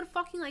technology to go to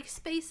fucking, like,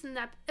 space and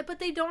that, but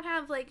they don't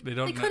have, like,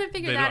 they couldn't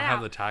figure that out. They don't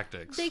have the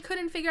tactics. They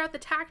couldn't figure out the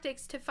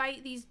tactics to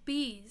fight these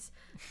bees.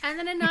 And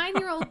then a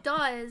 9-year-old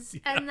does,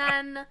 yeah. And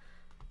then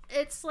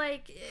it's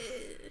like,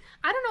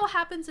 I don't know what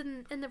happens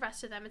in the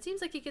rest of them. It seems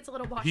like he gets a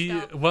little washed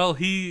up. Well,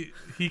 he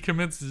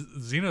commits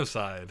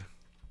xenocide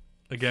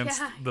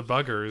against the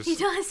buggers. He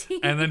does.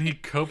 And then he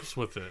copes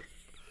with it.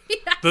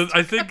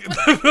 I think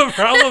the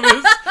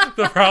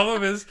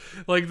problem is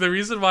like the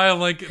reason why I'm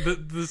like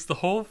the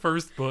whole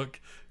first book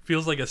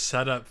feels like a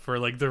setup for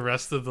like the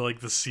rest of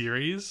the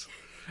series,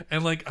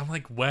 and like I'm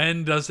like,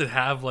 when does it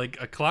have like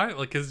a client?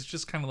 Like, 'cause it's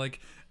just kind of like,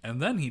 and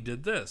then he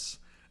did this,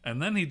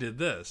 and then he did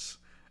this,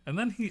 and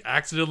then he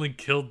accidentally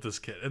killed this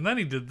kid, and then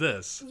he did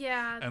this.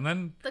 Yeah. And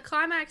then the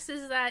climax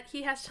is that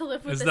he has to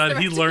live with this that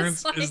he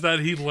learns what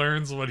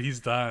he's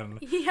done.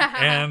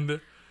 Yeah.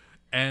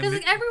 Because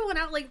like everyone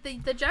out, like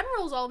the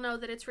generals all know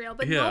that it's real,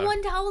 but no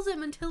one tells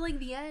him until like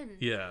the end.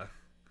 Yeah,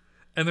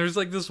 and there's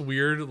like this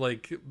weird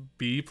like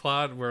B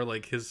plot where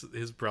like his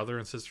brother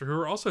and sister, who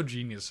are also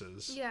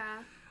geniuses,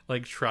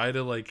 like try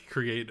to like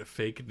create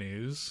fake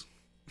news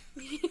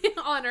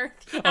on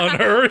Earth,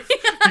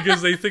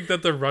 because they think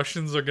that the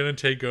Russians are gonna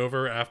take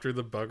over after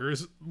the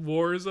Buggers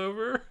War is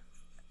over.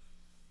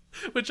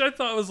 Which I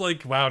thought was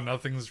like, wow,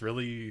 nothing's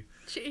really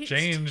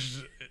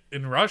changed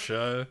in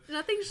Russia.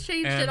 Nothing's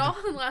changed at all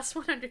in the last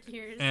 100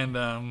 years.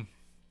 And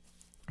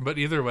but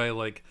either way,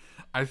 like,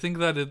 I think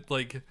that it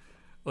like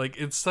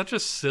it's such a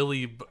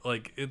silly,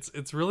 like,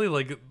 it's really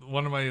like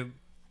one of my,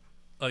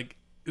 like,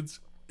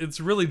 it's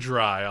really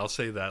dry. I'll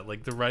say that.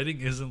 Like, the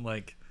writing isn't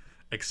like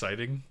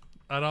exciting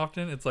that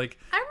often. It's like,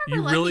 I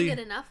remember liking it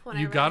enough when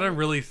I read gotta it.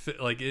 really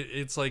like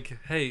it's like,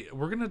 hey,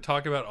 we're gonna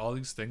talk about all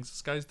these things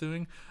this guy's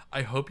doing.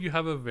 I hope you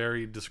have a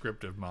very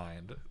descriptive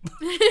mind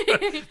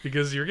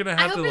because you're gonna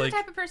have to, you're like, the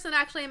type of person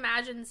that actually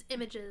imagines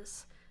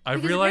images. I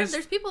Because realized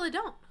there's people that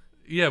don't.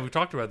 Yeah, we've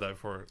talked about that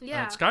before.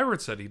 Yeah.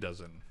 Skyward said he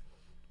doesn't,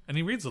 and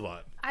he reads a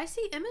lot. I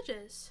see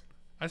images.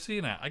 I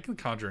can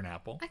conjure an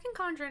apple. I can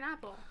conjure an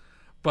apple.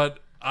 But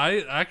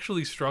I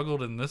actually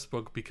struggled in this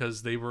book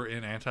because they were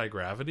in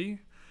anti-gravity,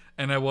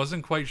 and I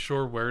wasn't quite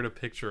sure where to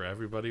picture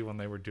everybody when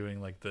they were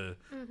doing like the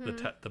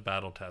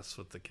battle tests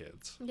with the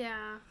kids.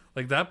 Yeah.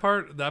 Like that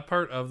part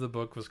of the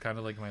book was kind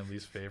of like my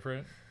least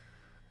favorite.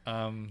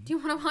 Do you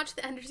want to watch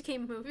the Ender's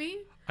Game movie?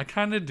 I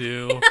kind of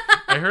do.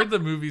 I heard the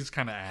movie's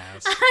kind of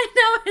ass. I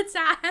know it's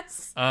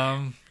ass.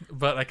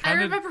 But I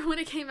remember when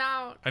it came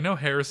out. I know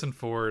Harrison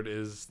Ford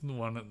is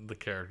one of the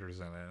characters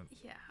in it.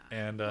 Yeah.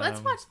 And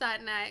let's watch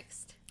that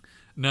next.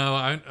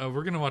 No,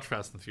 we're gonna watch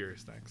Fast and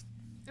Furious next.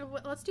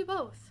 Let's do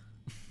both.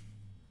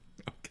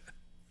 Okay.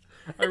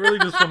 I really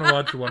just want to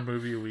watch one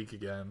movie a week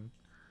again.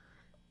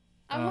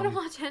 I want to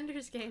watch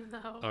Ender's Game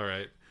though. All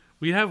right.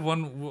 We have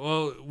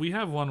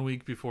one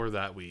week before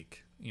that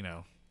week, you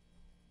know.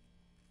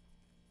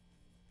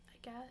 I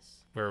guess.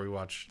 Where we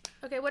watch.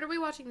 Okay, what are we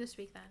watching this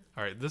week then?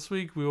 All right, this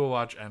week we will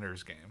watch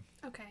Ender's Game.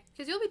 Okay,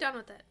 because you'll be done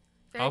with it.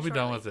 I'll be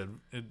done with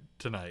it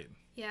tonight.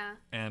 Yeah.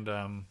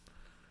 And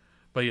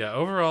but yeah,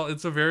 overall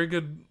it's a very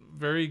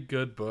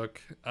good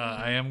book.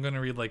 I am going to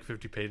read like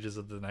 50 pages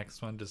of the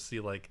next one to see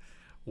like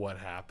what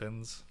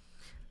happens.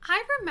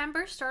 I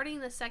remember starting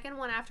the second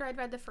one after I'd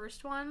read the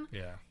first one.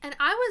 Yeah. And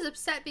I was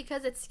upset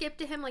because it skipped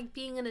to him like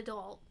being an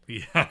adult.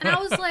 Yeah. And I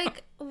was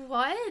like,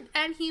 what?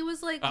 And he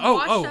was like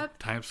washed up.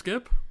 Time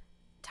skip.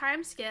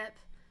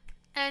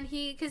 And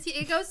because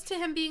it goes to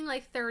him being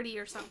like 30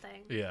 or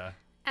something. Yeah.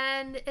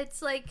 And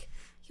it's like,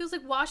 he was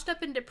like washed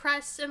up and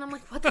depressed. And I'm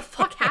like, what the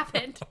fuck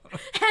happened?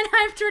 And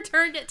I've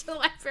returned it to the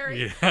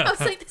library. Yeah. I was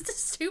like, this is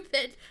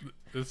stupid.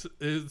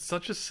 It's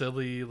such a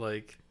silly,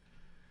 like,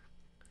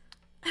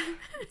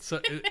 it's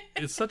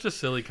such a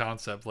silly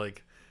concept.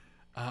 Like,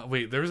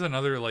 wait, there's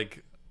another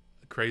like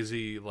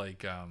crazy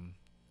like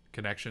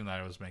connection that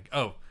I was making.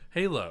 Oh,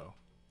 Halo.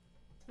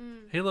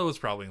 Halo was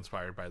probably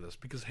inspired by this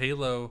because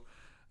Halo,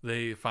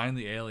 they find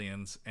the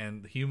aliens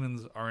and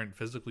humans aren't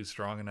physically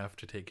strong enough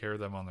to take care of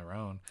them on their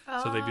own.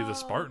 So they do the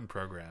Spartan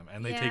program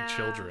and they take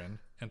children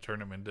and turn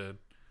them into,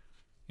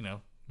 you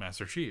know,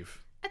 Master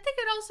Chief. I think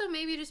it also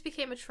maybe just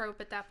became a trope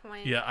at that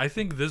point. Yeah, I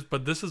think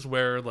this is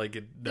where like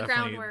it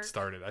definitely groundwork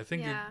started. I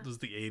think it was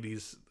the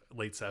 80s,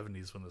 late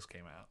 70s when this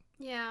came out.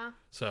 Yeah.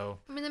 So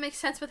I mean, that makes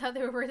sense with how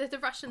they were worried that the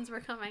Russians were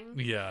coming.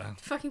 Yeah.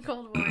 Fucking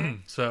Cold War.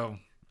 So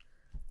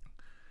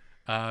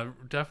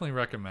definitely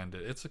recommend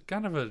it. It's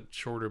kind of a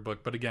shorter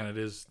book, but again, it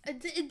is.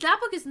 That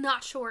book is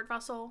not short,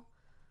 Russell.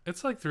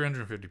 It's like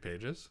 350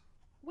 pages.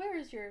 Where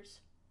is yours?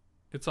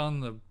 It's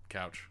on the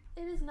couch.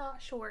 It is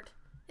not short.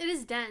 It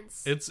is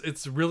dense.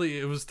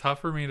 It was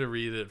tough for me to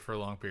read it for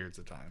long periods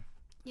of time.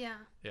 Yeah.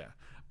 Yeah.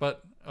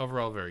 But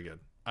overall, very good.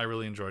 I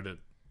really enjoyed it.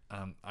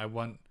 I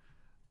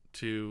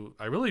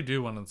really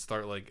do want to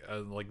start like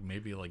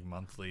maybe like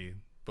monthly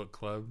book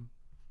club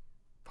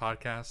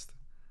podcast.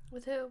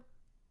 With who?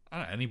 I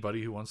don't know,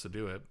 anybody who wants to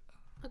do it.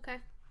 Okay.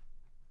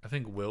 I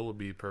think Will would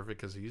be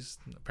perfect because he's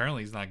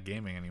not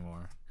gaming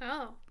anymore.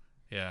 Oh.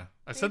 Yeah.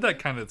 I said that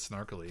kind of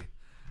snarkily.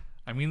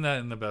 I mean that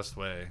in the best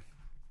way.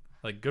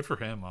 Like, good for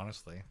him,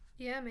 honestly.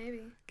 Yeah,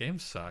 maybe.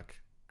 Games suck.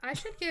 I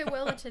should get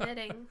Will into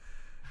knitting.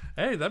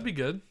 Hey, that'd be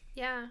good.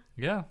 Yeah.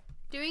 Yeah.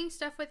 Doing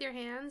stuff with your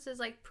hands is,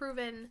 like,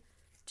 proven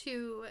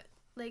to,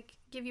 like,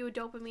 give you a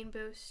dopamine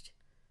boost.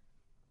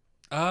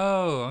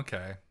 Oh,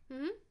 okay.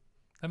 Mm-hmm.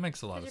 That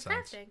makes a lot of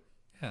sense. Crafting.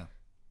 Yeah.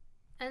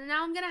 And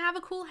now I'm going to have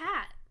a cool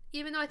hat.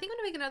 Even though I think I'm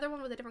going to make another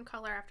one with a different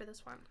color after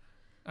this one.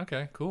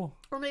 Okay, cool.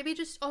 Or maybe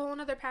just a whole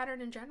other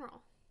pattern in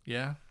general.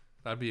 Yeah,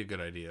 that'd be a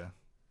good idea.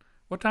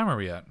 What time are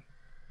we at?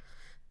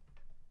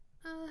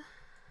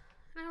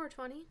 An hour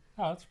 20.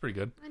 Oh, that's pretty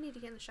good. I need to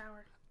get in the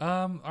shower.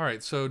 All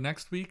right. So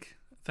next week,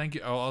 thank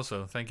you. Oh,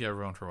 also, thank you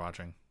everyone for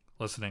watching,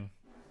 listening.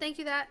 Thank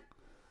you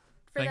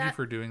Thank you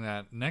for doing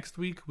that. Next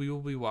week, we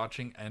will be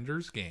watching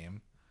Ender's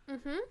Game.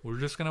 Mm-hmm. We're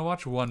just going to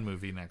watch one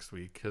movie next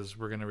week because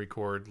we're going to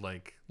record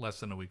like less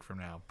than a week from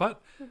now.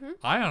 But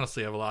I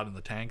honestly have a lot in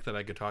the tank that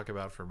I could talk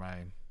about for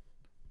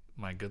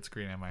my good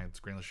screen and my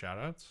screenless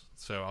shoutouts.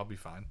 So I'll be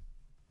fine.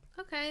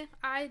 Okay.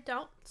 I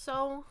don't.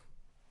 So,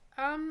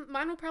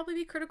 mine will probably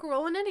be Critical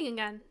Role and Knitting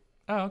again.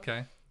 Oh,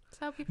 okay.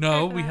 So I'll be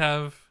no, for we that.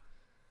 have...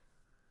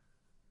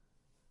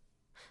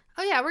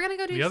 Oh, yeah. We're going to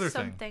go do the other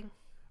something. Thing.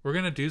 We're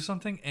going to do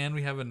something, and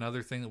we have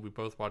another thing that we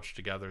both watched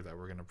together that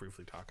we're going to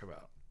briefly talk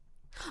about.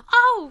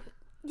 Oh!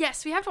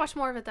 Yes, we have to watch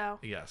more of it, though.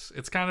 Yes,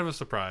 it's kind of a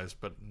surprise,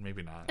 but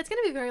maybe not. It's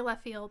going to be very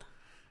left field.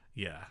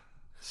 Yeah.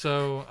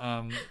 So,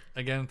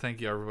 again,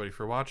 thank you everybody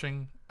for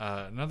watching.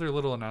 Another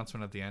little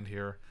announcement at the end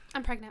here.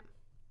 I'm pregnant.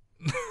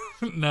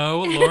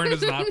 No, Lauren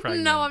is not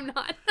pregnant. No, I'm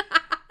not.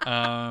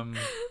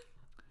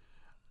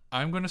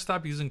 I'm going to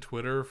stop using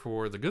Twitter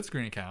for the Good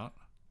Screen account.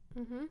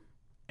 Mm-hmm.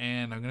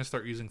 And I'm going to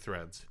start using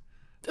Threads.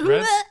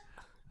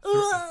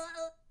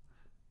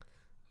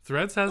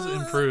 Threads has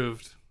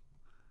improved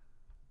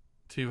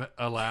to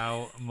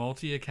allow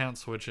multi-account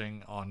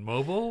switching on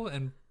mobile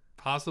and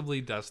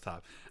possibly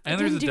desktop. And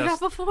didn't do that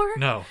before?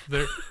 No,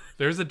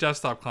 there's a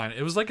desktop client.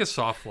 It was like a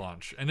soft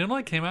launch, and it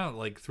only came out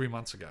like 3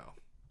 months ago.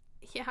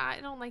 Yeah,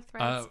 I don't like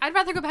Threads. I'd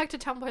rather go back to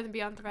Tumblr than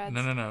be on Threads.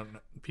 No.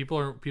 People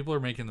are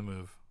making the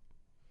move.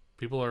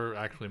 People are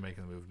actually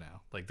making the move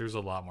now. Like, there's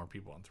a lot more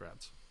people on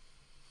Threads.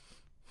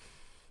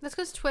 That's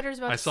because Twitter's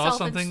about I saw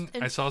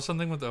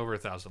something with over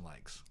 1,000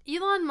 likes.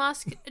 Elon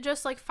Musk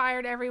just like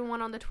fired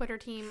everyone on the Twitter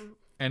team.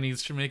 And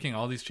he's making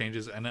all these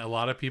changes, and a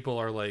lot of people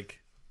are like,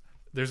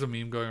 there's a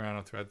meme going around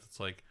on Threads that's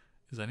like,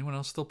 is anyone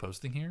else still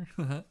posting here?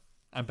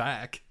 I'm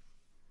back.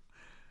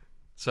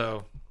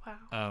 So, wow.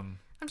 I'm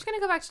just gonna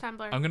go back to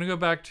Tumblr. I'm gonna go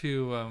back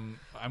to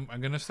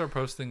I'm gonna start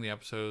posting the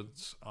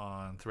episodes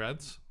on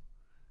Threads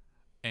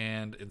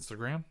and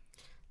Instagram.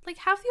 Like,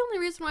 half the only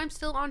reason why I'm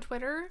still on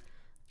Twitter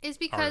is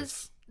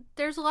because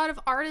there's a lot of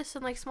artists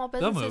and like small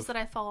businesses that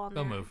I follow on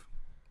there. They'll move.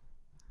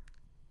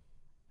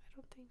 I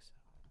don't think so.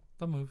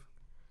 They'll move.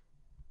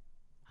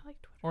 I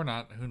like Twitter. Or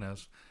not, who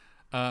knows.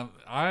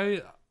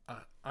 I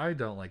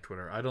don't like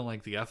Twitter. I don't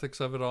like the ethics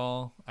of it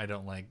all. I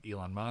don't like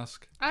Elon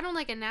Musk. I don't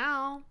like it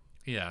now.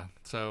 Yeah,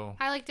 so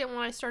I liked it when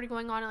I started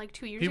going on it like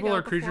 2 years people ago.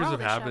 People are creatures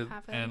of habit,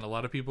 and a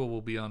lot of people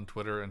will be on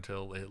Twitter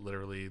until it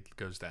literally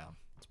goes down.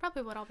 It's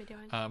probably what I'll be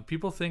doing.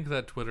 People think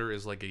that Twitter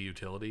is like a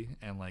utility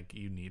and like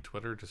you need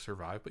Twitter to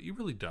survive, but you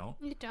really don't.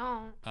 You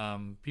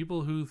don't.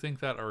 People who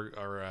think that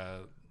are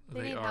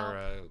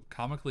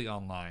comically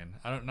online.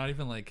 Not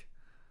even like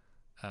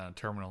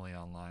terminally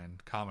online,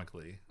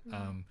 comically.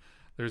 Mm-hmm.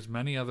 There's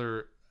many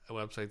other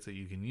websites that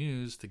you can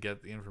use to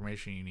get the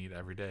information you need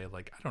every day.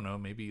 Like, I don't know,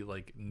 maybe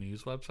like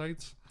news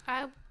websites.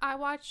 I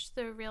watch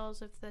the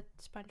reels of the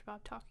SpongeBob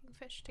talking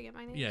fish to get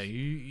my news. Yeah,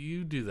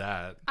 you do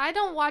that. I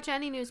don't watch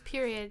any news,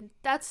 period.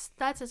 That's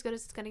as good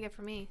as it's gonna get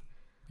for me.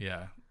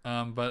 Yeah.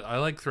 But I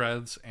like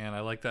Threads, and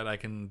I like that I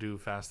can do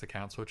fast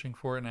account switching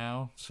for it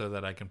now, so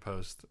that I can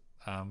post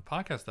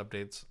podcast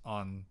updates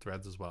on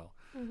Threads as well.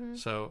 Mm-hmm.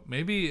 So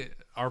maybe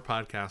our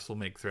podcast will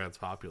make Threads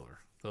popular.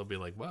 They'll be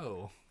like,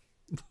 whoa.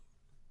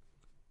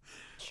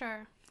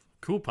 Sure.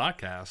 Cool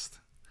podcast.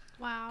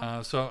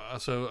 Wow. So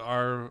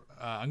our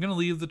I'm gonna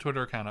leave the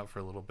Twitter account up for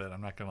a little bit.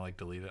 I'm not gonna like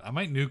delete it. I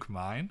might nuke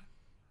mine,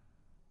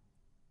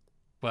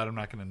 but I'm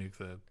not gonna nuke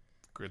the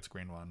grid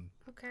screen one.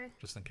 Okay.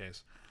 Just in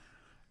case.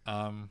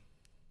 But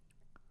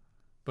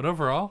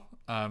overall,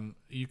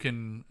 you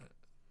can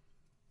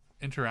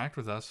interact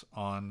with us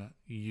on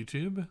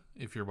YouTube.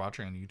 If you're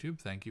watching on YouTube,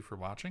 thank you for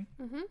watching.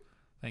 Mm-hmm.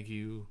 Thank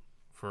you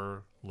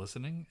for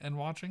listening and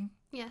watching.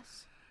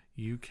 Yes.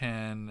 You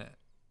can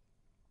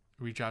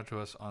reach out to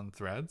us on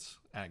Threads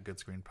at Good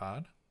Screen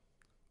Pod,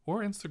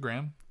 or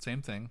Instagram,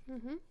 same thing,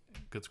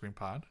 Good Screen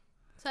Pod.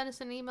 Send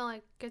us an email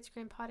at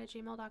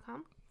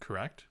goodscreenpod@gmail.com.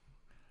 Correct.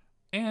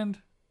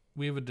 And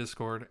we have a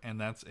Discord, and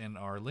that's in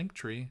our link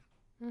tree,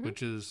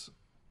 which is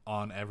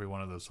on every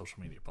one of those social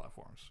media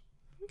platforms.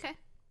 Okay.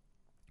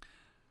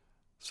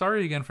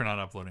 Sorry again for not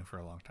uploading for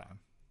a long time.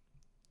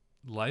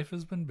 Life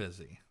has been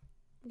busy.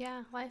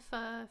 Yeah, life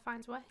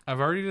finds a way. I've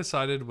already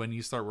decided when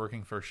you start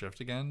working first shift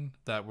again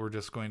that we're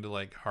just going to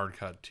like hard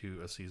cut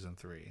to a season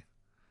 3.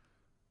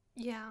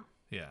 Yeah.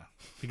 Yeah.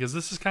 Because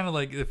this is kind of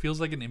like, it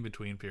feels like an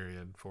in-between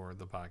period for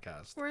the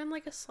podcast. We're in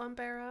like a slump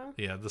era.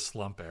 Yeah, the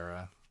slump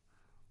era.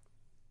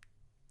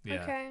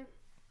 Yeah. Okay.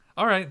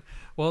 All right.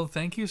 Well,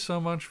 thank you so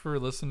much for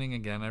listening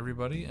again,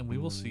 everybody, and we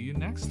will see you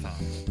next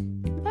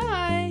time.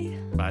 Bye.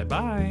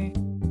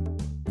 Bye-bye.